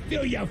I can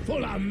fill you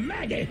full of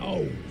maggot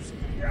holes.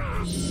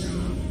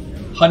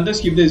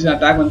 Hunters keep this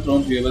attack when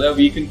thrown to you, but they're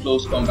weak in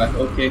close combat.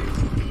 Okay.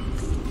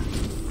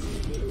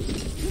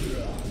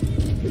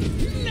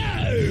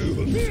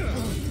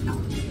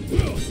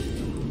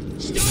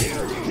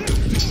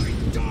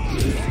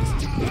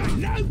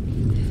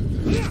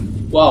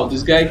 Wow,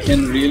 this guy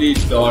can really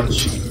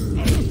dodge.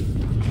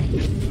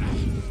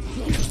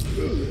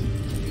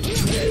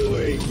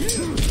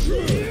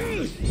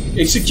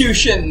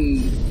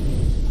 Execution!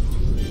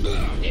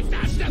 If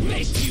that's the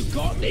best you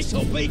got,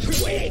 this'll be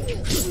quick.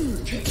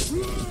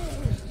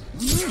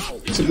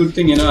 It's a good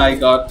thing, you know, I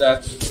got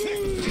that.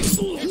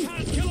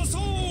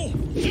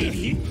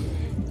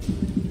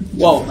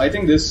 Wow, I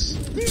think there's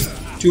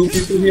 2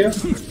 people here.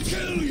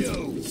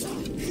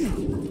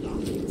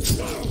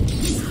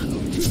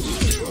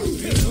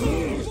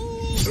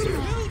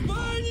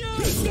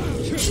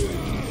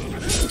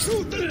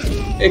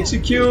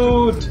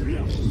 Execute!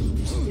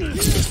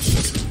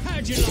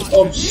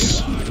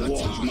 Oops.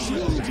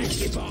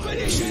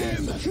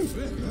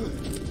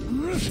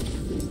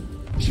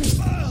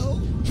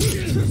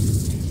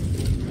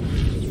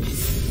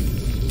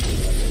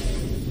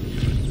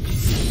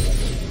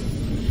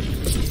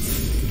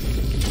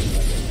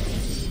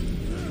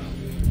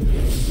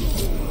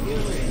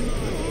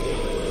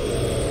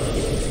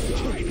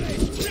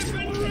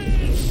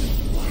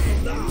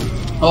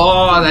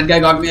 Oh, that guy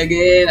got me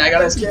again. I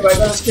gotta escape, I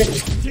gotta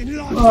escape.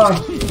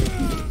 Oh.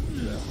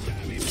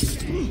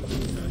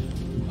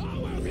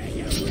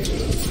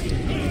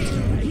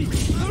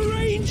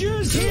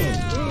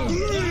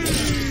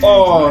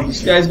 Oh,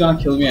 this guy's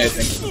gonna kill me, I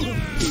think.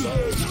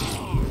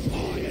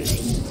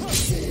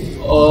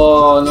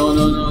 Oh, no,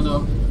 no, no,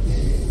 no.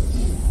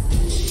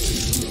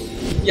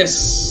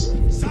 Yes.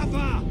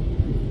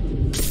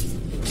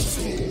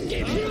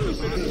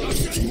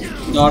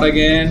 Not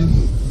again.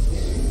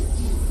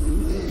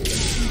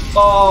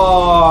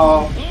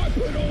 Oh. I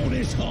put all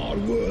this hard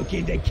work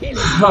into killing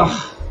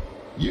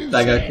you.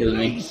 That guy killed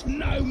me.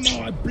 Know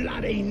my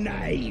bloody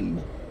name.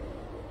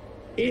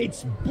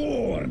 It's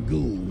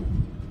Borgu.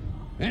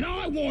 And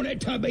I want it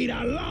to be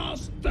the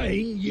last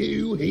thing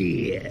you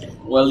hear.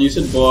 Well, you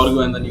said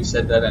Borgu and then you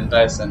said that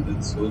entire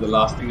sentence, so the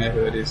last thing I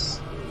heard is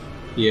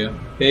here.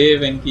 Hey,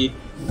 Venki.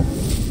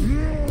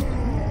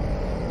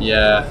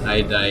 Yeah,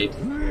 I died.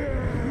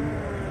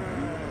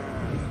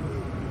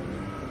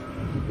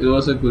 It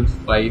was a good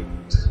fight.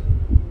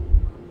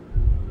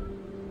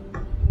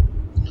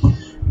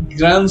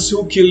 Grunts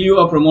who kill you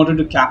are promoted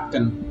to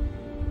captain.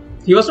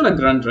 He was not a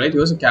grunt, right? He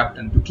was a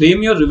captain. To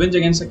claim your revenge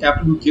against a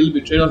captain who killed,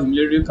 betrayed or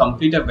humiliated you,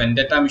 complete a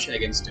vendetta mission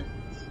against him.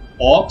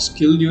 Orcs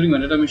killed during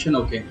vendetta mission.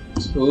 Okay.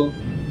 So,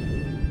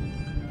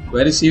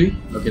 where is he?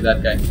 Okay,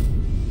 that guy.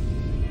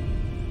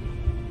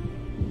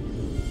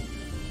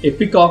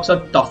 Epic orcs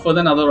are tougher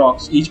than other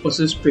orcs. Each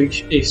possesses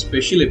a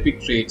special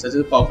epic trait, such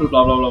as powerful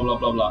blah blah blah blah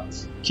blah blah.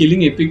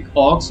 Killing epic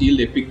orcs yield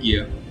epic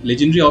gear.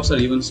 Legendary orcs are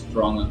even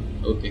stronger.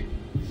 Okay.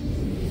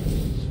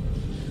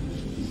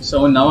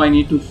 So now I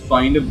need to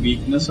find a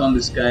weakness on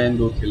this guy and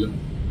go kill him.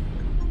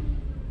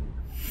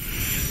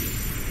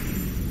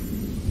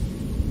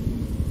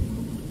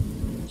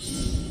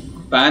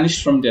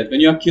 Banished from death.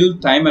 When you are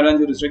killed, time around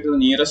you resurrect to the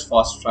nearest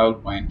fast travel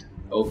point.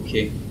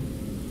 Okay.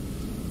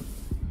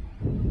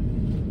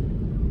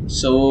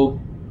 So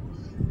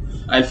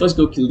I'll first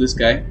go kill this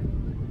guy,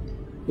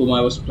 whom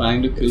I was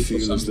planning to kill for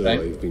some time.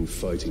 I've been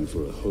fighting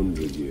for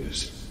 100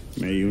 years.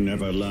 May you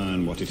never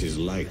learn what it is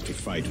like to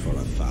fight for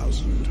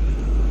 1,000.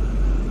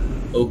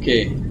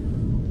 Okay.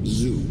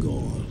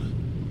 Zugor.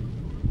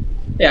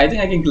 Hey, I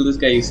think I can kill this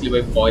guy easily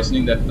by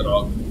poisoning that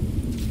frog.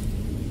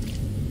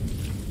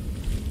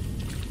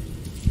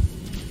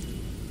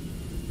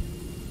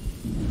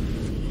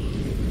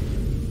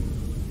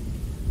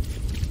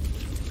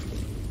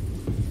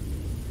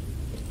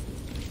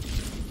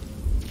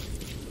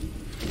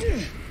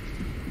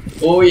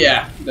 Oh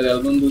yeah, that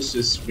album boost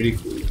is pretty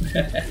cool.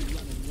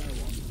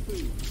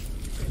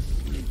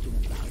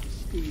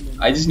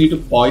 I just need to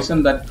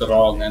poison that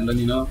grog and then,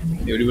 you know,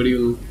 everybody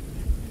will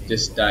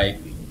just die.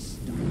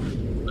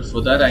 But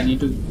for that I need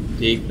to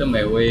take them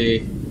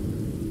away.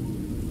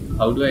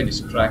 How do I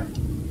distract?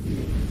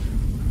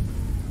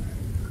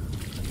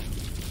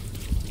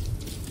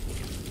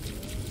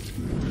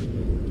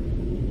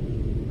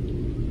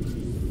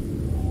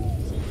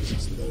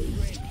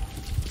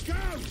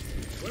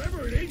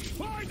 Whatever it is,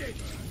 find it!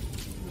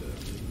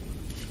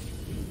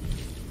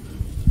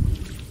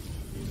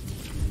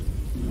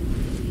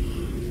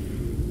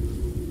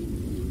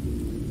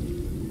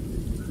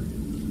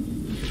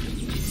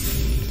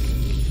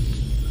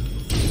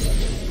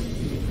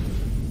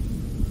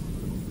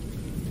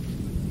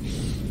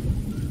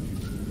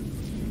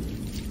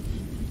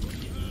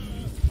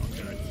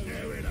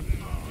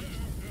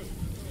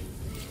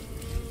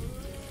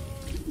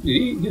 Did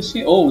he just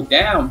see? Oh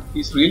damn,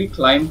 he's really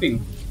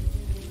climbing.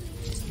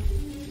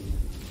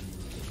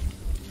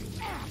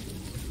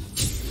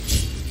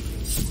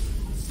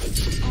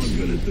 I'm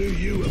gonna do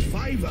you a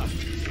favor.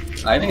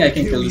 I think I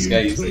can kill this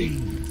guy easily.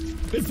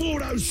 Before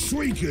those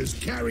shriekers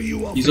carry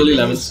you off. He's only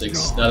level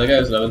 6. The other guy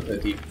is level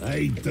 13.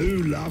 They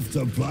do love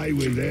to play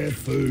with their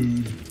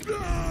food.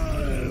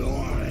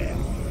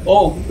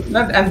 Oh,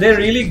 and they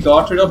really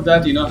got rid of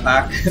that,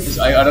 hack.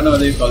 I don't know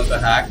whether you call it a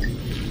hack,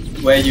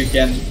 where you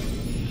can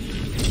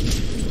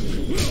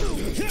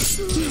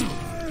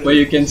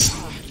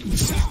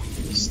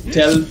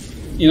stealth,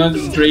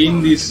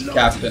 drain these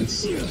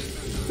captains.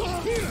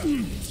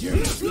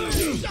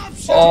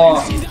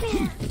 Oh.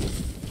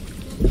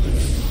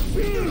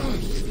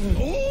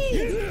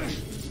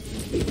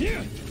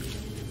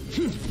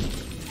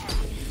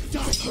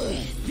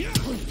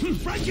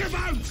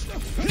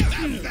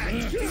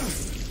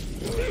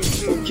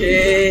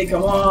 Okay,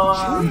 come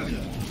on.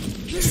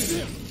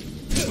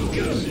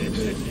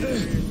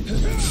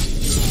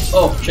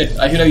 Oh shit,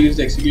 I should have used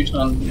the execution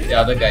on the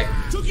other guy.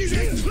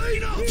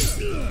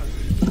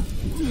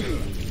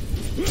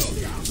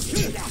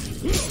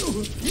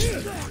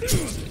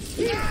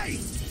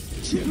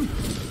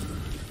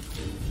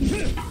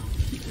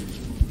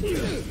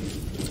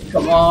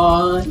 Come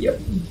on. Yep.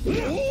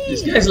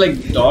 This guy's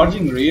like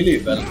dodging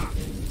really well.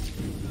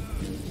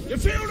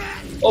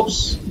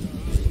 Oops.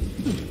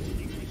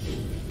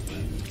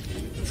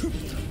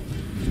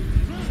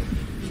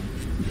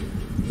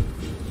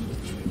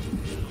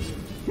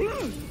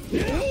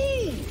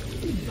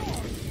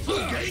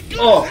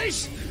 Oh,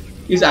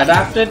 he's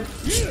adapted.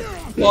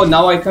 Oh,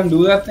 now I can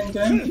do that thing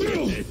to him.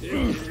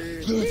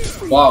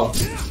 Wow,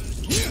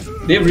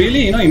 they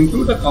really,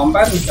 improved the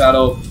combat in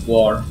Shadow of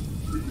War.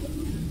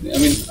 I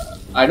mean,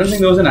 I don't think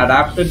there was an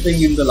adapted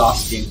thing in the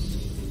last game,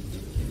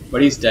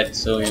 but he's dead.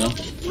 So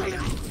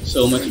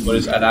so much for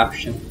his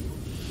adaptation.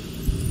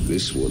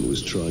 This one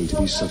was trying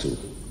to be subtle.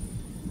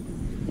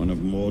 One of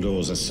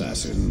Mordor's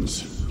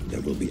assassins.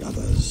 There will be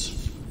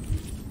others.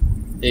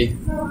 Hey,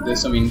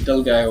 there's some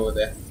intel guy over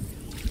there.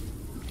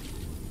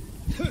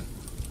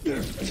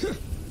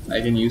 I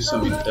can use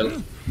some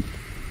intel.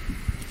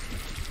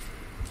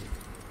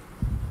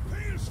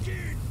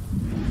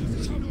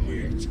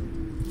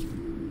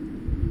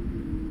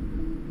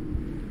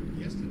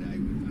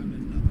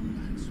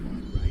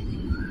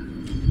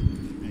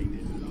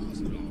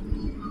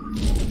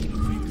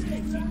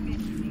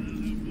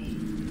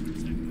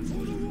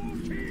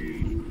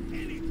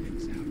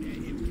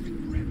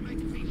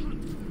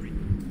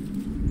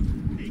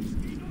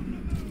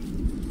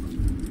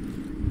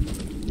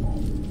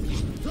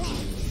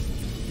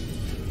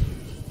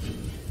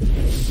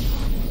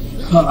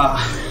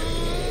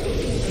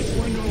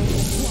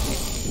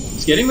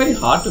 It's getting very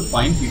hard to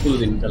find people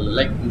with intel.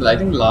 Like, I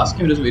think last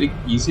game it was very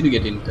easy to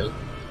get intel.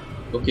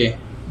 Okay,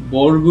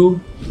 Borgu,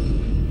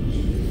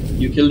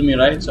 you killed me,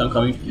 right? So I'm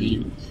coming to kill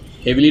you.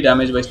 Heavily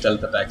damaged by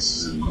stealth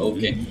attacks.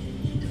 Okay,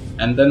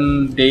 and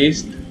then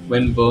dazed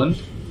when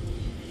burned.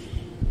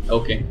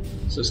 Okay,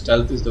 so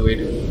stealth is the way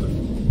to go.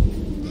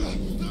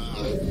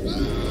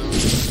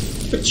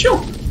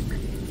 Achoo!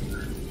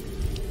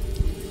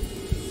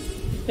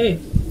 Hey.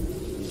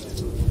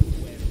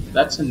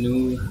 That's a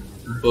new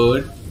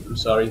bird. I'm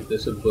sorry,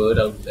 there's a bird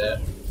out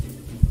there.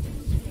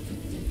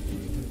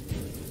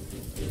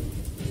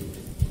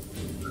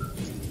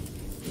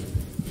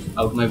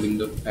 Out my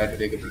window, I had to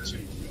take a picture.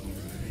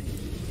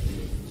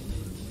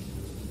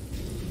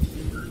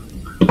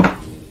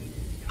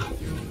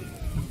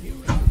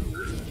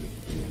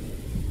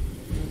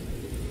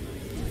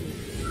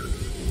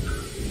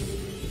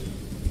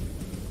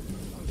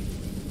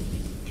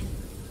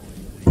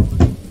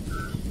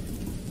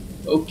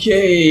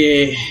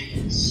 Okay,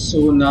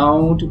 so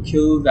now to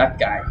kill that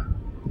guy.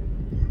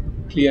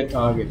 Clear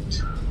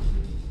target.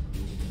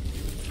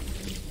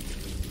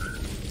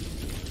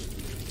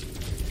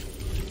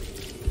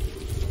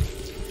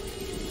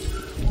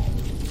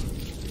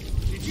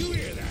 Did you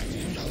hear that?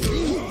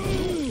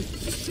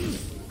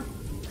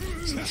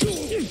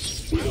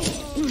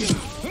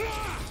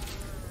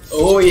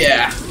 Oh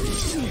yeah.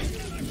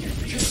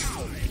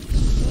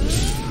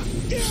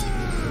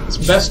 It's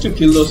best to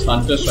kill those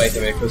hunters right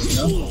away, because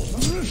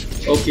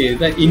okay,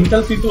 the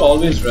intel people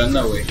always run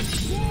away.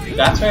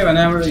 That's why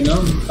whenever,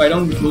 if I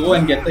don't go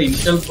and get the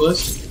intel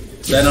first,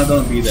 they're not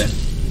gonna be there.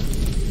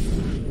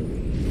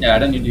 Yeah, I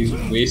don't need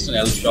to waste an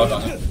elf shot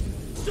on it.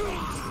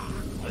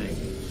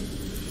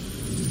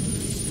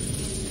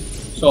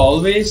 So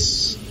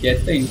always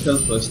get the intel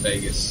first, I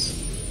guess.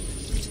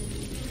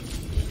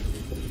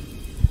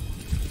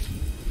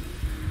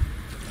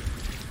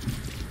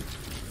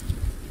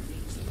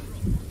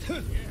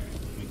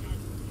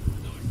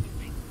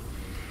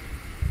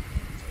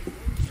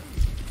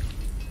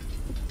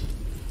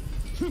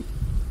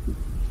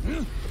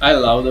 I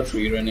love the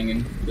free running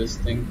in this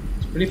thing.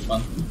 It's pretty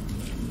fun.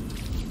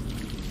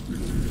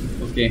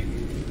 Okay.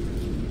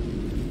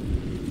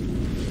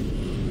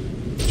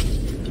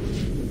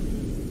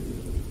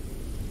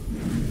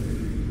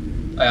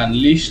 I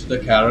unleashed the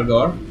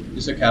Karagor.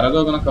 Is the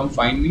Karagor gonna come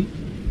find me?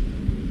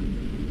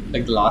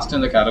 Like the last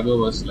time the Karagor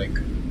was like,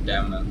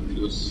 damn man, it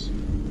was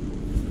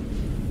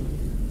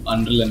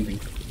unrelenting.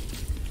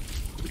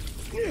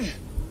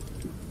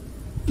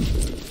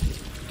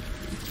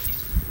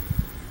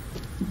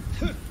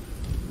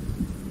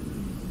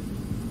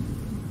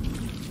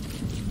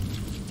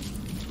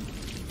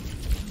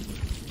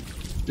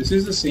 This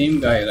is the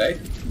same guy, right?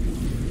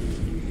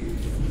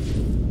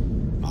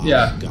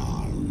 Yeah.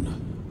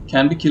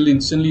 Can be killed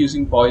instantly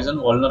using poison,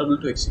 vulnerable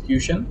to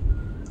execution.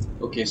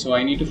 Okay, so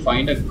I need to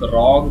find a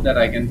grog that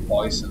I can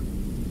poison.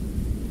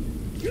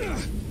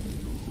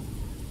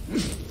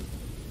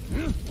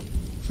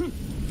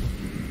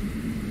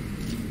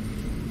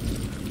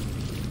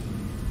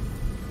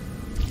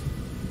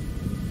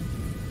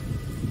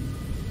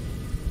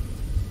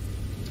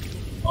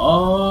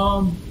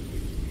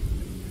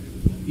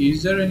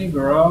 Is there any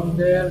grog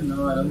there?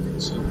 No, I don't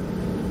think so.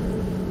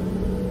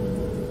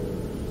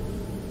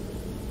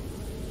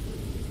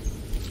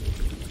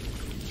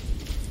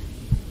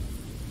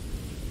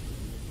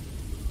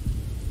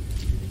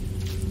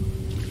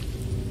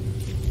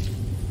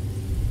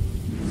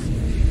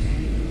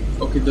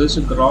 Okay, there's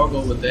a grog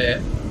over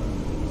there.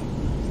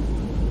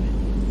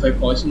 If I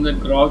poison that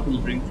grog,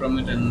 we'll drink from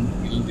it and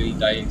he'll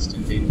die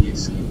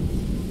instantaneously.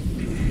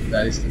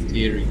 That is the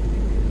theory.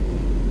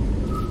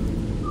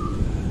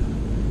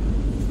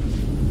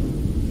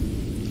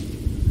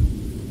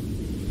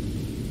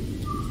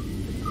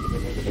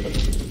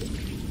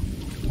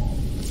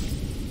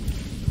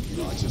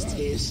 I just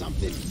hear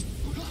something.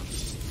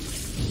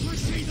 I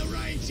see the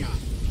ranger.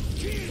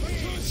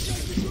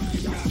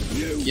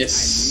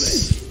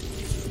 Yes.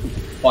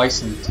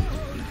 Poisoned.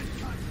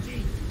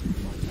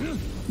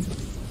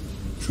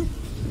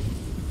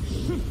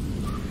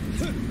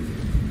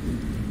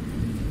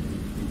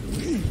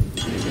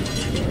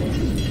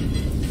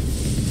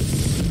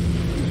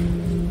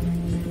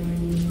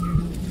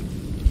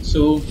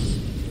 So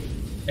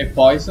I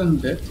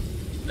poisoned it.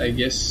 I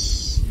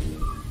guess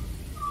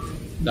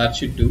that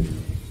should do.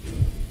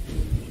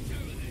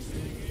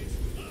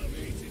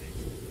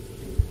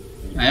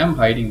 I am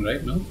hiding,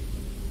 right? No?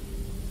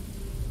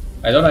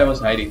 I thought I was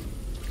hiding.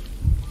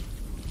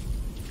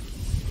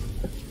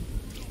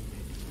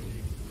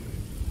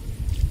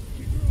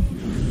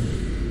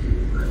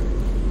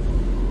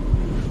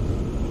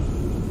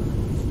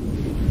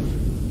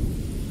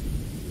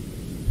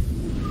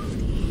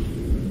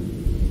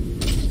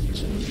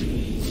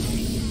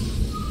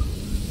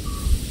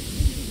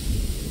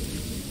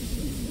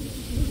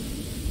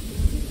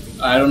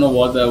 I don't know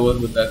what that was,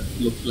 but that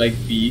looked like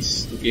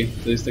bees. Okay,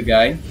 there's the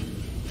guy.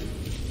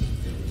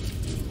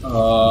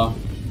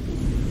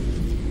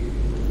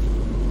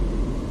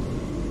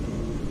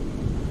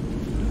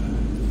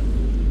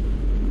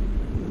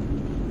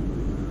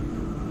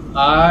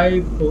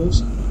 I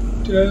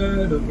posted.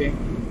 Okay,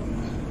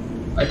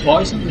 I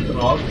poisoned the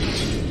grog.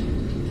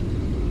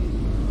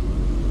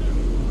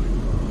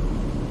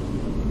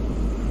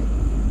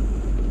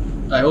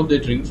 I hope they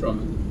drink from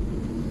it.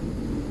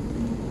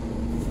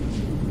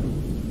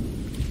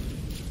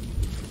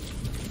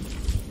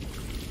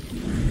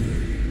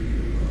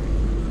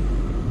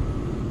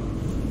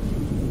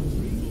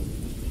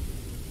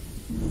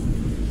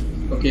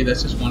 Okay,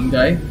 that's just one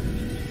guy.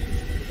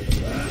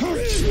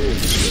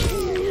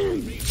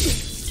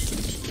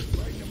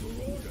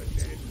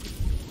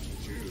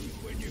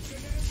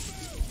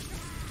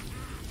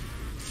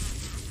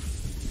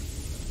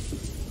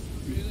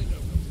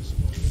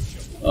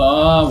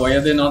 Why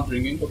are they not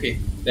drinking? Okay,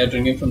 they're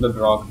drinking from the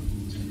grog.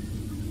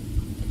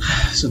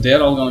 So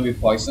they're all gonna be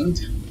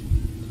poisoned.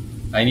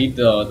 I need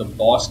the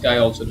boss guy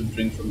also to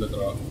drink from the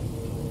grog.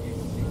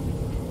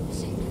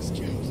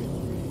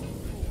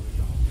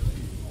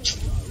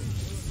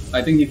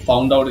 I think he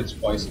found out it's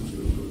poison.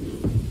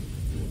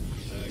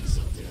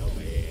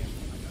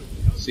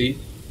 See?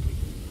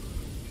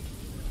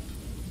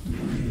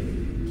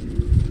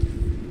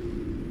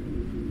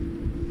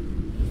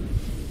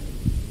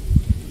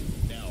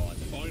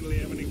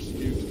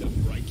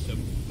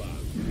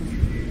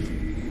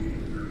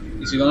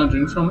 Is he gonna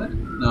drink from it?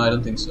 No, I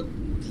don't think so.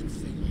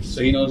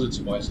 So he knows it's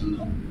poison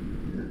now.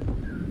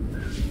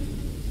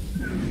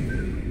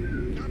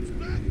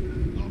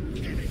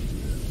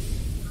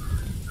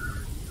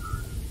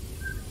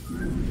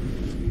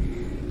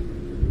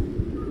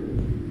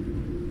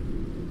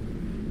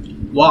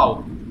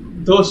 Wow,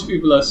 those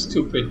people are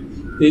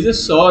stupid. They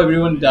just saw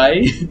everyone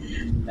die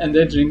and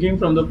they're drinking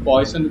from the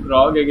poisoned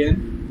grog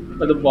again.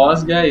 But the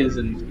boss guy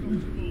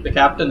isn't. The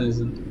captain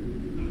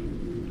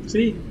isn't.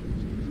 See?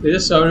 They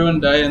just saw everyone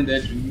die and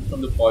they're drinking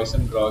from the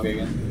poisoned grog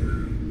again.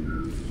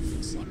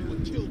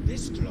 Someone killed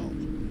this grog.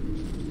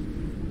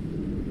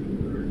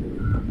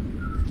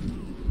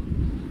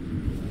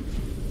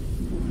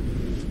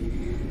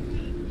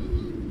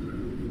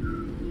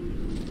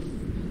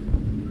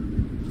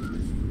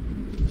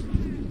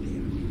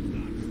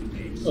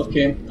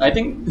 Okay, I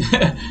think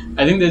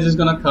they're just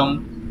gonna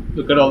come,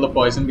 look at all the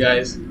poison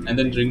guys, and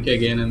then drink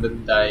again and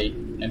then die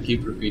and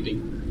keep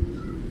repeating.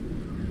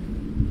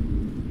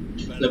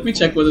 Let me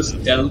check whether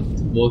stealth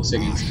works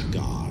against it.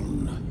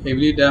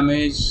 Heavily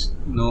damaged,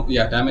 no,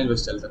 yeah, damage with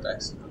stealth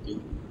attacks. Okay.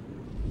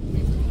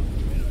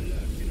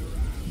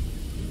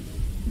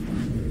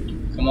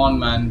 Come on,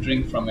 man,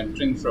 drink from it,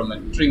 drink from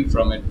it, drink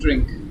from it,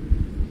 drink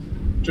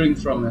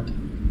from it.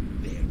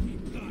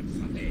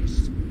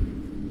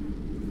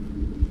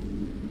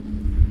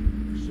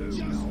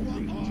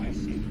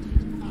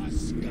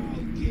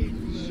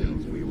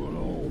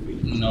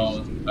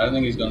 I don't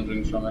think he's gonna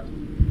drink from it.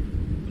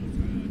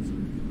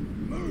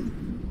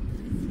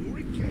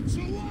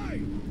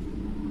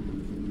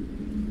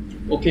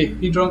 Okay,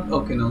 he drunk.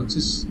 Okay, no, it's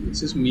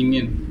his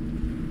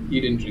minion. He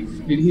didn't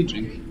drink. Did he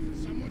drink?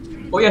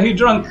 Oh yeah, he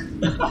drunk.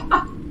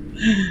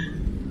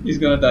 He's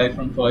gonna die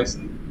from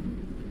poison.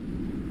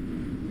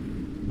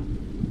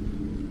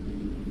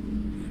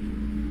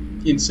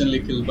 Instantly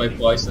killed by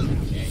poison.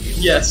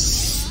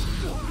 Yes.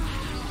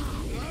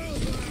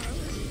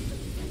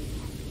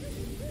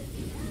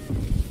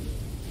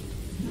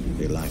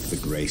 They lack the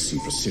grace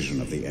and precision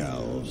of the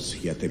elves,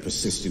 yet they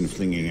persist in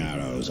flinging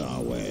arrows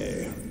our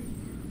way.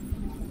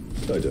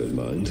 I don't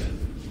mind,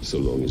 so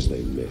long as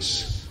they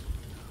miss.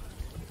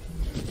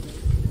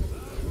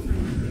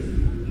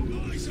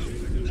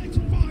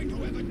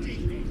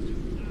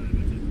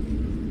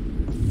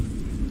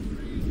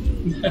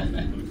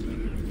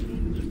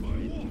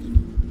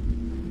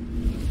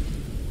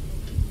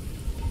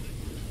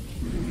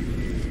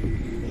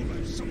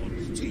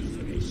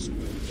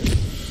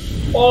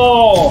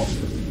 Oh!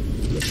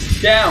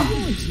 Damn!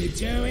 Why'd you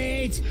do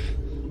it?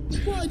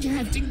 Why'd you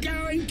have to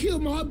go and kill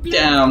my blood?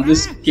 Damn,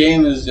 this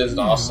game is just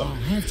awesome. I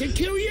have to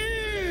kill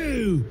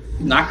you!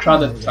 Nakra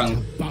the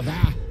tongue. Bother.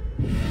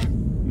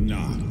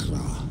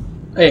 Nakra.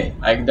 Hey,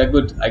 I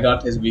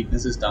got his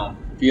weaknesses down.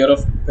 Fear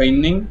of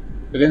paining,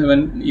 because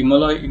when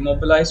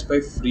immobilized by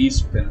freeze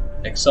spin.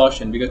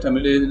 Exhaustion, because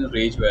temporarily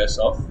rage wears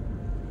off.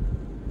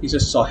 He's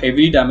just so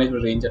heavily damaged by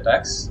range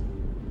attacks.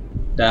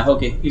 Damn,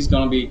 okay, he's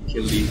gonna be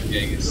killed easily,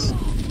 I guess.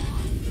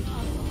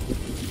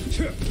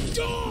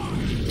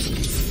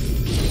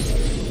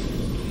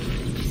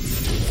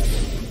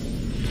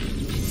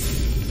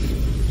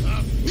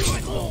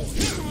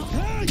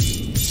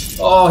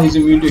 Oh, he's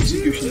immune to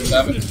execution.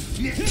 Damn it.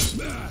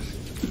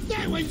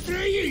 That went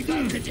through you. You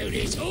could do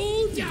this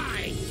all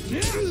day.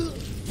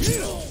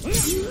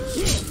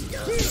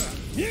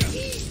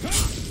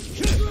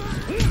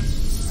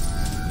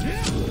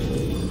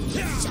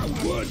 So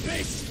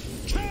worthless.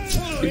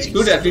 It's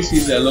good at least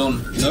he's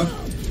alone, you know?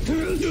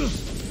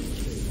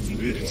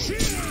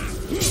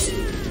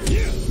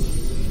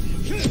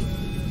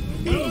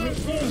 I'll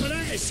fall for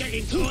that a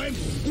second time.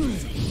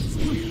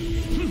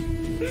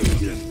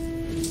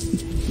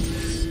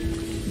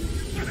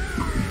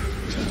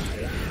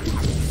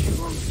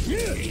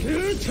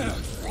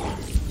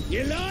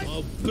 You like?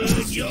 I'll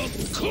burn your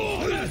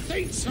core. I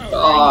think so.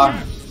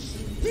 Ah.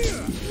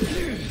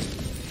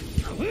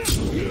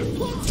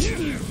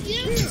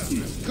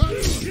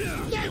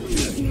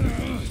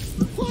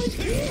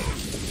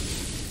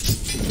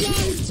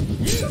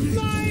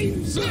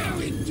 Flames! How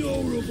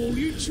adorable!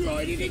 You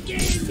tried it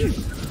again!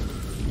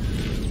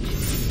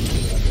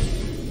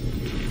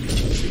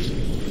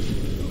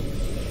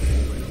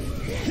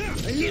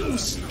 A little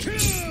stir!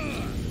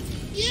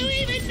 You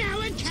even know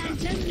what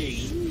counter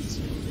means?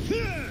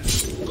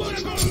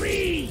 Gotta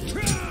read!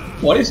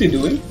 What is he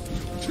doing?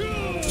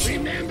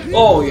 Remember?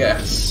 Oh,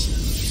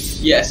 yes.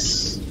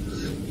 Yes.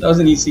 That was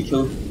an easy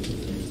kill.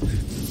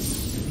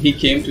 He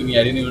came to me,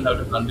 I didn't even have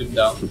to hunt him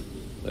down.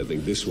 I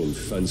think this one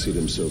fancied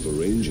himself a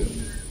ranger.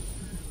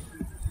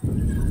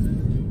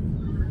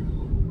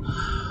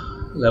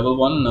 Level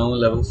 1, no.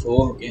 Level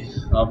 4, okay.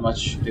 Not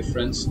much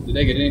difference. Did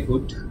I get any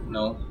hood?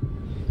 No.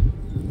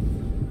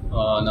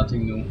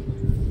 Nothing new.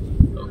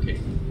 Okay.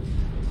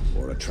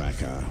 Or a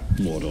tracker,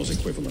 Mordor's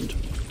equivalent.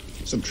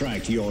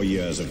 Subtract your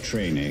years of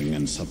training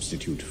and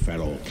substitute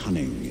feral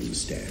cunning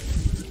instead.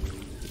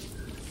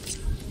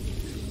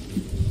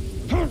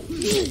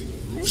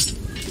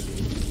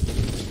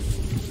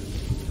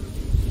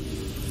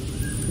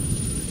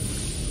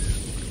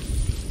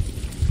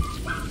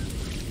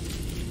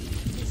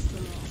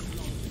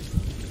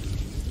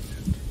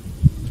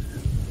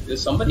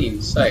 There's somebody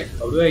inside.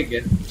 How do I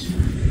get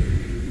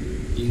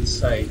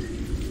inside?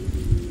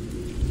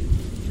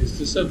 Is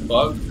this a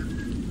bug?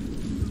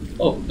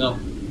 Oh, no.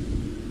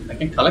 I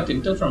can collect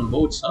intel from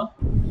boats, huh?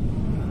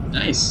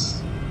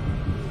 Nice.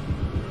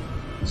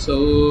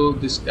 So,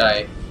 this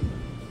guy.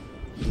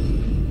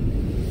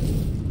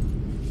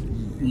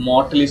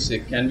 Mortally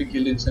sick. Can be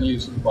killed instantly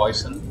using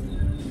poison.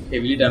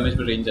 Heavily damaged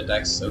by range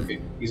attacks. Okay,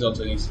 he's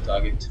also an easy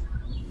target.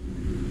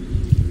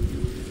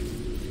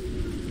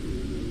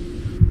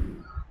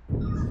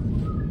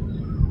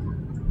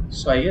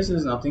 So I guess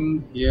there's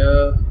nothing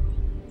here.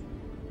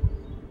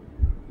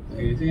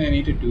 Anything I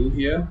need to do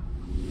here?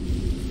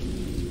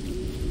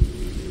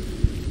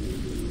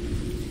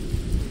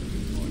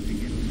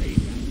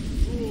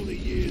 For all the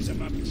years of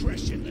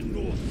oppression the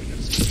Northmen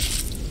have...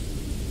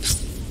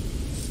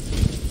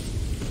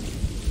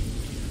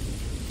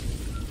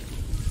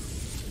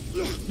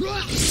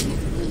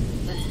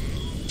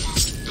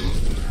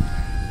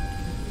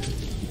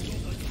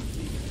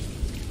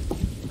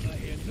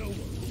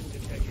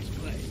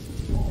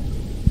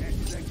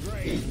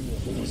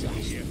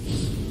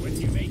 When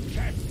you make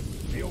captain,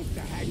 they ought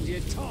to hand you a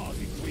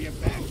target for your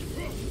back.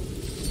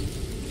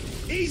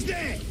 He's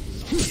there!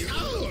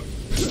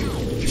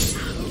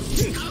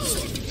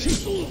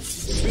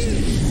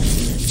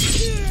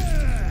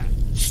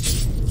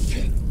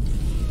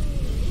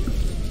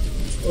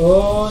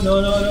 Oh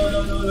no no no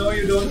no no no!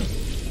 You don't.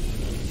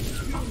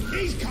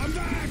 He's come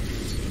back.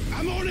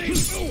 I'm on it.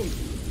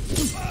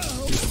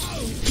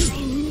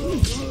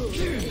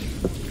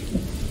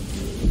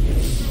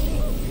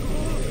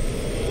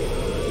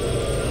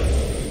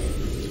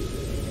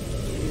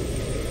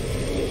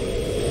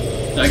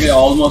 I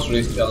almost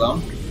raised the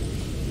alarm.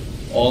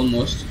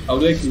 Almost. How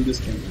do I kill this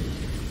thing?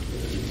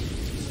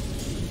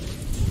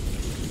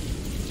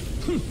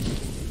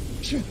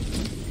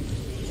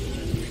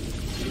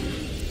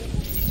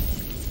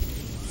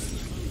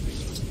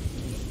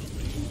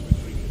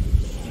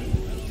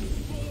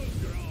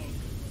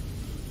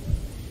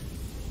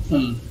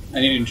 I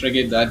need to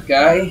interrogate that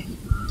guy.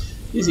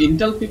 These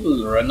intel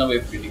people run away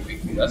pretty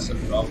quickly, that's the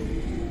problem.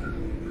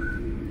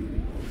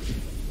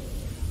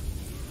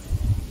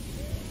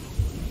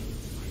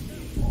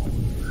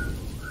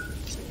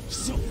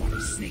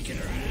 Somebody sneaking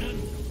around.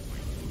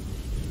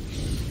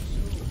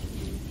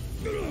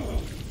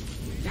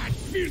 That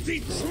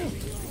filthy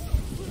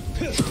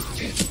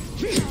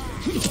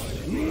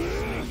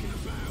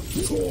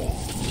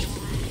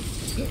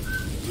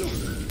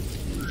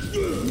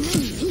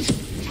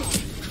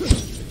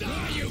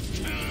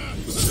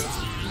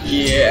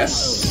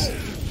Yes.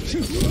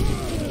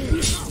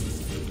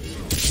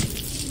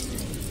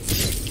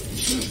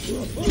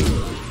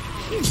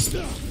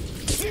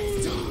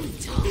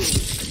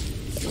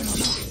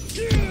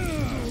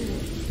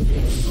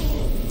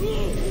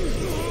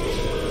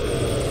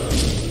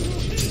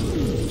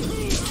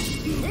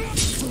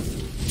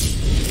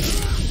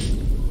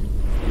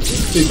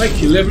 So if I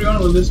kill everyone,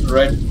 will this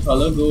red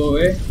color go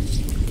away?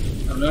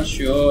 I'm not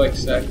sure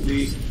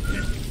exactly.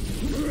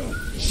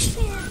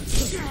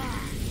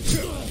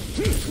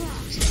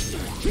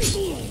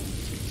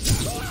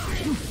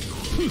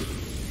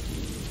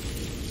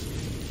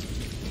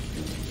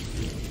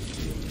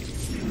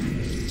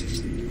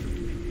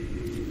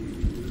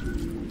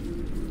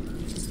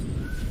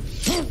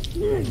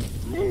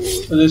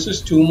 So this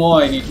is 2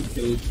 more I need to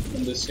kill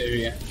in this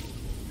area.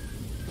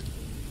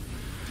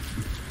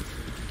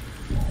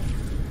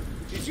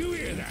 Did you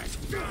hear that?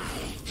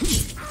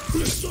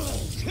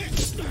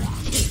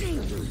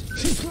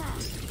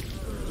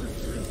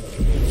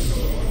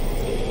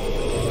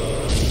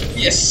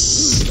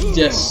 Yes!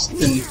 Just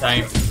in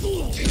time.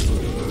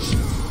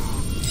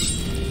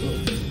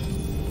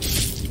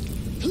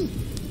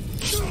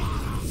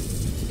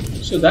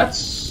 So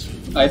that's,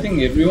 I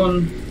think,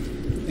 everyone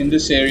in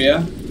this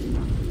area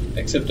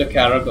except the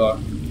Karagor.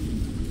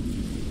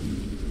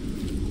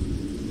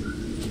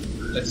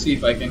 Let's see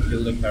if I can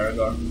kill the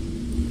Karagor.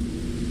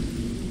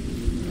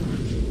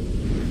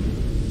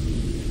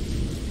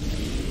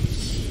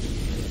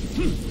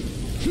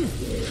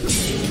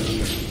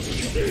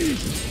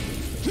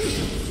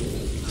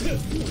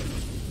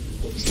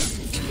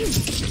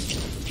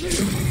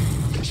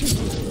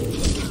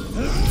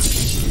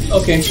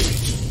 Okay,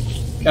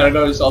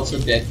 Karagor is also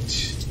dead.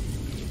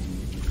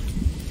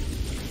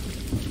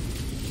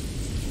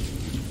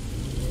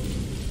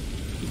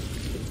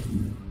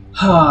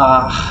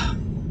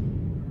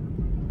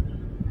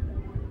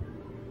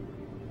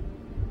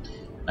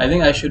 I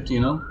think I should,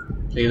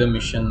 play the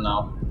mission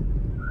now.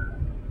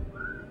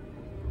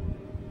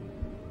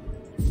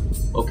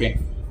 Okay,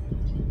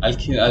 I'll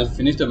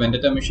finish the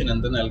Vendetta mission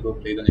and then I'll go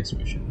play the next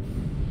mission.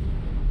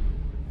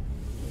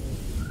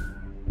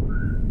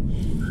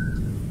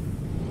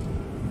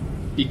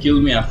 He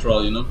killed me after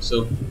all,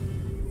 so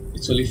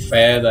it's only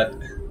fair that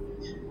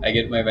I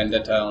get my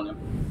Vendetta on him.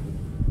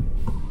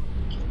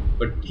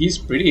 But he's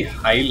pretty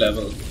high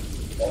level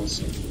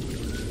also.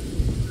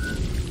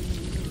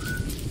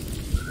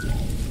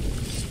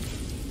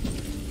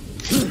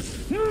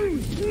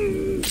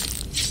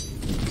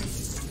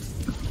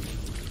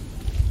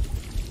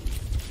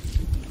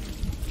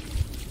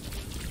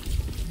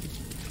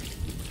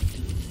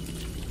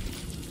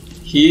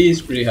 He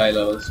is pretty high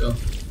level, so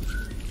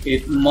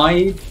it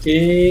might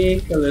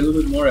take a little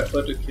bit more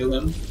effort to kill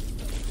him.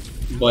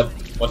 But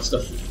where's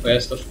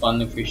the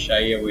fun if we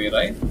shy away,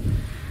 right?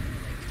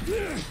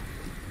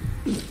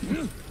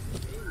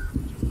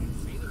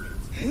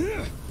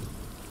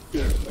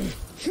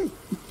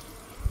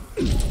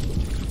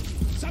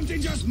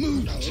 Something just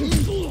moved.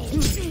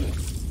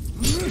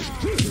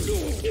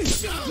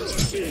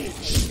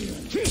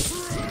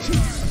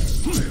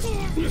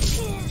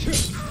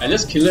 I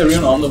just kill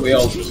everyone on the way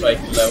also so I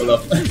can level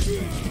up.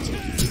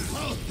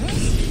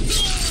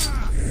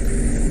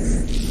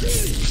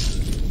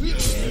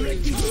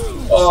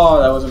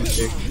 Oh, that was a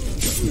mistake.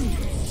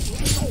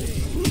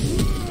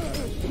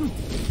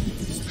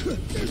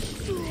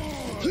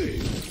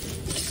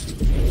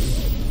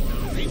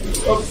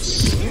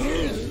 Oops.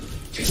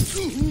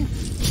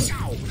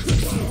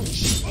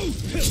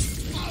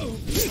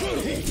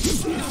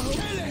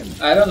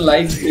 I don't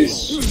like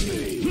this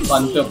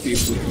hunter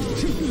people.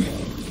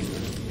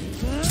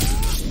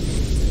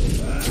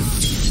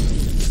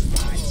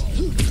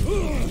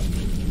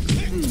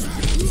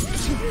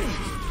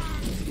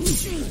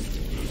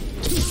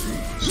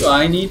 So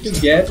I need to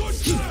get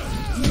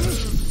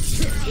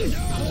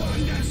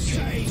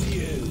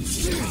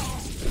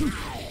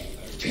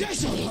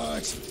This'll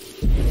hurt.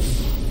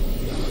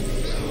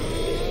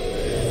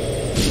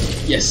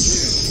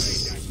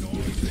 Yes.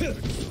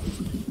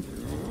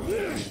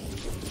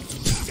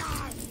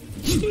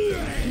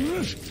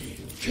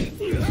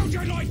 How'd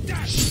you like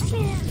that?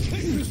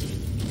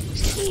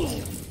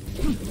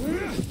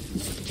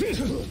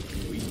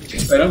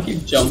 If I don't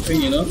keep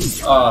jumping, you know,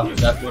 that's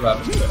what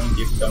happens if I don't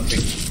keep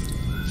jumping.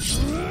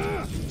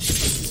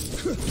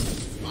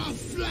 I'll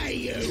flay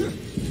you.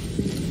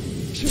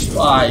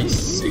 5,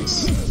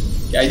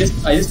 6. Yeah, I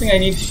just think I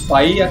need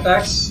 5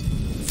 attacks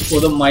for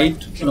the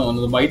might. No,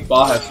 the might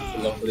bar has to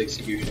fill up for the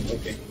execution.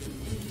 Okay.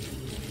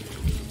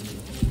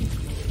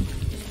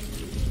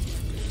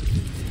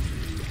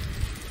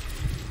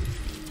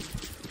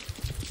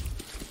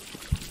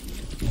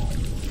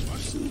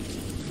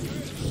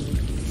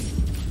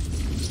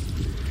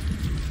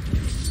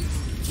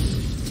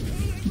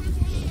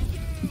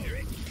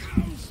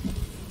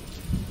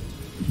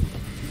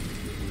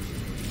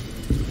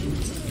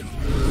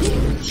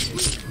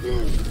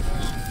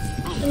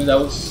 I mean, that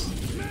was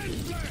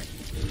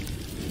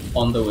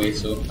on the way,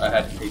 so I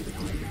had to take it.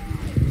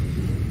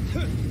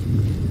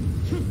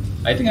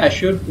 I think I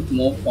should put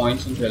more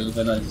points into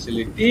Elven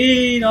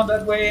agility. Not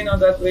that way, not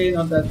that way,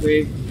 not that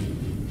way.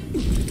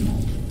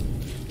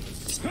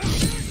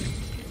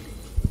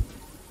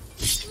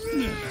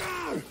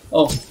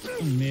 Oh.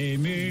 Me.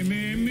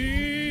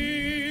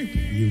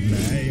 You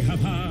may have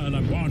heard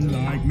of one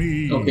like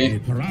me. Okay.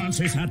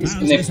 Prances, He's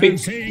an epic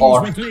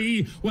orc.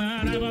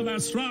 Wherever the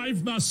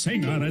strife, the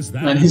singer is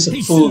there. And he's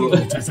a fool.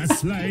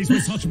 Slays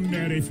with such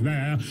merry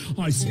flair.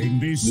 I sing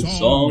this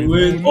song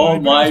with all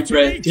my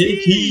breath.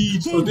 Take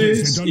heed for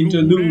this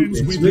interlude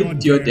is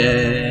with your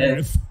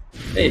death.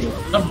 Hey,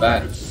 not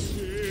bad.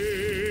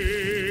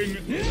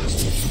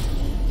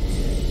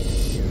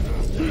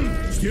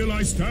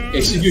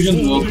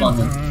 Execution work on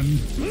him.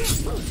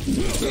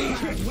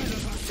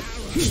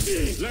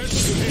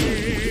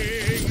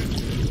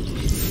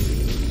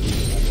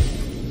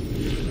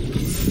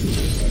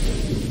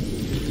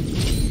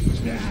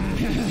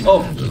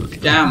 Oh,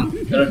 damn.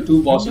 There are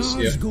 2 bosses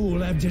here.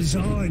 School have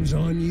designs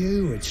on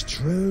you, it's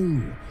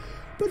true.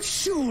 But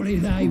surely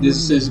they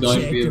This is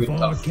going to be a bit if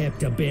tough. I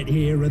kept a bit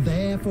here or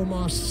there for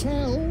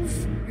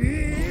myself.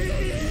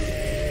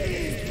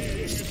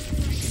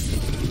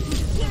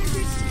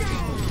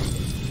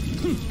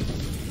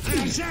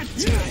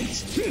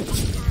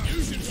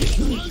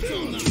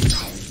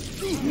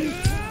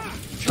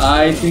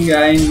 I think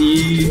I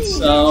need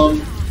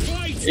some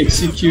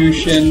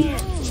execution.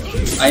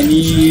 I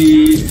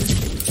need...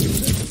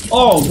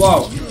 Oh,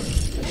 wow.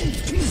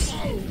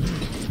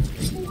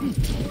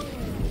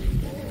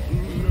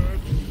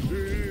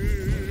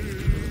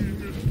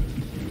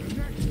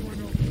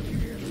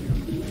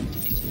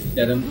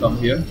 Let him come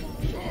here.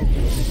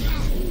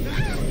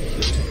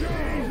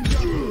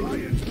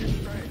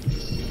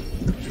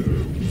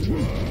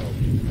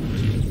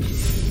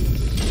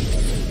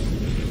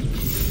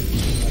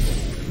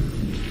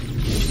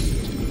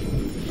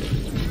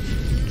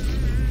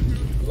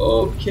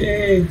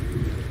 Okay.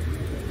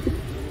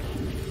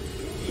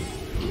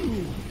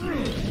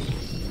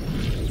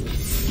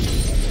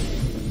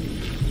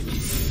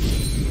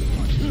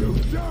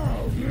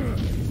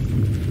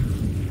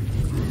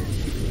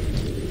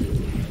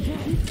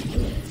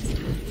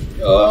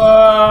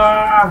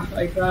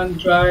 I can't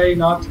try,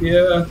 not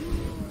here,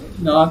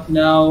 not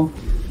now.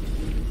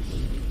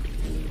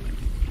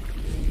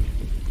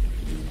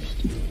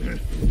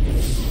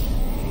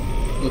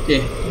 Okay,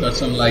 got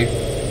some life.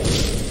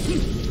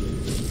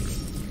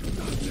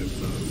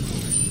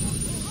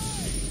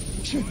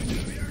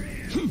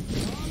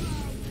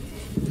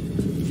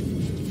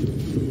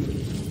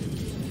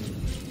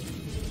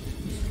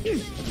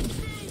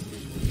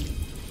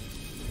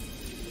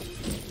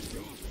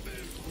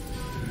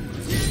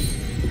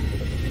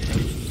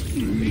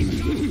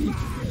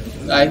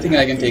 I think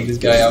I can take this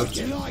guy out.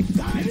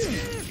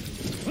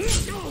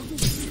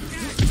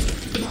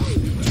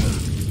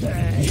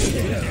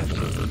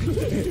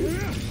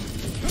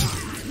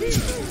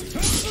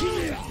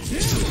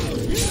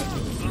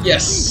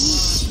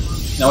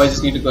 Yes! Now I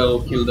just need to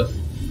go kill the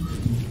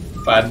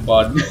fat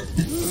bug.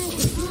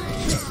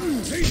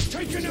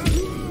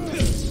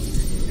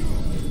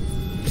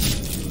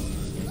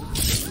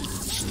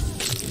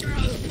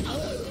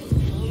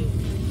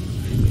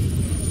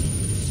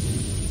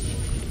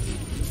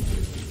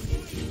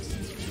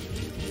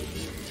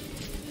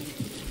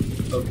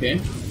 Okay,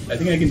 I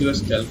think I can do a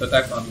stealth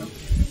attack on him.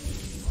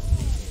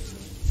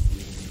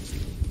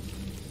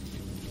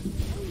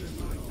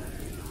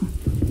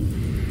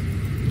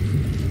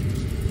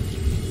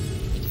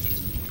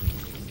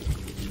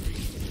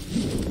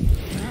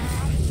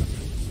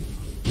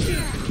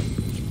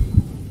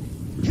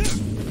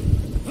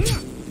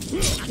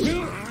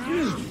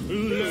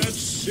 Let's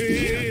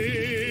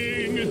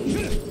sing.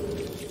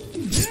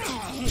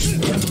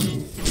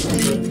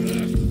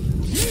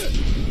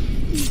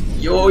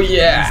 Yo,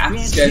 yeah!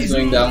 This guy's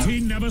going down. He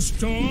never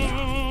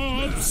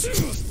stops.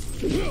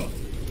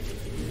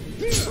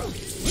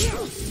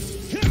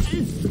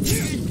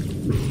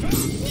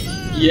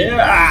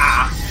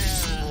 Yeah!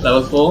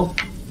 Level 4.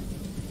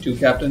 2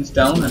 captains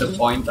down and a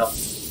point up.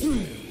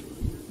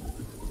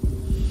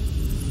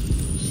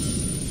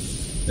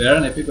 There are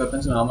an epic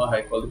weapons and armor,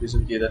 high quality piece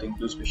of gear that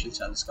includes special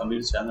chances.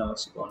 Complete the channel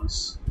unlocks a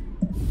bonus.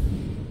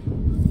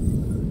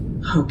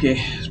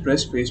 Okay,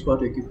 press spacebar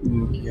to equip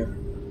new gear.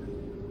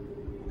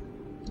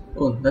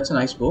 Oh, that's a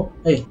nice bow.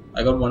 Hey,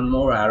 I got one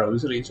more arrow.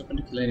 Use a ranged weapon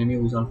to kill an enemy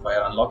who's on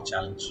fire. Unlock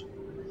challenge.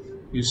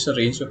 Use a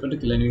ranged weapon to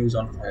kill an enemy who's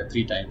on fire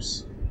 3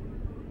 times.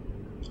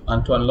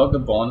 And to unlock the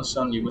bonus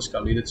round, you must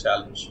complete the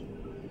challenge.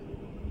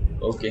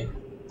 Okay.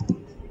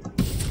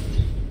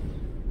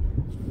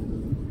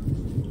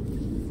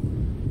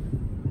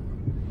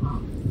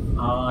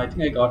 I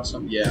think I got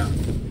some. Yeah.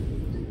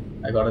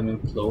 I got a new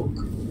cloak.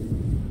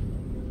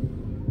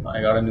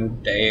 I got a new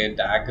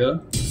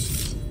dagger.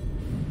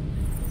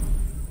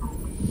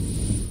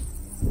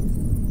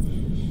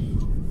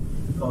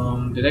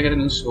 Did I get a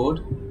new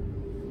sword?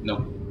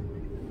 No.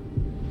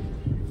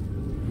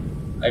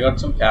 I got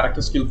some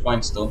character skill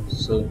points though,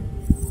 so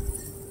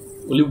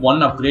only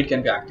one upgrade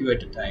can be active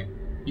at a time.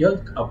 Your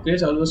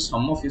upgrades always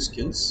some of your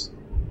skills.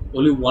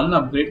 Only one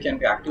upgrade can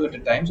be active at a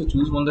time, so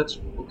choose one that's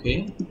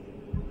okay.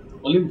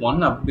 Only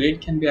one upgrade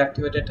can be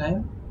active at a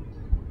time.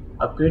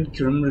 Upgrade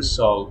Grim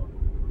Resolve.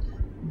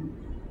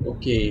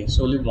 Okay,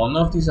 so only one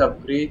of these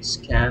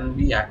upgrades can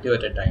be active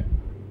at a time.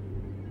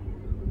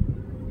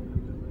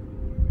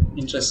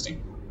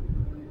 Interesting.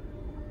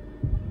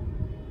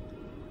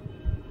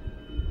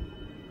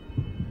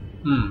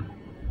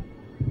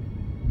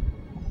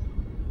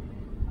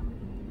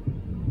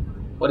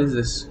 What is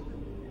this?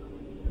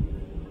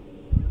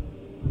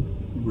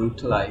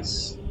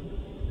 Brutalize.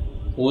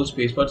 Hold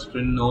spacebar to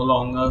sprint no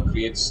longer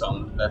creates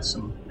sound. That's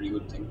some pretty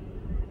good thing.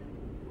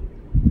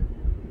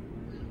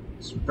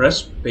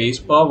 Press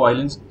spacebar while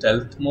in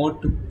stealth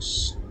mode to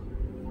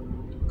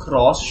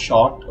cross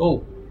shot.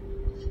 Oh,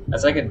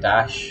 that's like a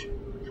dash.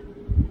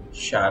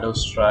 Shadow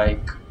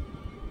strike.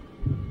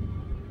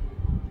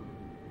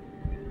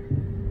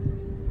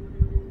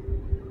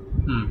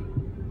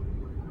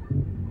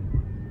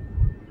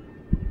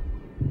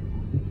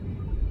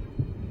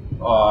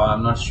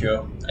 I'm not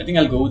sure. I think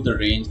I'll go with the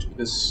ranged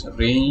because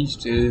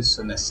ranged is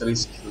a necessary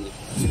skill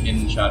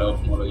in Shadow of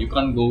Mordor. You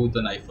can't go with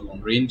the knife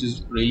alone. Range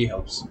really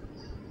helps.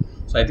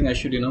 So I think I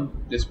should,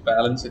 just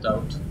balance it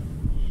out.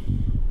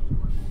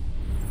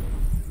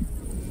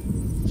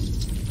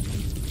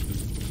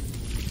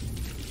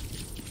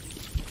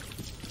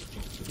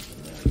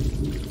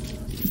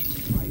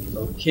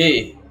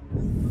 Okay.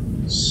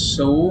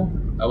 So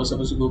I was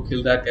supposed to go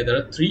kill that guy. There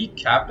are 3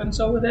 captains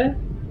over there.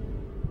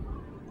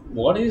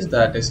 What is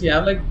that? Does he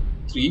have like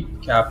 3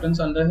 captains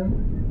under him?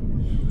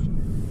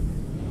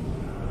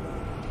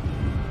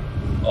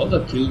 All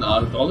the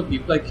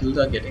people I killed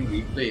are getting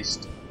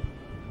replaced.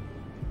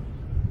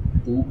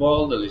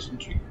 Booball the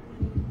legendary.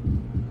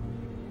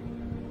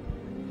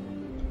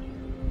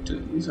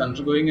 He's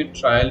undergoing a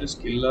trial to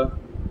skill up.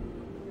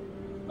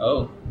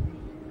 Oh.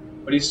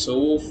 But he's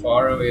so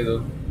far away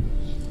though.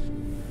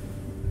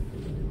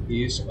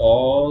 He's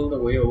all the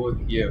way over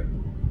here.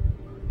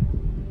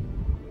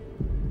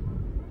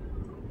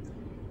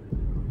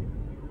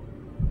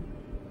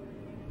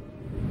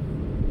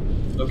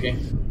 Okay,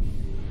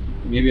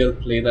 maybe I'll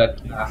play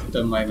that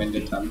after my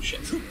Vendetta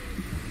mission.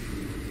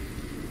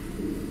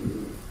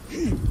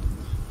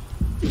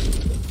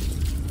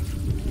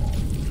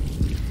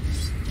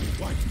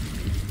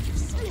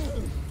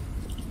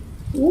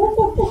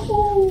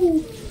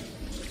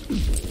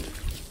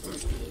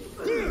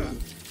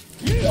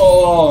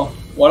 Oh,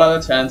 what are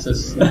the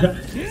chances?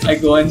 I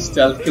go and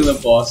stealth kill the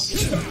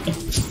boss.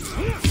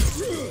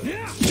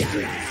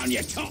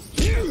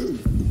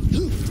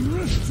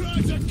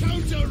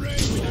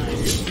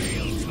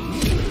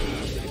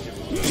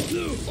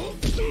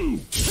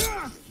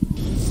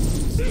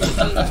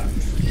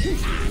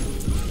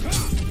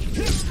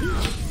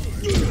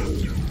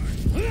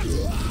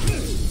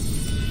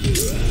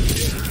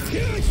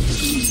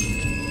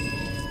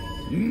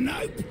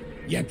 Nope,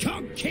 you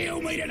can't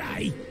kill me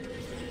today.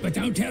 But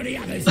don't tell the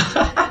others.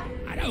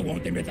 I don't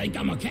want them to think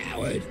I'm a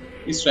coward.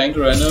 He's trying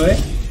to run away.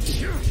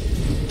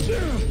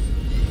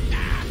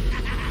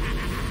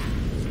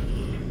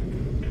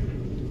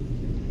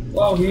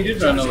 Wow, he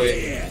did run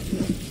away.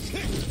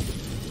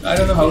 I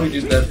don't know how he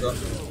did that though.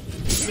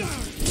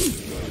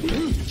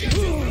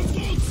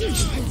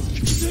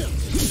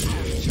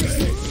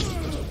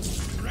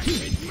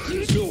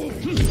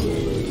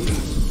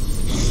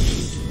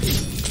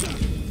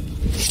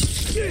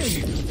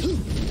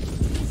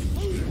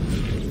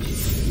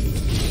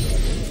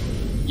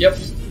 Yep,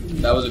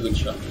 that was a good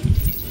shot.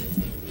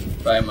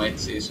 If I might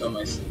say so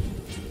myself.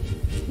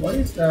 What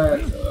is that?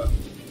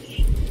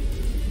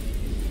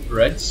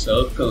 Red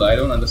circle. I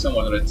don't understand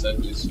what a red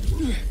circle is.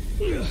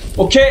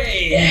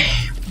 Okay,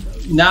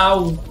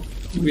 now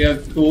we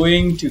are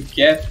going to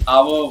get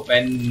our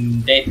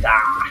vendetta.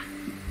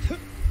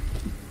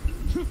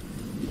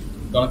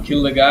 Gonna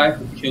kill the guy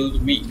who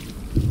killed me.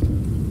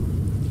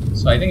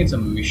 So I think it's a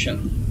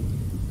mission.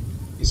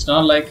 It's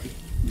not like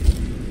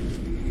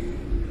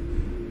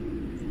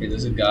Okay,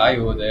 there's a guy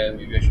over there.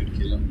 Maybe I should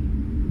kill him.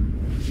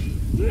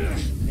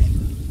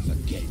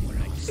 Forget what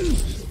I said.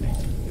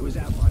 It was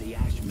out by the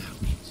Ash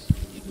Mountains.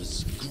 It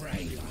was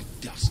grey like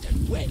dust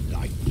and wet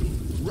like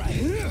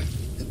rain.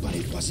 But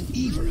it wasn't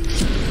either.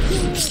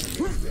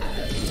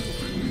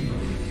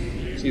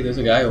 See, there's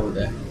a guy over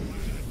there.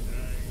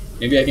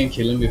 Maybe I can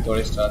kill him before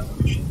I start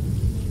the mission.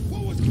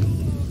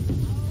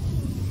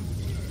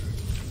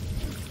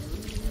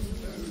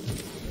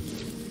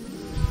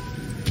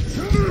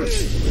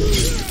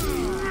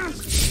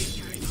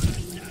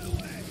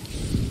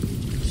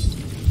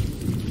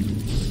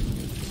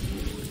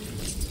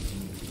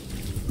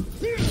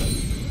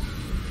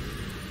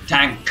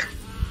 Tank.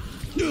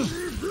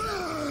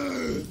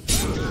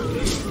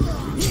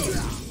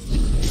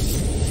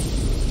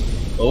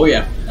 Oh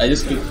yeah, I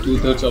just took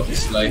 2/3 of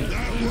his life.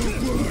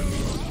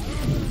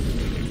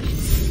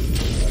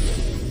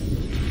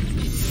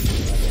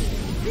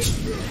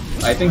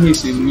 I think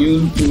he's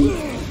immune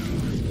to...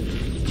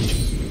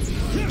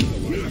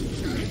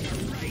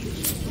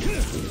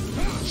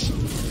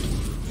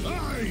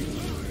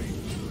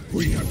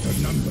 We have the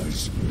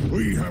numbers.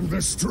 We have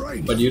the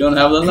strength. But you don't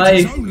have the It's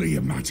life. only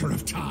a matter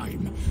of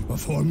time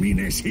before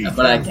Minas Ithil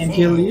But I can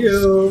kill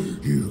you.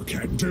 You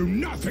can do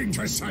nothing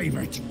to save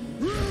it.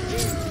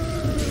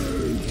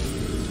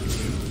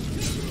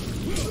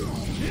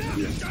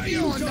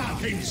 You're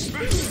nothing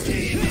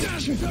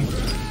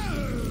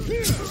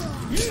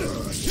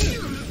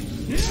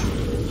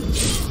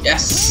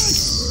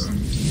Yes.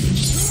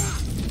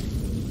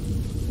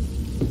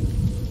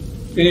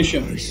 Finish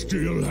him. I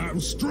still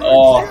have strength.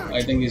 Oh,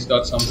 I think he's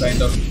got some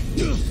kind of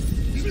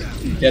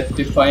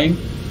death-defying.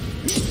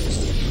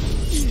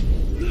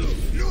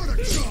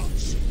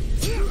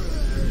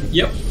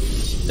 Yep,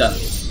 done.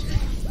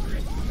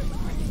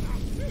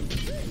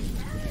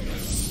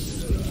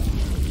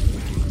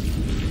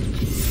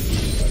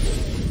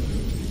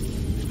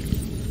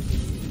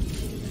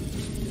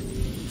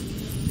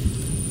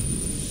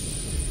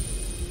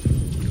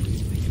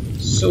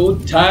 So,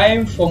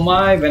 time for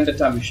my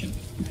Vendetta mission.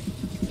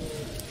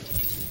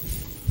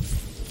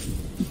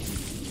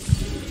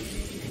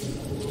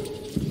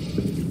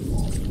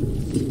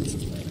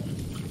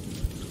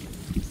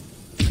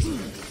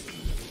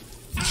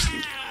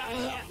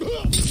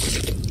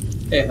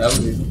 Hey, that was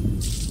easy.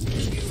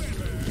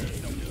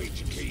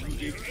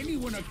 Give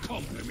anyone a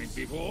compliment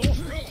before?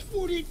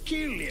 Would it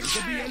kill him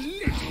to be a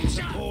little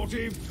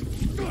supportive?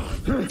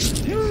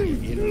 Gives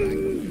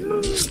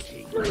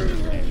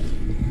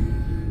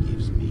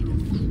me the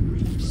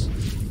creeps.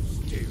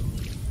 Still,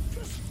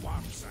 just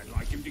once I'd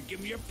like him to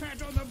give me a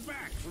pat on the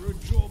back for a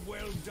job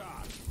well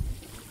done.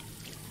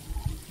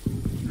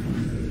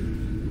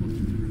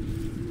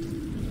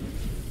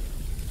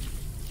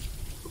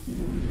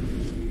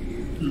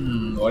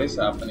 What is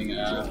happening?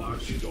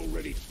 She's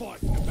already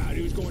fighting about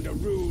who's going to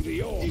rule the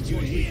orcs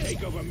when we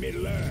take over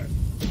Midde-earth.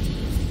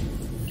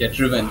 Get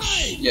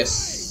revenge.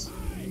 Yes.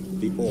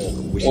 The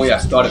orc wishes Oh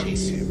yeah, got to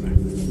chase him.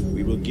 him.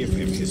 We will give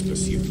him his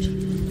pursuit.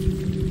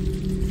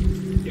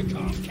 You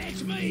can't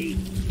catch me!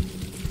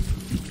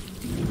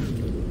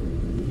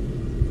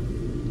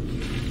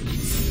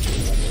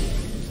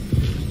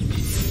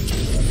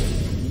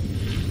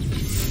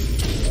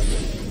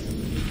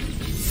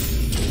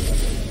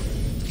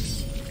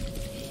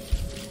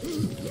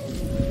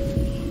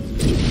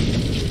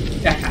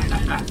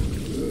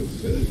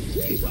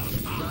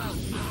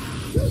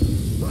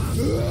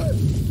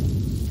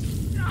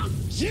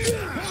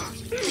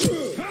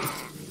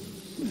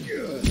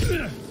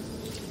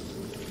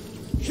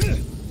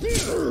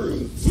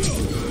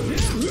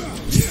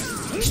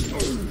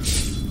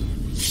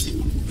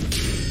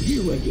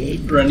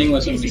 Running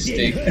was a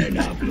mistake.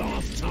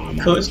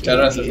 Cursed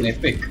Terrace is an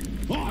epic.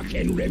 I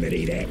can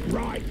remedy that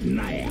right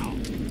now.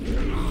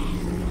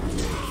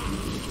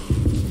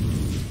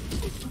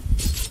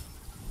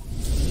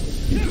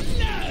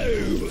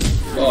 No!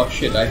 Oh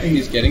shit, I think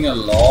he's getting a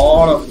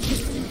lot of...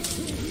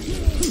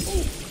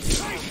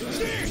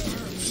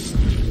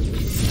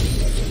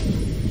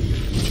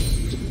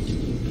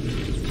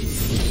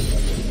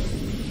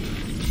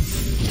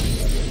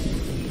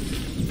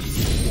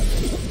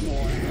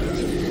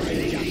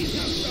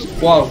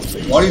 Wow,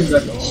 what is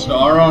that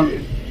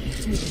Sauron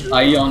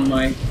eye on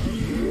my...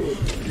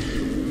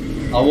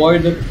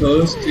 Avoid the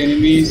cursed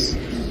enemies.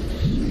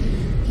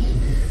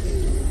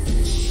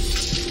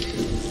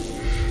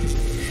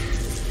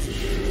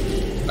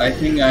 I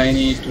think I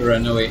need to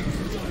run away.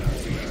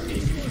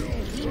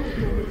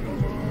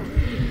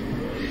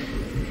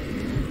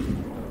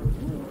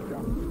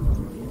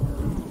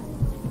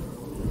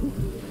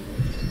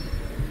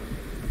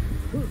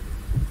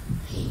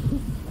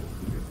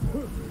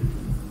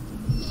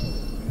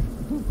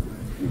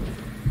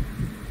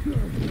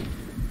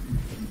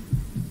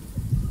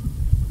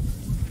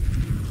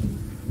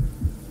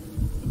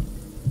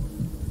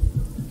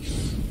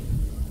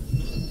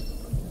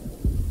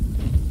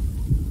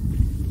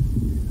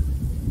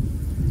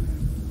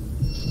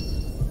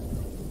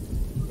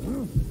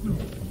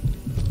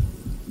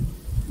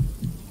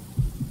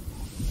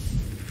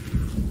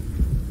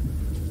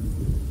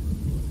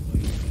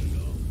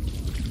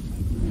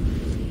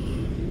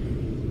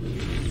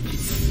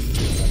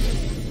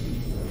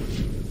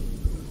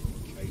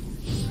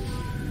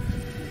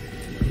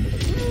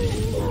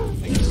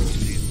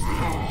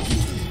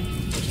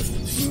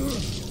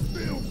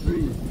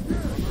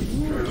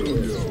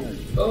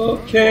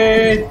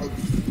 Okay.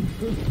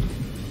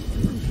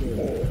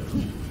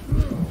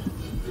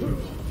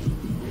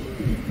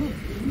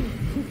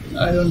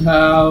 I don't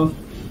have.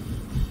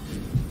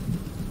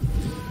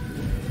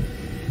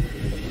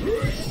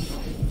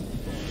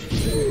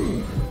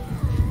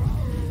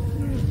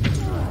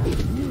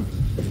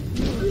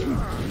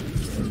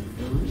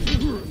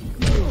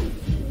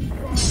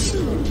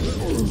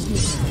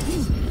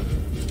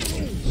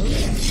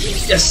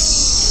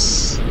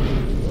 Yes.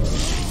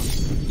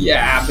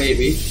 Yeah,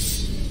 baby.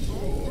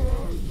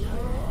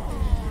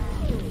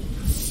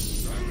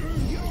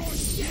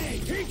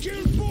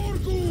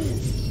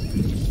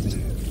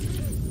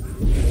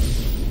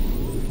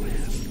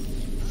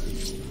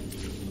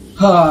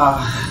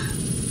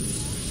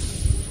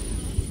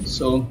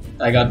 So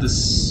I got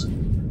this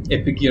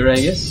epic gear, I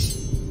guess.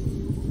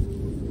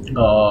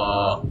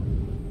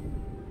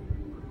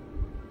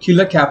 Kill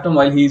the captain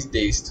while he is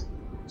dazed,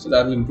 so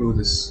that will improve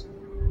this.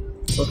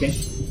 Okay.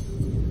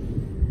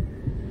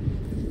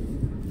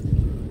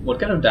 What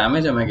kind of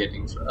damage am I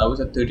getting? I was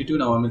at 32,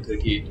 now I'm at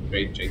 38.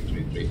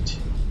 Great.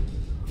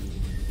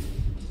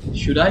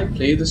 Should I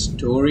play the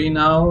story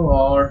now,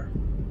 or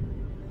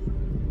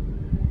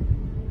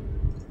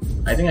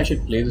I think I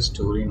should play the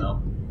story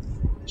now.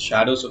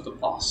 Shadows of the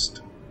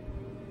Past.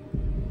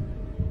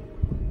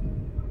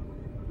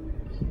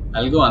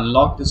 I'll go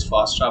unlock this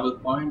fast travel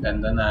point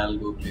and then I'll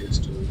go play the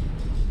story.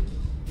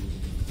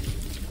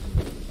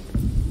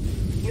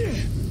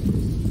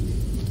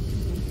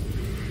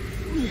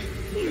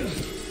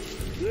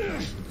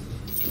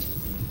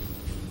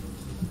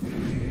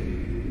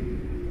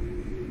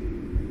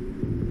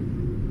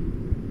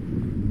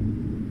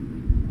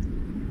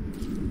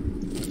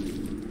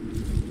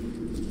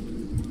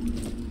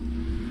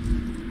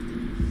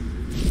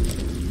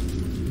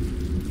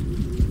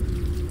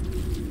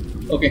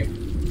 Okay,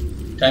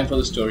 time for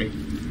the story.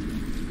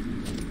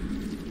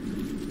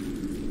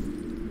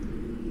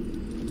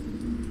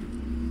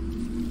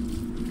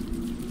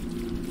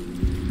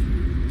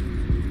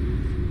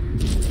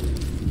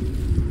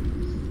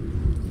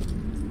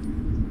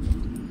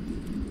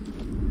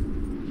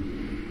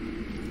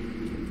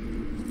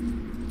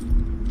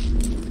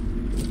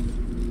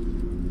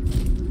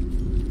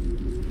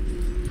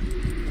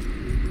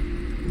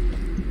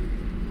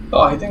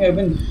 Oh, I think I've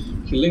been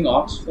killing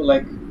orcs for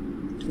like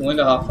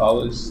 2.5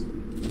 hours.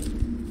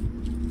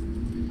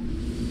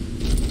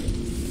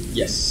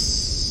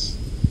 Yes.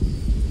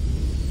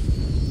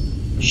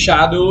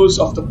 Shadows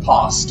of the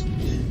Past.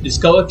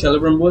 Discover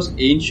Celebrimbor's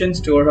ancient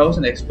storehouse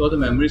and explore the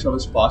memories of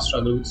his past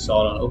struggle with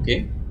Sauron.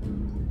 Okay.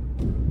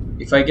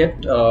 If I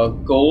get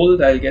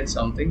gold, I'll get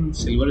something.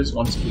 Silver is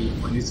 1 skill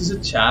point. Is this a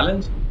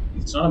challenge?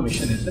 It's not a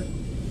mission, is it?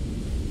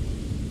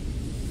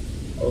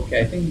 Okay,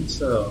 I think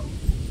it's a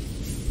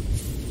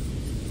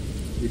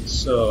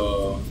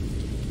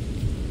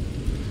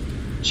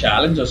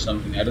challenge or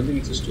something. I don't think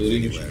it's a story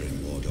mission. Anywhere in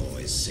Mordor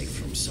is safe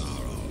from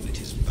Sauron. It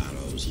is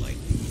barrows like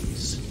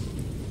these.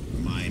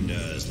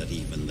 Reminders that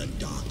even the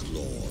Dark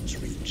Lord's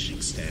reach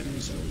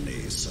extends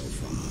only so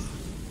far.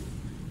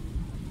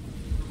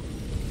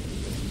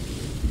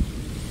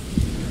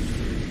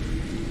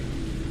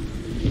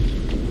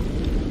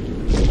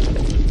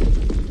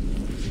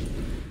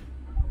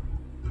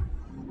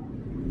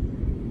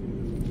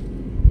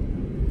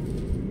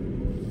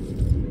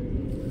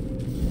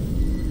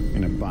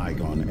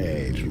 Bygone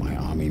age, my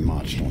army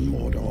marched on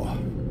Mordor.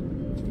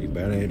 We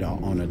buried our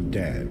honored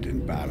dead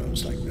in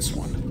barrows like this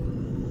one.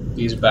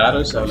 These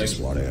barrows are like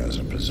warriors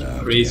are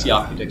preserved, crazy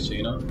architecture,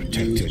 you know,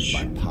 protected huge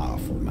by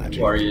powerful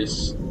magic.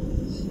 warriors.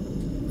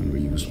 And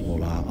we used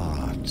all our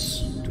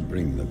arts to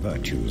bring the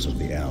virtues of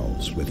the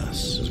elves with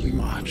us as we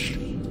marched.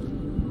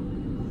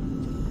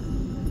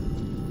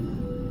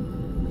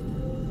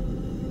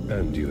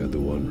 And you had the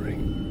One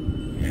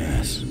Ring.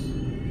 Yes.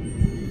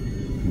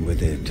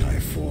 With it, I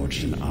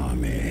forged an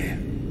army.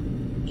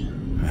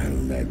 I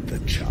led the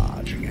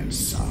charge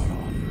against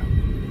Sauron.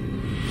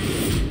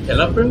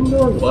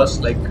 Celebrimbor was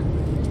like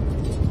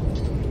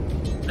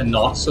a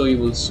not so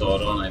evil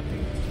Sauron, I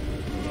think.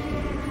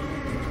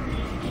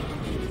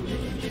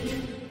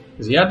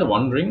 Because he had the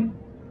One Ring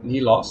and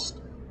he lost.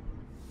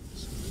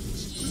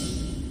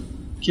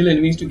 Kill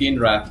enemies to gain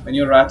wrath. When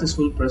your wrath is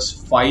full, press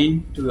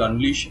 5 to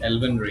unleash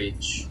Elven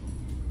Rage.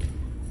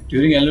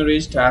 During Elven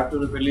Rage, tap to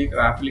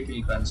rapidly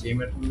kill grunts.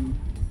 Aim at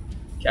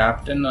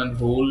Captain and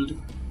hold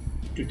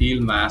to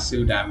deal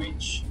massive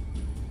damage.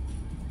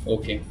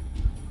 Okay.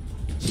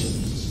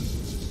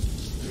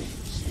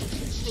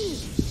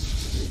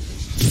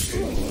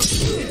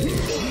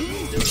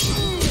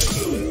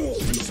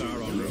 When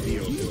Sauron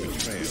revealed the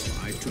betrayal,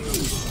 I took up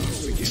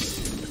arms against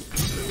him.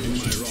 In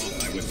my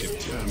wrath, I was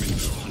determined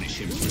to punish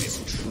him for his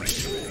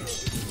treachery.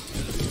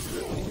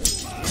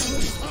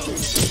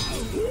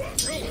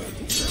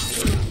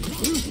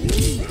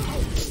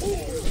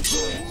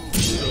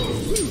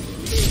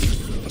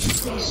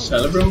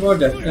 Celebrimbor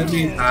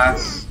definitely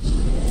has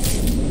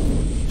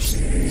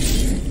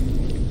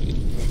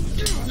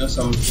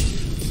some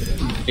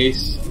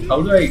base.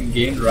 How do I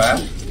gain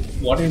wrath?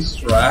 What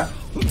is wrath?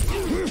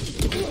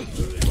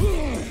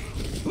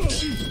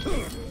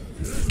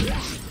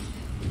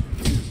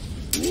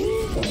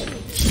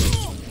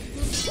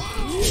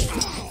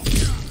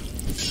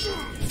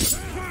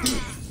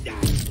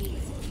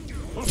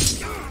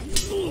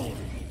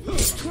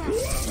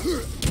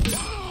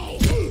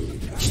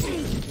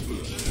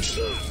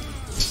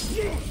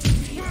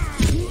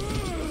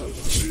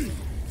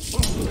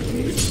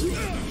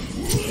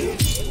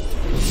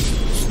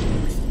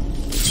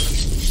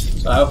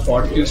 I have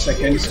 42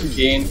 seconds to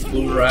gain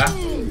full wrath.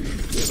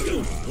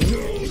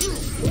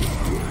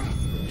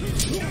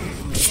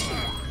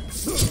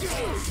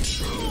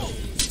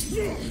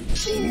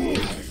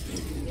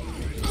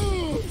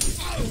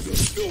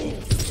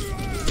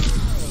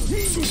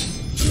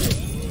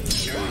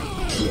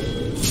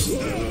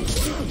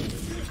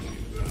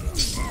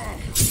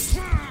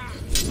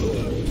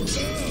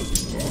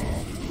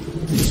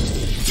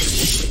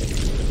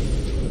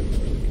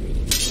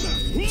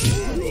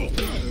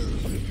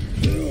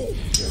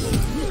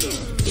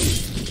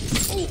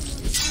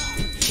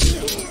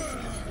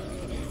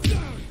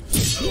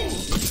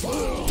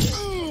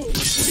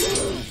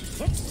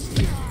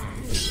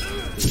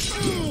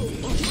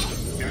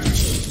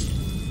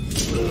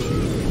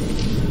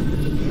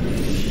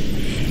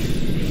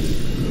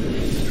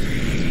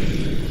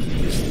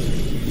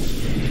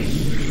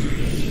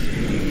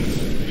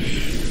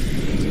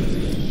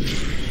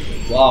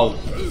 Wow,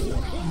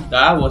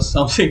 that was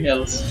something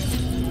else.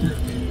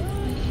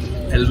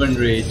 Elven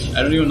Rage.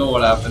 I don't even know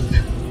what happened.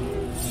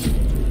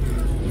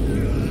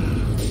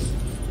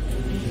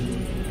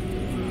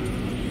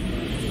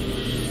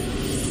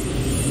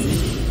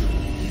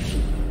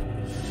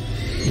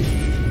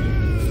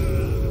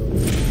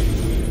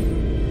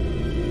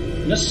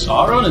 You know,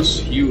 Sauron is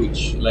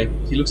huge. Like,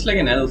 he looks like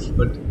an elf,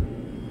 but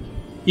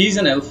he's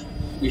an elf.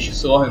 We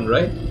saw him,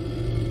 right?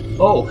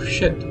 Oh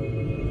shit.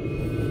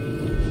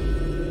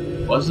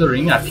 Was the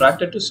ring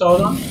attracted to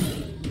Sauron?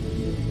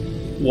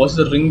 Was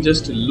the ring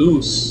just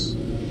loose?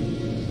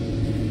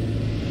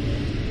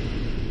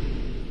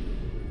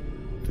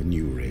 The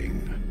new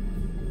ring,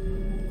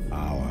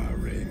 our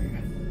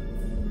ring,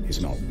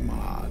 is not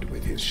marred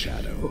with his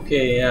shadow.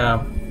 Okay,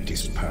 yeah. It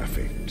is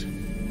perfect.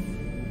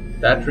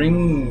 That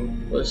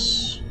ring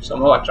was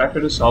somehow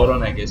attracted to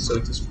Sauron, I guess. So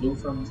it just flew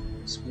from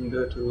his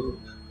finger to...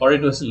 or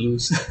it was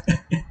loose.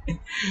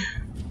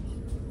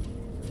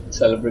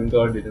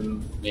 Celebrimbor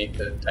didn't make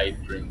a tight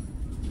ring.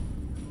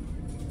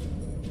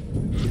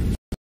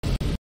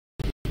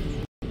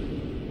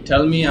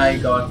 Tell me I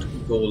got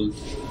gold.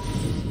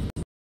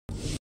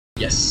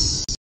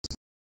 Yes.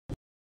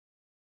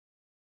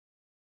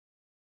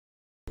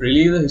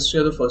 Relieve the history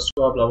of the first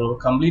war, blah blah blah.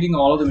 Completing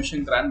all of the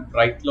mission grant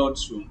Bright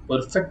Lord's room.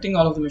 Perfecting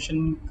all of the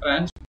mission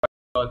grants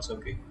Bright Lord's,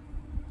 okay.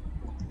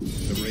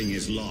 The ring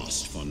is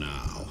lost for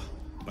now,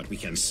 but we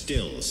can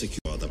still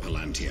secure the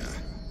Palantir.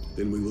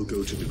 Then we will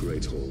go to the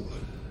Great Hall.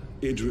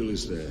 Idril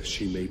is there.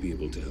 She may be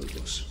able to help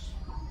us.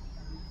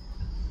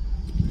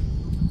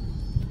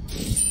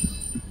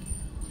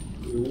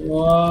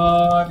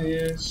 What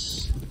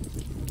is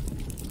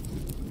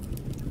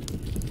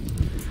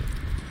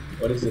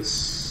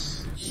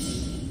this?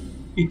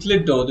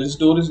 Ithil door. This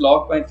door is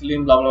locked by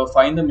Ithil, blah blah.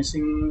 Find the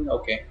missing.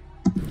 Okay.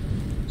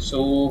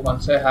 So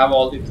once I have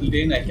all the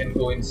Ithil, I can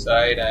go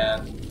inside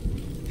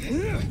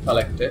and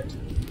collect it.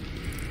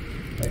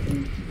 I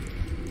think.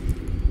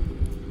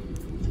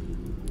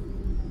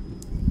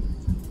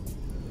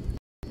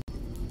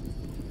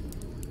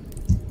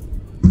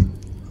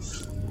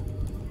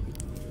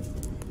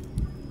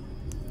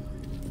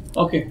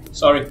 Okay,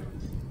 sorry.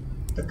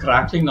 The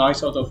crackling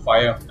noise of the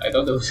fire. I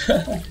thought there was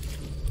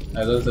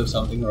I thought there was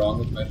something wrong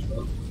with my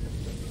phone.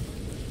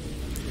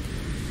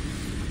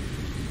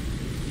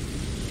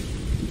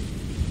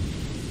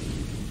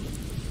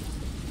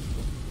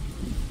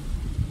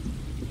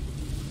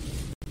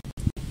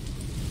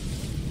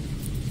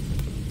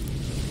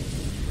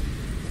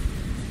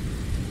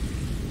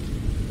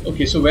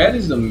 Okay, so where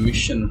is the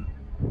mission?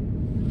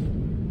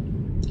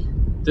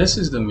 This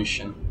is the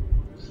mission.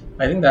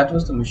 I think that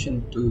was the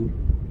mission to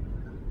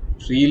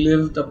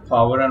relive the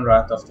power and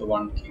wrath of the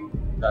One King.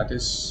 That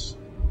is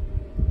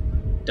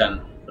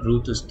done.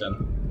 Route is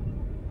done.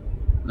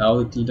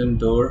 Now Ithilden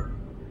door.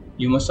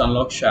 You must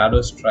unlock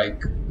Shadow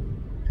Strike.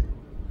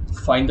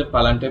 Find the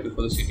Palantir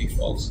before the city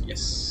falls.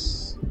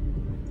 Yes.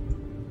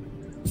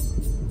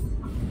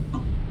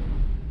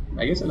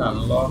 I guess I'll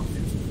unlock.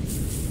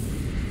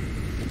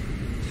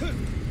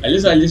 I'll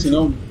just you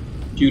know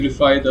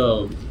purify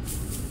the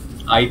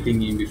eye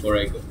thingy before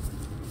I go.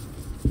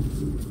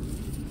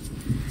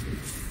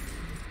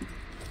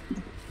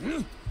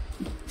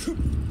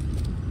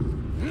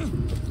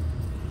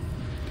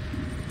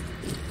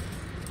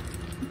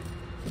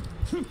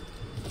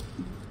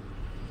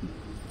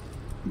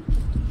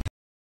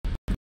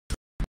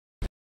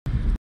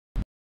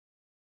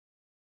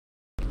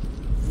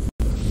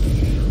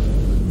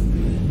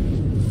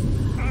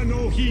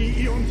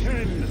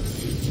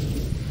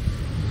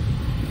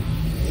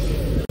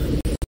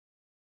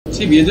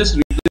 See, we are just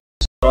reading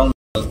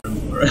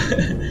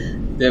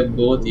Celebrimbor. They're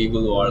both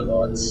evil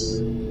warlords.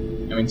 I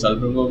mean,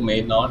 Celebrimbor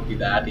may not be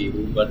that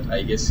evil, but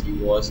I guess he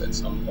was at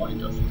some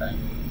point of time.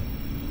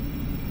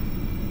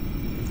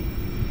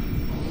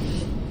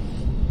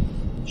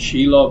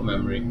 Shelob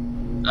memory.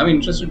 I'm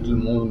interested to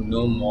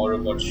know more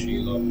about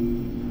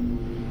Shelob.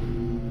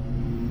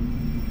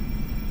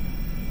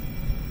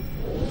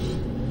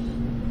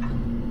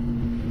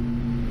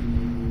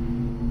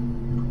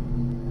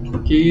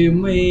 Give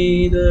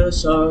me the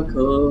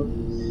circle,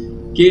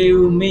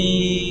 Give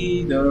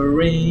me the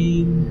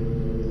rain.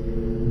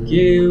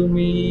 Give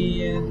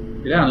me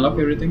it. Did I unlock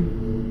everything?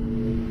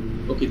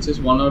 Okay, it says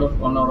 1 out of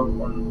 1 out of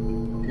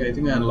 1. Okay, I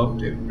think I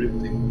unlocked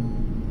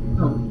everything.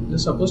 No,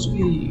 there's supposed to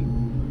be.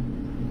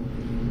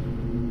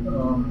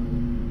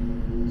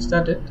 Is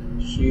that it?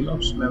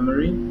 Shelob's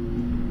memory.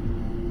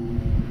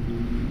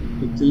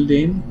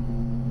 Ithildane.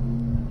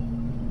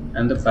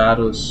 And the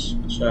Pharaohs,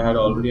 which I had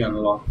already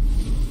unlocked.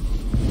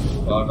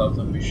 Part of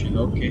the mission.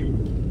 Okay.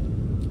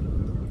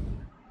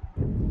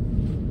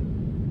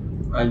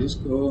 I'll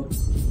just go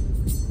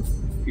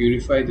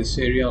purify this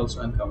area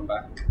also and come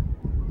back.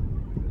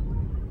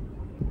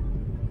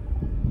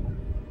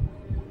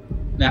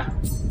 Nah,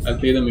 I'll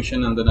play the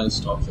mission and then I'll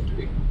stop for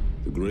today.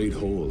 The Great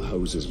Hall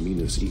houses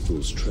Minas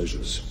Ithil's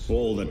treasures.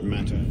 All that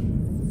matter.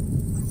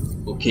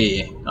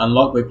 Okay,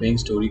 unlock by playing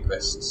story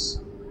quests.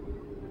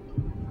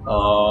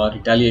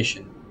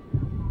 Retaliation.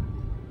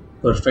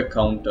 Perfect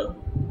counter.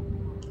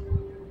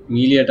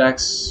 Melee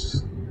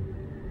attacks.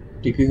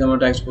 Decrease number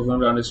attacks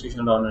performed on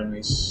destruction on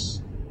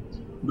enemies.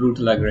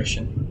 Brutal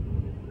aggression.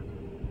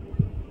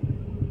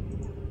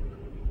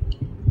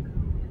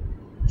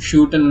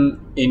 Shoot an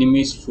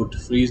enemy's foot,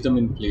 freeze them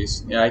in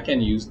place. Yeah, I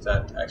can use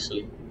that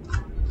actually.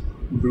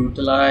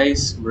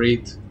 Brutalize,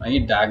 breathe. I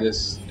need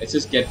daggers. Let's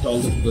just get all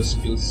the first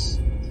skills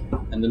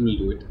and then we'll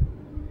do it.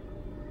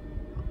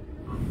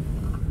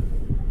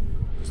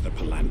 It's the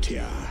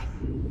Palantir.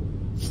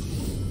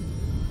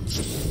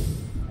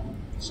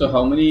 So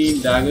how many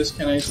daggers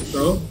can I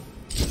throw?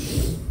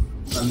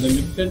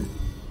 Unlimited.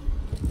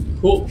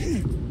 Cool.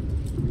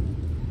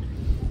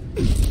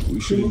 We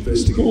should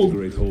investigate the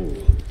Great Hall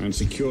And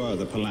secure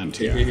the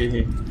Palantir.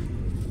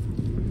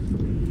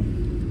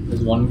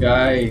 There's one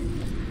guy.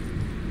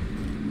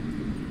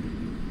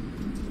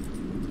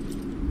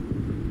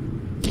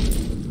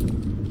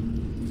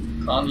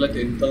 Can't let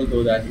Intel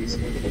go that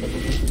easy.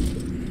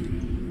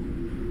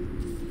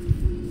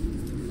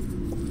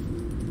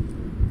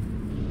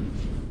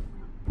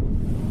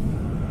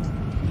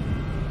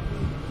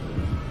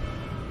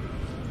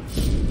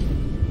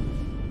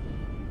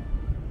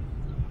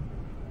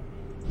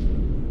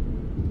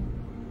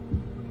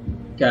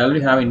 Okay, I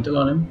already have Intel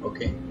on him.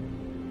 Okay.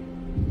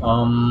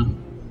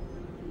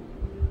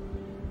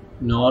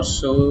 Nor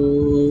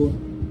so.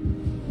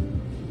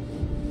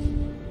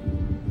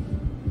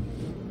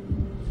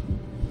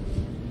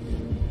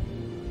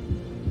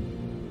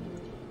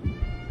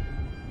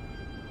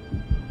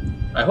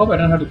 I hope I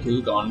don't have to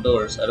kill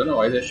Gondors. I don't know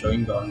why they're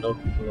showing Gondor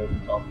people over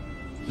the top.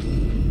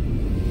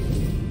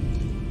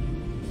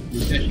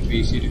 This is actually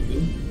easy to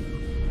kill.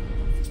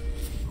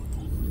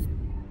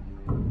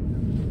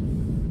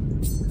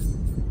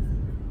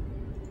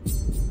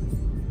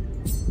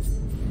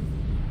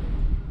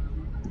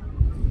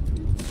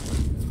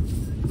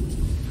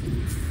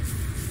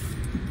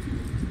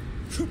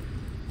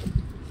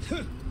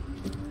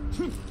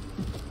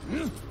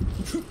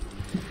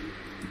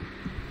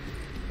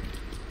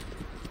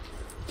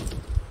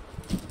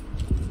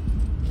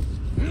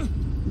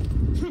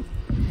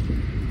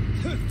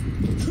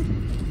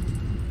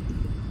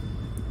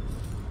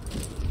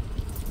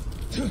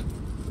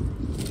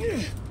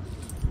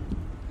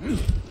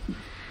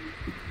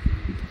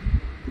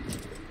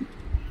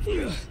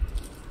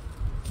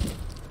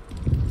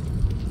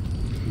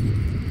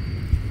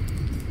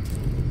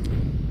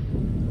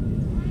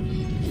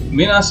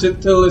 Minas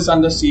Ithil is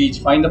under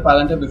siege. Find the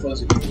Palantir before the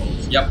city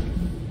falls. Yep.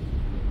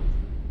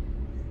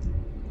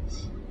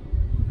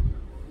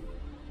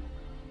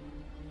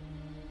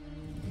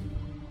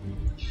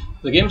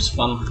 The game's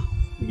fun.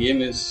 The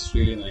game is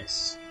really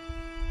nice.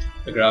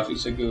 The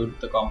graphics are good.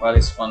 The combat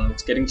is fun.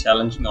 It's getting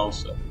challenging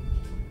also.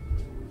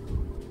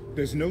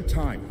 There's no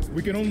time.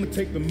 We can only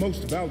take the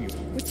most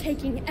valuable. We're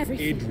taking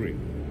everything.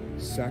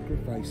 Idri,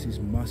 sacrifices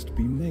must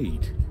be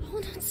made. I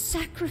will not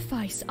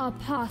sacrifice our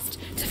past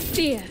to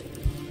fear.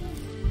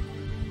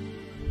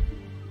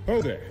 Oh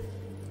there.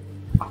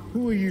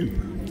 Who are you?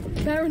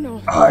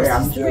 Baranor, I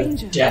am the the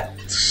ranger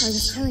depths. I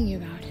was telling you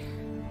about.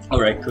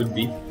 Alright, could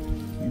be.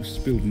 You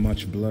spilled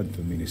much blood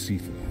for Minas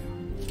Ithil.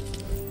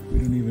 We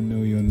don't even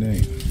know your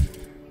name.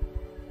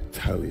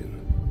 Talion.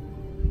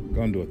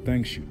 Gondor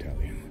thanks you,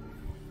 Talion.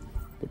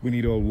 But we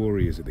need all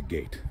warriors at the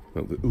gate.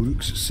 Well, the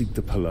orcs seek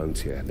the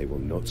Palantir, and they will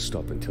not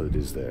stop until it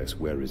is theirs.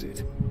 Where is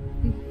it?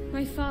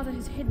 My father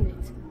has hidden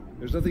it.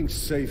 There's nothing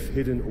safe,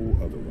 hidden or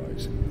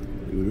otherwise.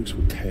 The orcs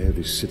will tear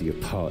this city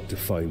apart to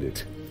find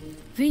it.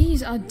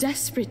 These are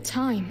desperate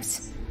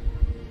times.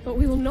 But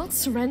we will not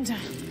surrender,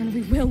 and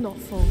we will not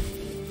fall.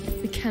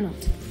 We cannot.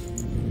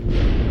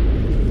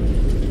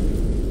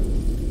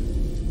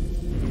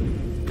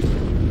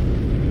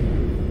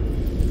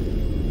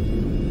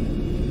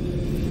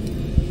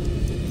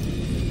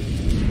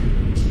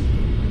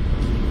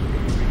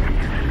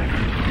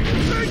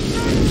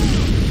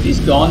 These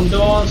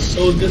Gondor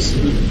soldiers,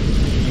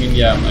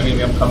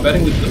 I'm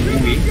comparing with the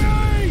movie.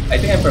 I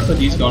think I prefer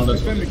these Gondor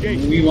soldiers. The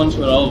movie ones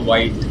were all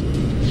white.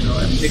 You know,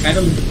 they kind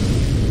of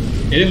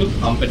they didn't look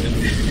competent.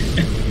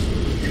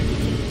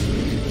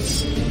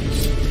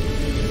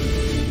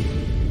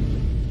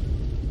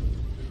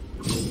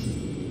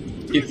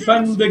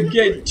 Defend the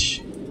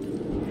gate.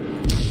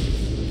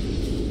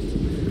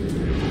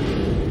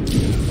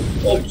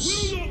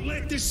 Oops. Will not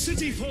let this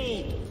city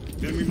fall.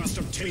 Then we must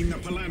obtain the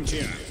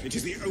Palantir. It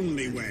is the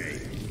only way.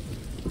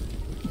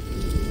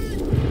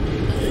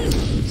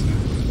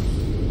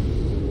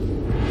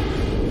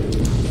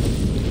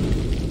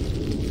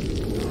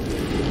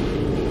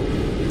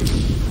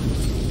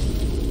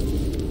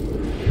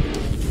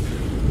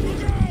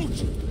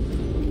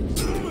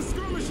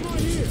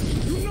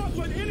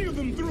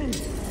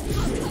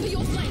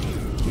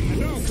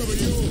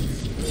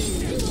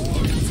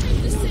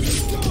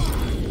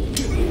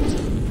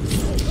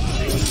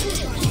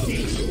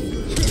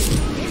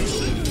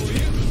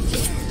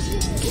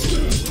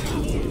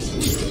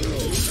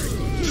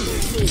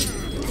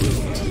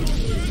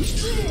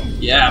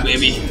 Yeah,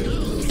 baby.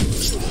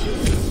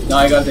 Now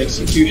I got the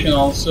execution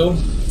also.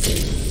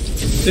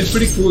 It's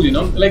pretty cool, you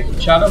know. Like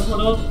Shadow of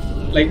Mordor,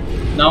 like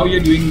now you're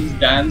doing this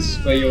dance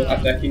where you're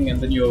attacking and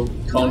then you're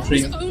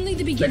countering.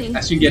 Like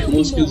as you get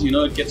more skills, you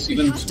know, it gets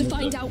even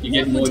smoother. You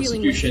get more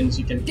executions.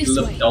 You can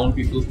kill down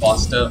people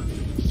faster.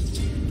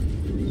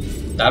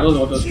 That was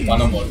what was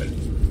fun about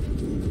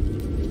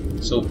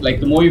it. So, like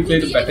the more you play,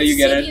 the better you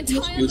get at it. The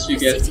more skills you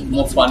get, the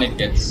more fun it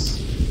gets.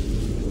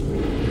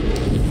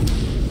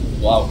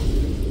 Wow.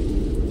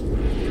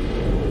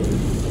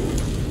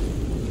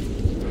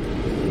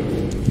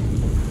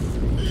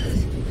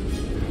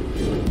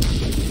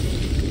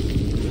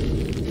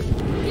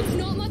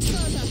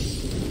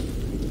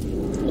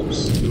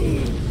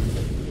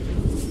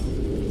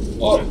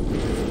 Oh.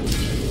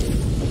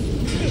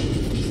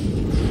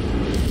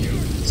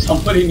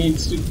 Somebody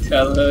needs to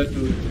tell her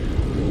to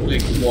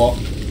like walk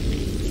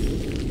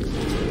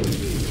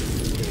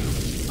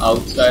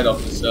outside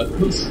of the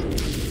circles.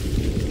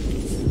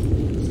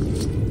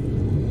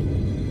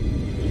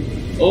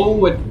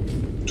 Oh, a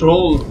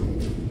troll.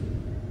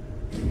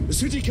 The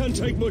city can't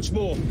take much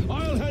more.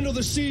 I'll handle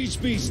the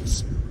siege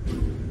beasts.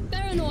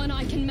 Berenor and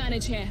I can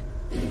manage here.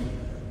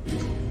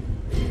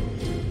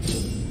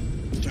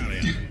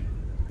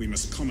 We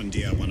must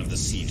commandeer one of the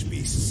siege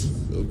beasts.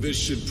 Oh, this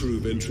should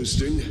prove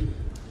interesting.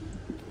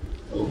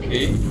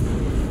 Okay.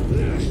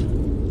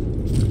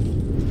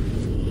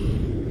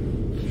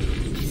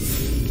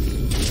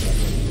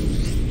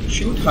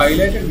 Shoot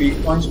highlighted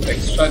weak points for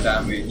extra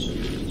damage.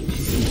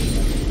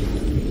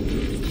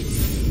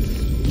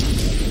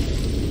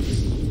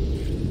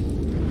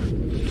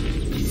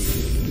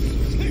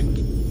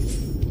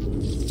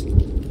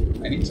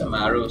 I need some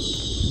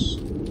arrows.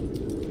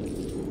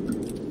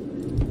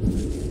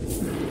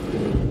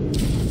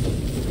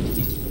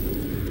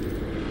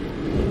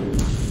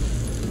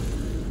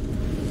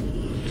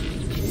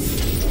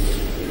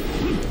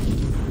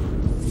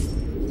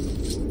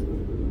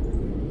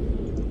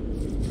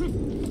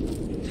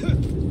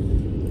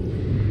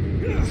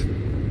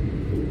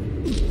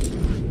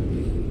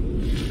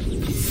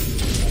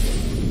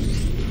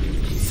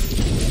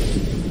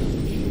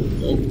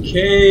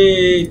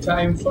 Okay,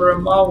 time for a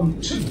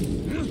mount.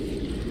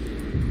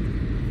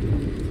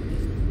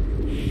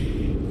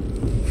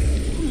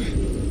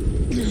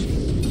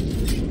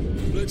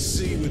 Let's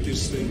see what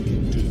this thing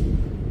can do.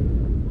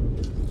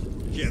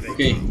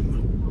 Okay.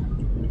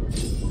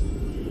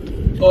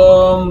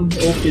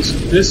 Okay, so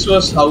this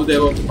was how they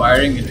were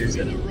firing it, is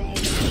it?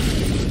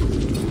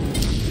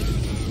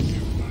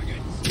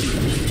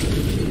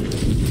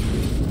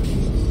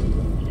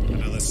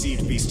 Another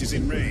siege beast is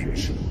in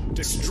range.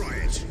 Destroy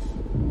it.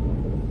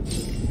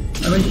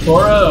 I mean,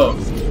 for a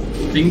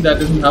thing that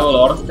doesn't have a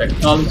lot of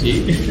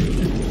technology,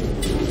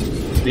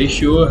 they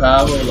sure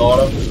have a lot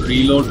of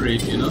reload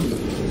rate, you know.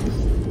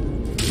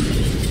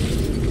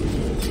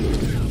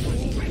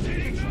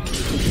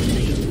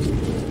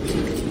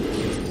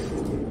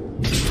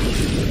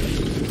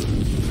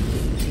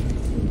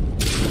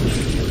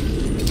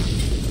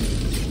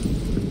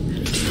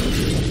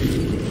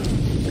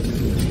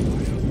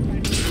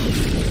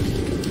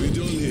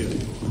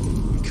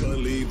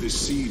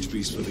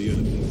 For the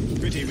enemy.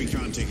 Pity we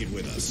can't take it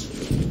with us.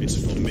 It's a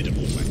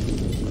formidable weapon.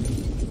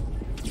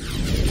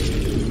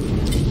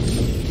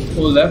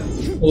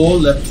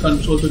 Hold left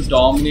control to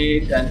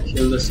dominate and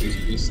kill the siege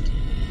beast.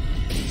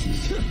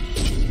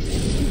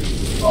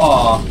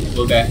 Ah,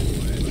 okay.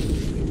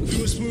 We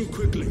must move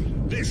quickly.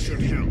 This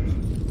should help.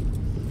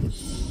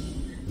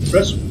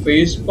 Press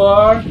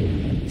spacebar.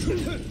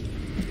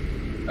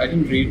 I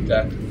didn't read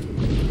that.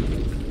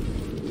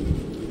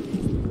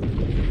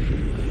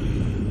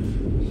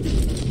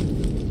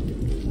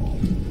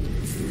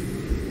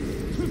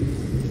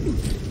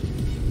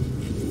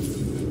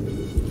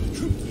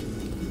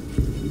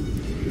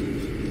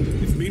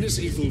 Minas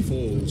Ithil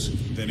falls,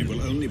 then it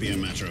will only be a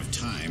matter of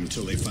time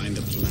till they find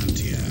the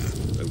Palantir.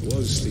 I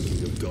was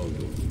thinking of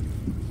Gondor.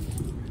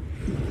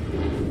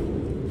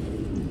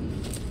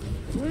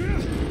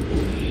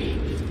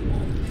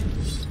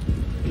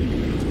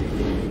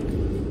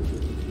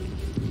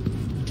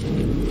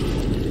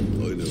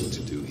 I know what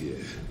to do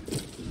here.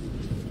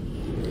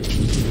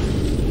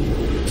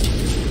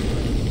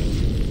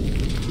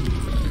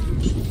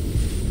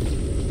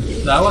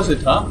 that was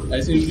it, huh? I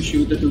just need to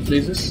shoot the 2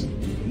 places.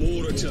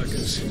 More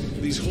attackers.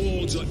 These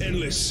hordes are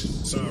endless.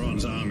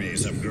 Sauron's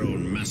armies have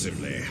grown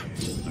massively.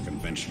 A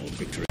conventional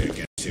victory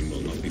against him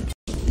will not be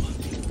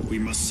possible. We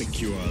must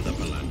secure the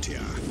Palantir.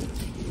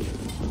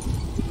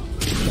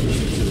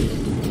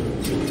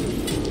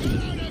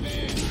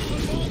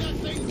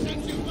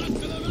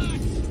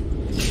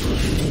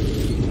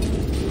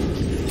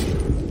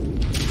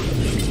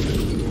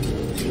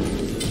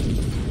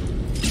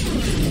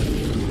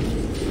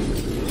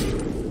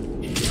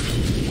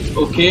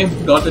 Okay,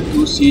 got the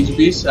 2 siege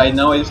beasts. I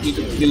just need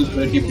to kill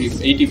 30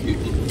 people, 80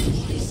 people.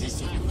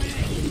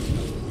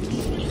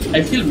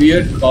 I feel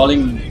weird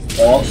calling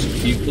orcs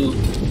people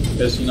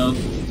because you know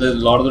the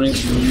Lord of the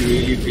Rings movie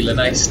really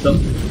villainized them.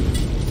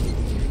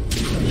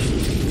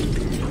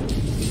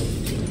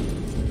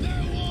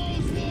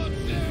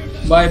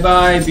 Bye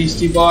bye,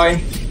 beastie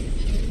boy.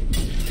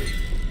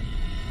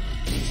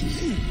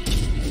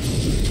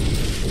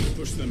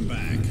 Push them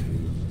back.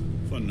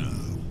 For now.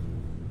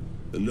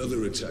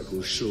 Another attack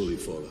will surely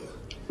follow.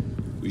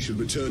 We should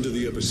return to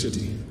the upper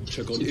city.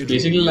 Check on It's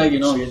basically like, you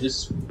know, you're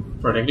just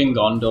protecting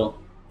Gondor.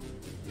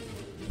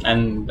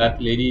 And that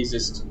lady is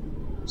just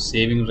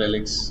saving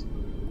relics.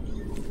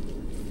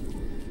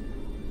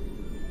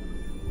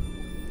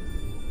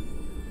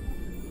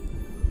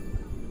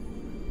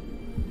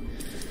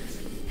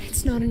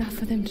 It's not enough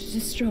for them to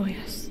destroy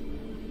us.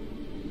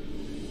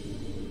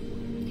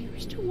 They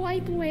wish to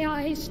wipe away our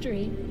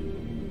history.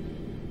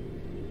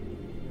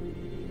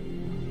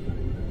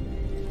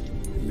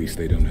 At least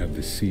they don't have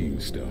the Seeing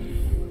Stone.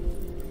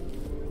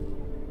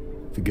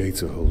 The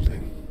gates are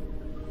holding.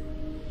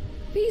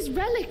 These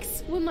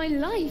relics were my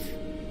life.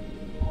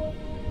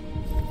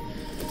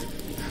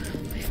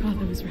 My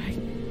father was right.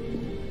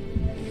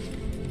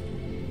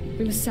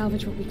 We must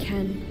salvage what we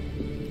can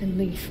and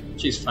leave.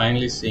 She's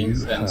finally seeing You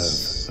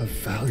sense. have a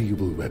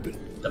valuable weapon.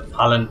 The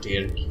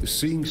Palantir. The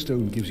Seeing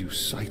Stone gives you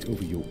sight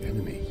over your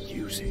enemy.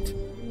 Use it.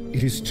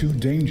 It is too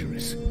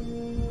dangerous.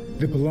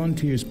 The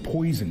Palantir is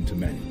poison to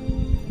men.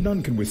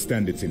 None can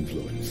withstand its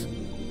influence.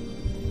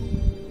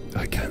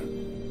 I can.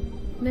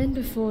 Men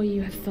before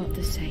you have thought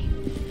the same.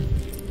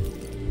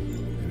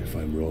 And if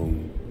I'm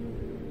wrong,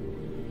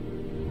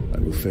 I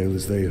will fail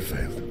as they have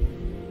failed.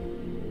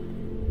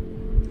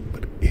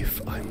 But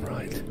if I'm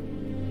right,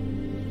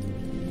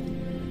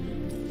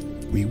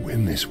 we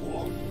win this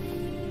war.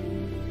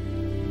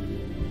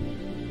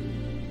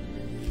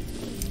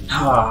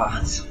 Ah,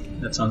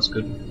 that sounds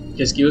good.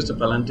 Just give us the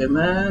Palantir,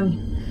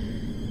 man.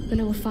 Then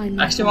I will find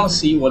I actually want to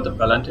see what the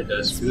Palantir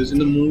does, because in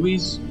the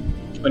movies,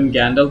 when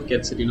Gandalf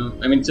gets it, you know,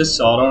 I mean, just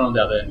Sauron on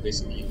the other end,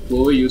 basically.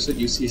 Whoever use it,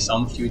 you see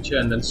some future,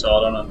 and then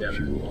Sauron on the other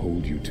She end. will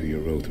hold you to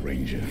your oath,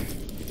 Ranger.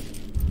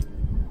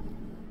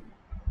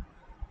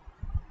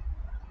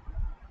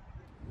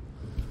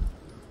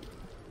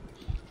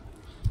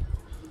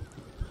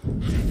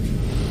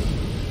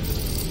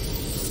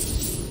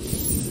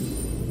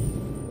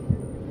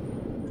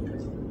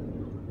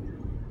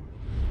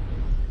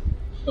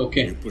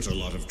 Okay. You put a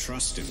lot of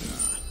trust in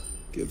her.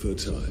 Give her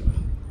time.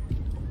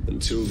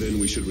 Until then,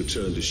 we should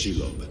return to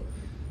Shelob.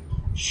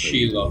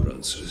 Shelob.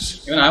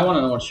 Answers. Even I want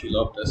to know what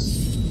Shelob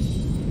does.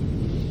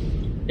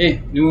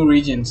 Hey, new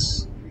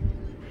regions.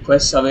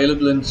 Quests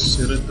available in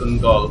Surat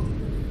Ungol.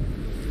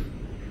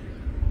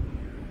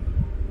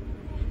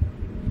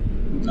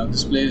 Now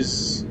this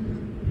place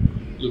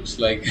looks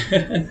like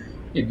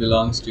it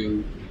belongs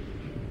to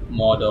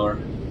Mordor.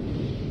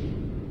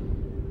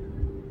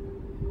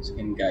 So I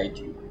can guide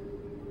you.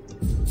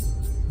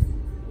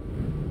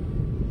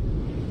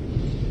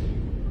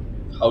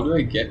 How do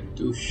I get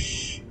to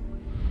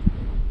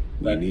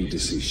We need to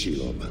see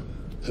Shelob.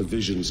 Her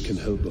visions can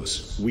help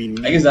us. We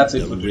need I guess that's it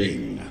the for today.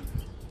 ring.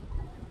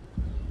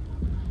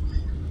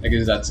 I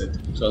guess that's it.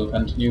 So I'll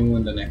continue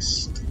in the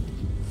next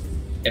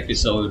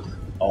episode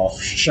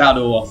of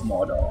Shadow of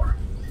Mordor.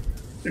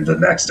 In the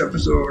next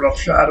episode of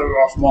Shadow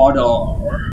of Mordor.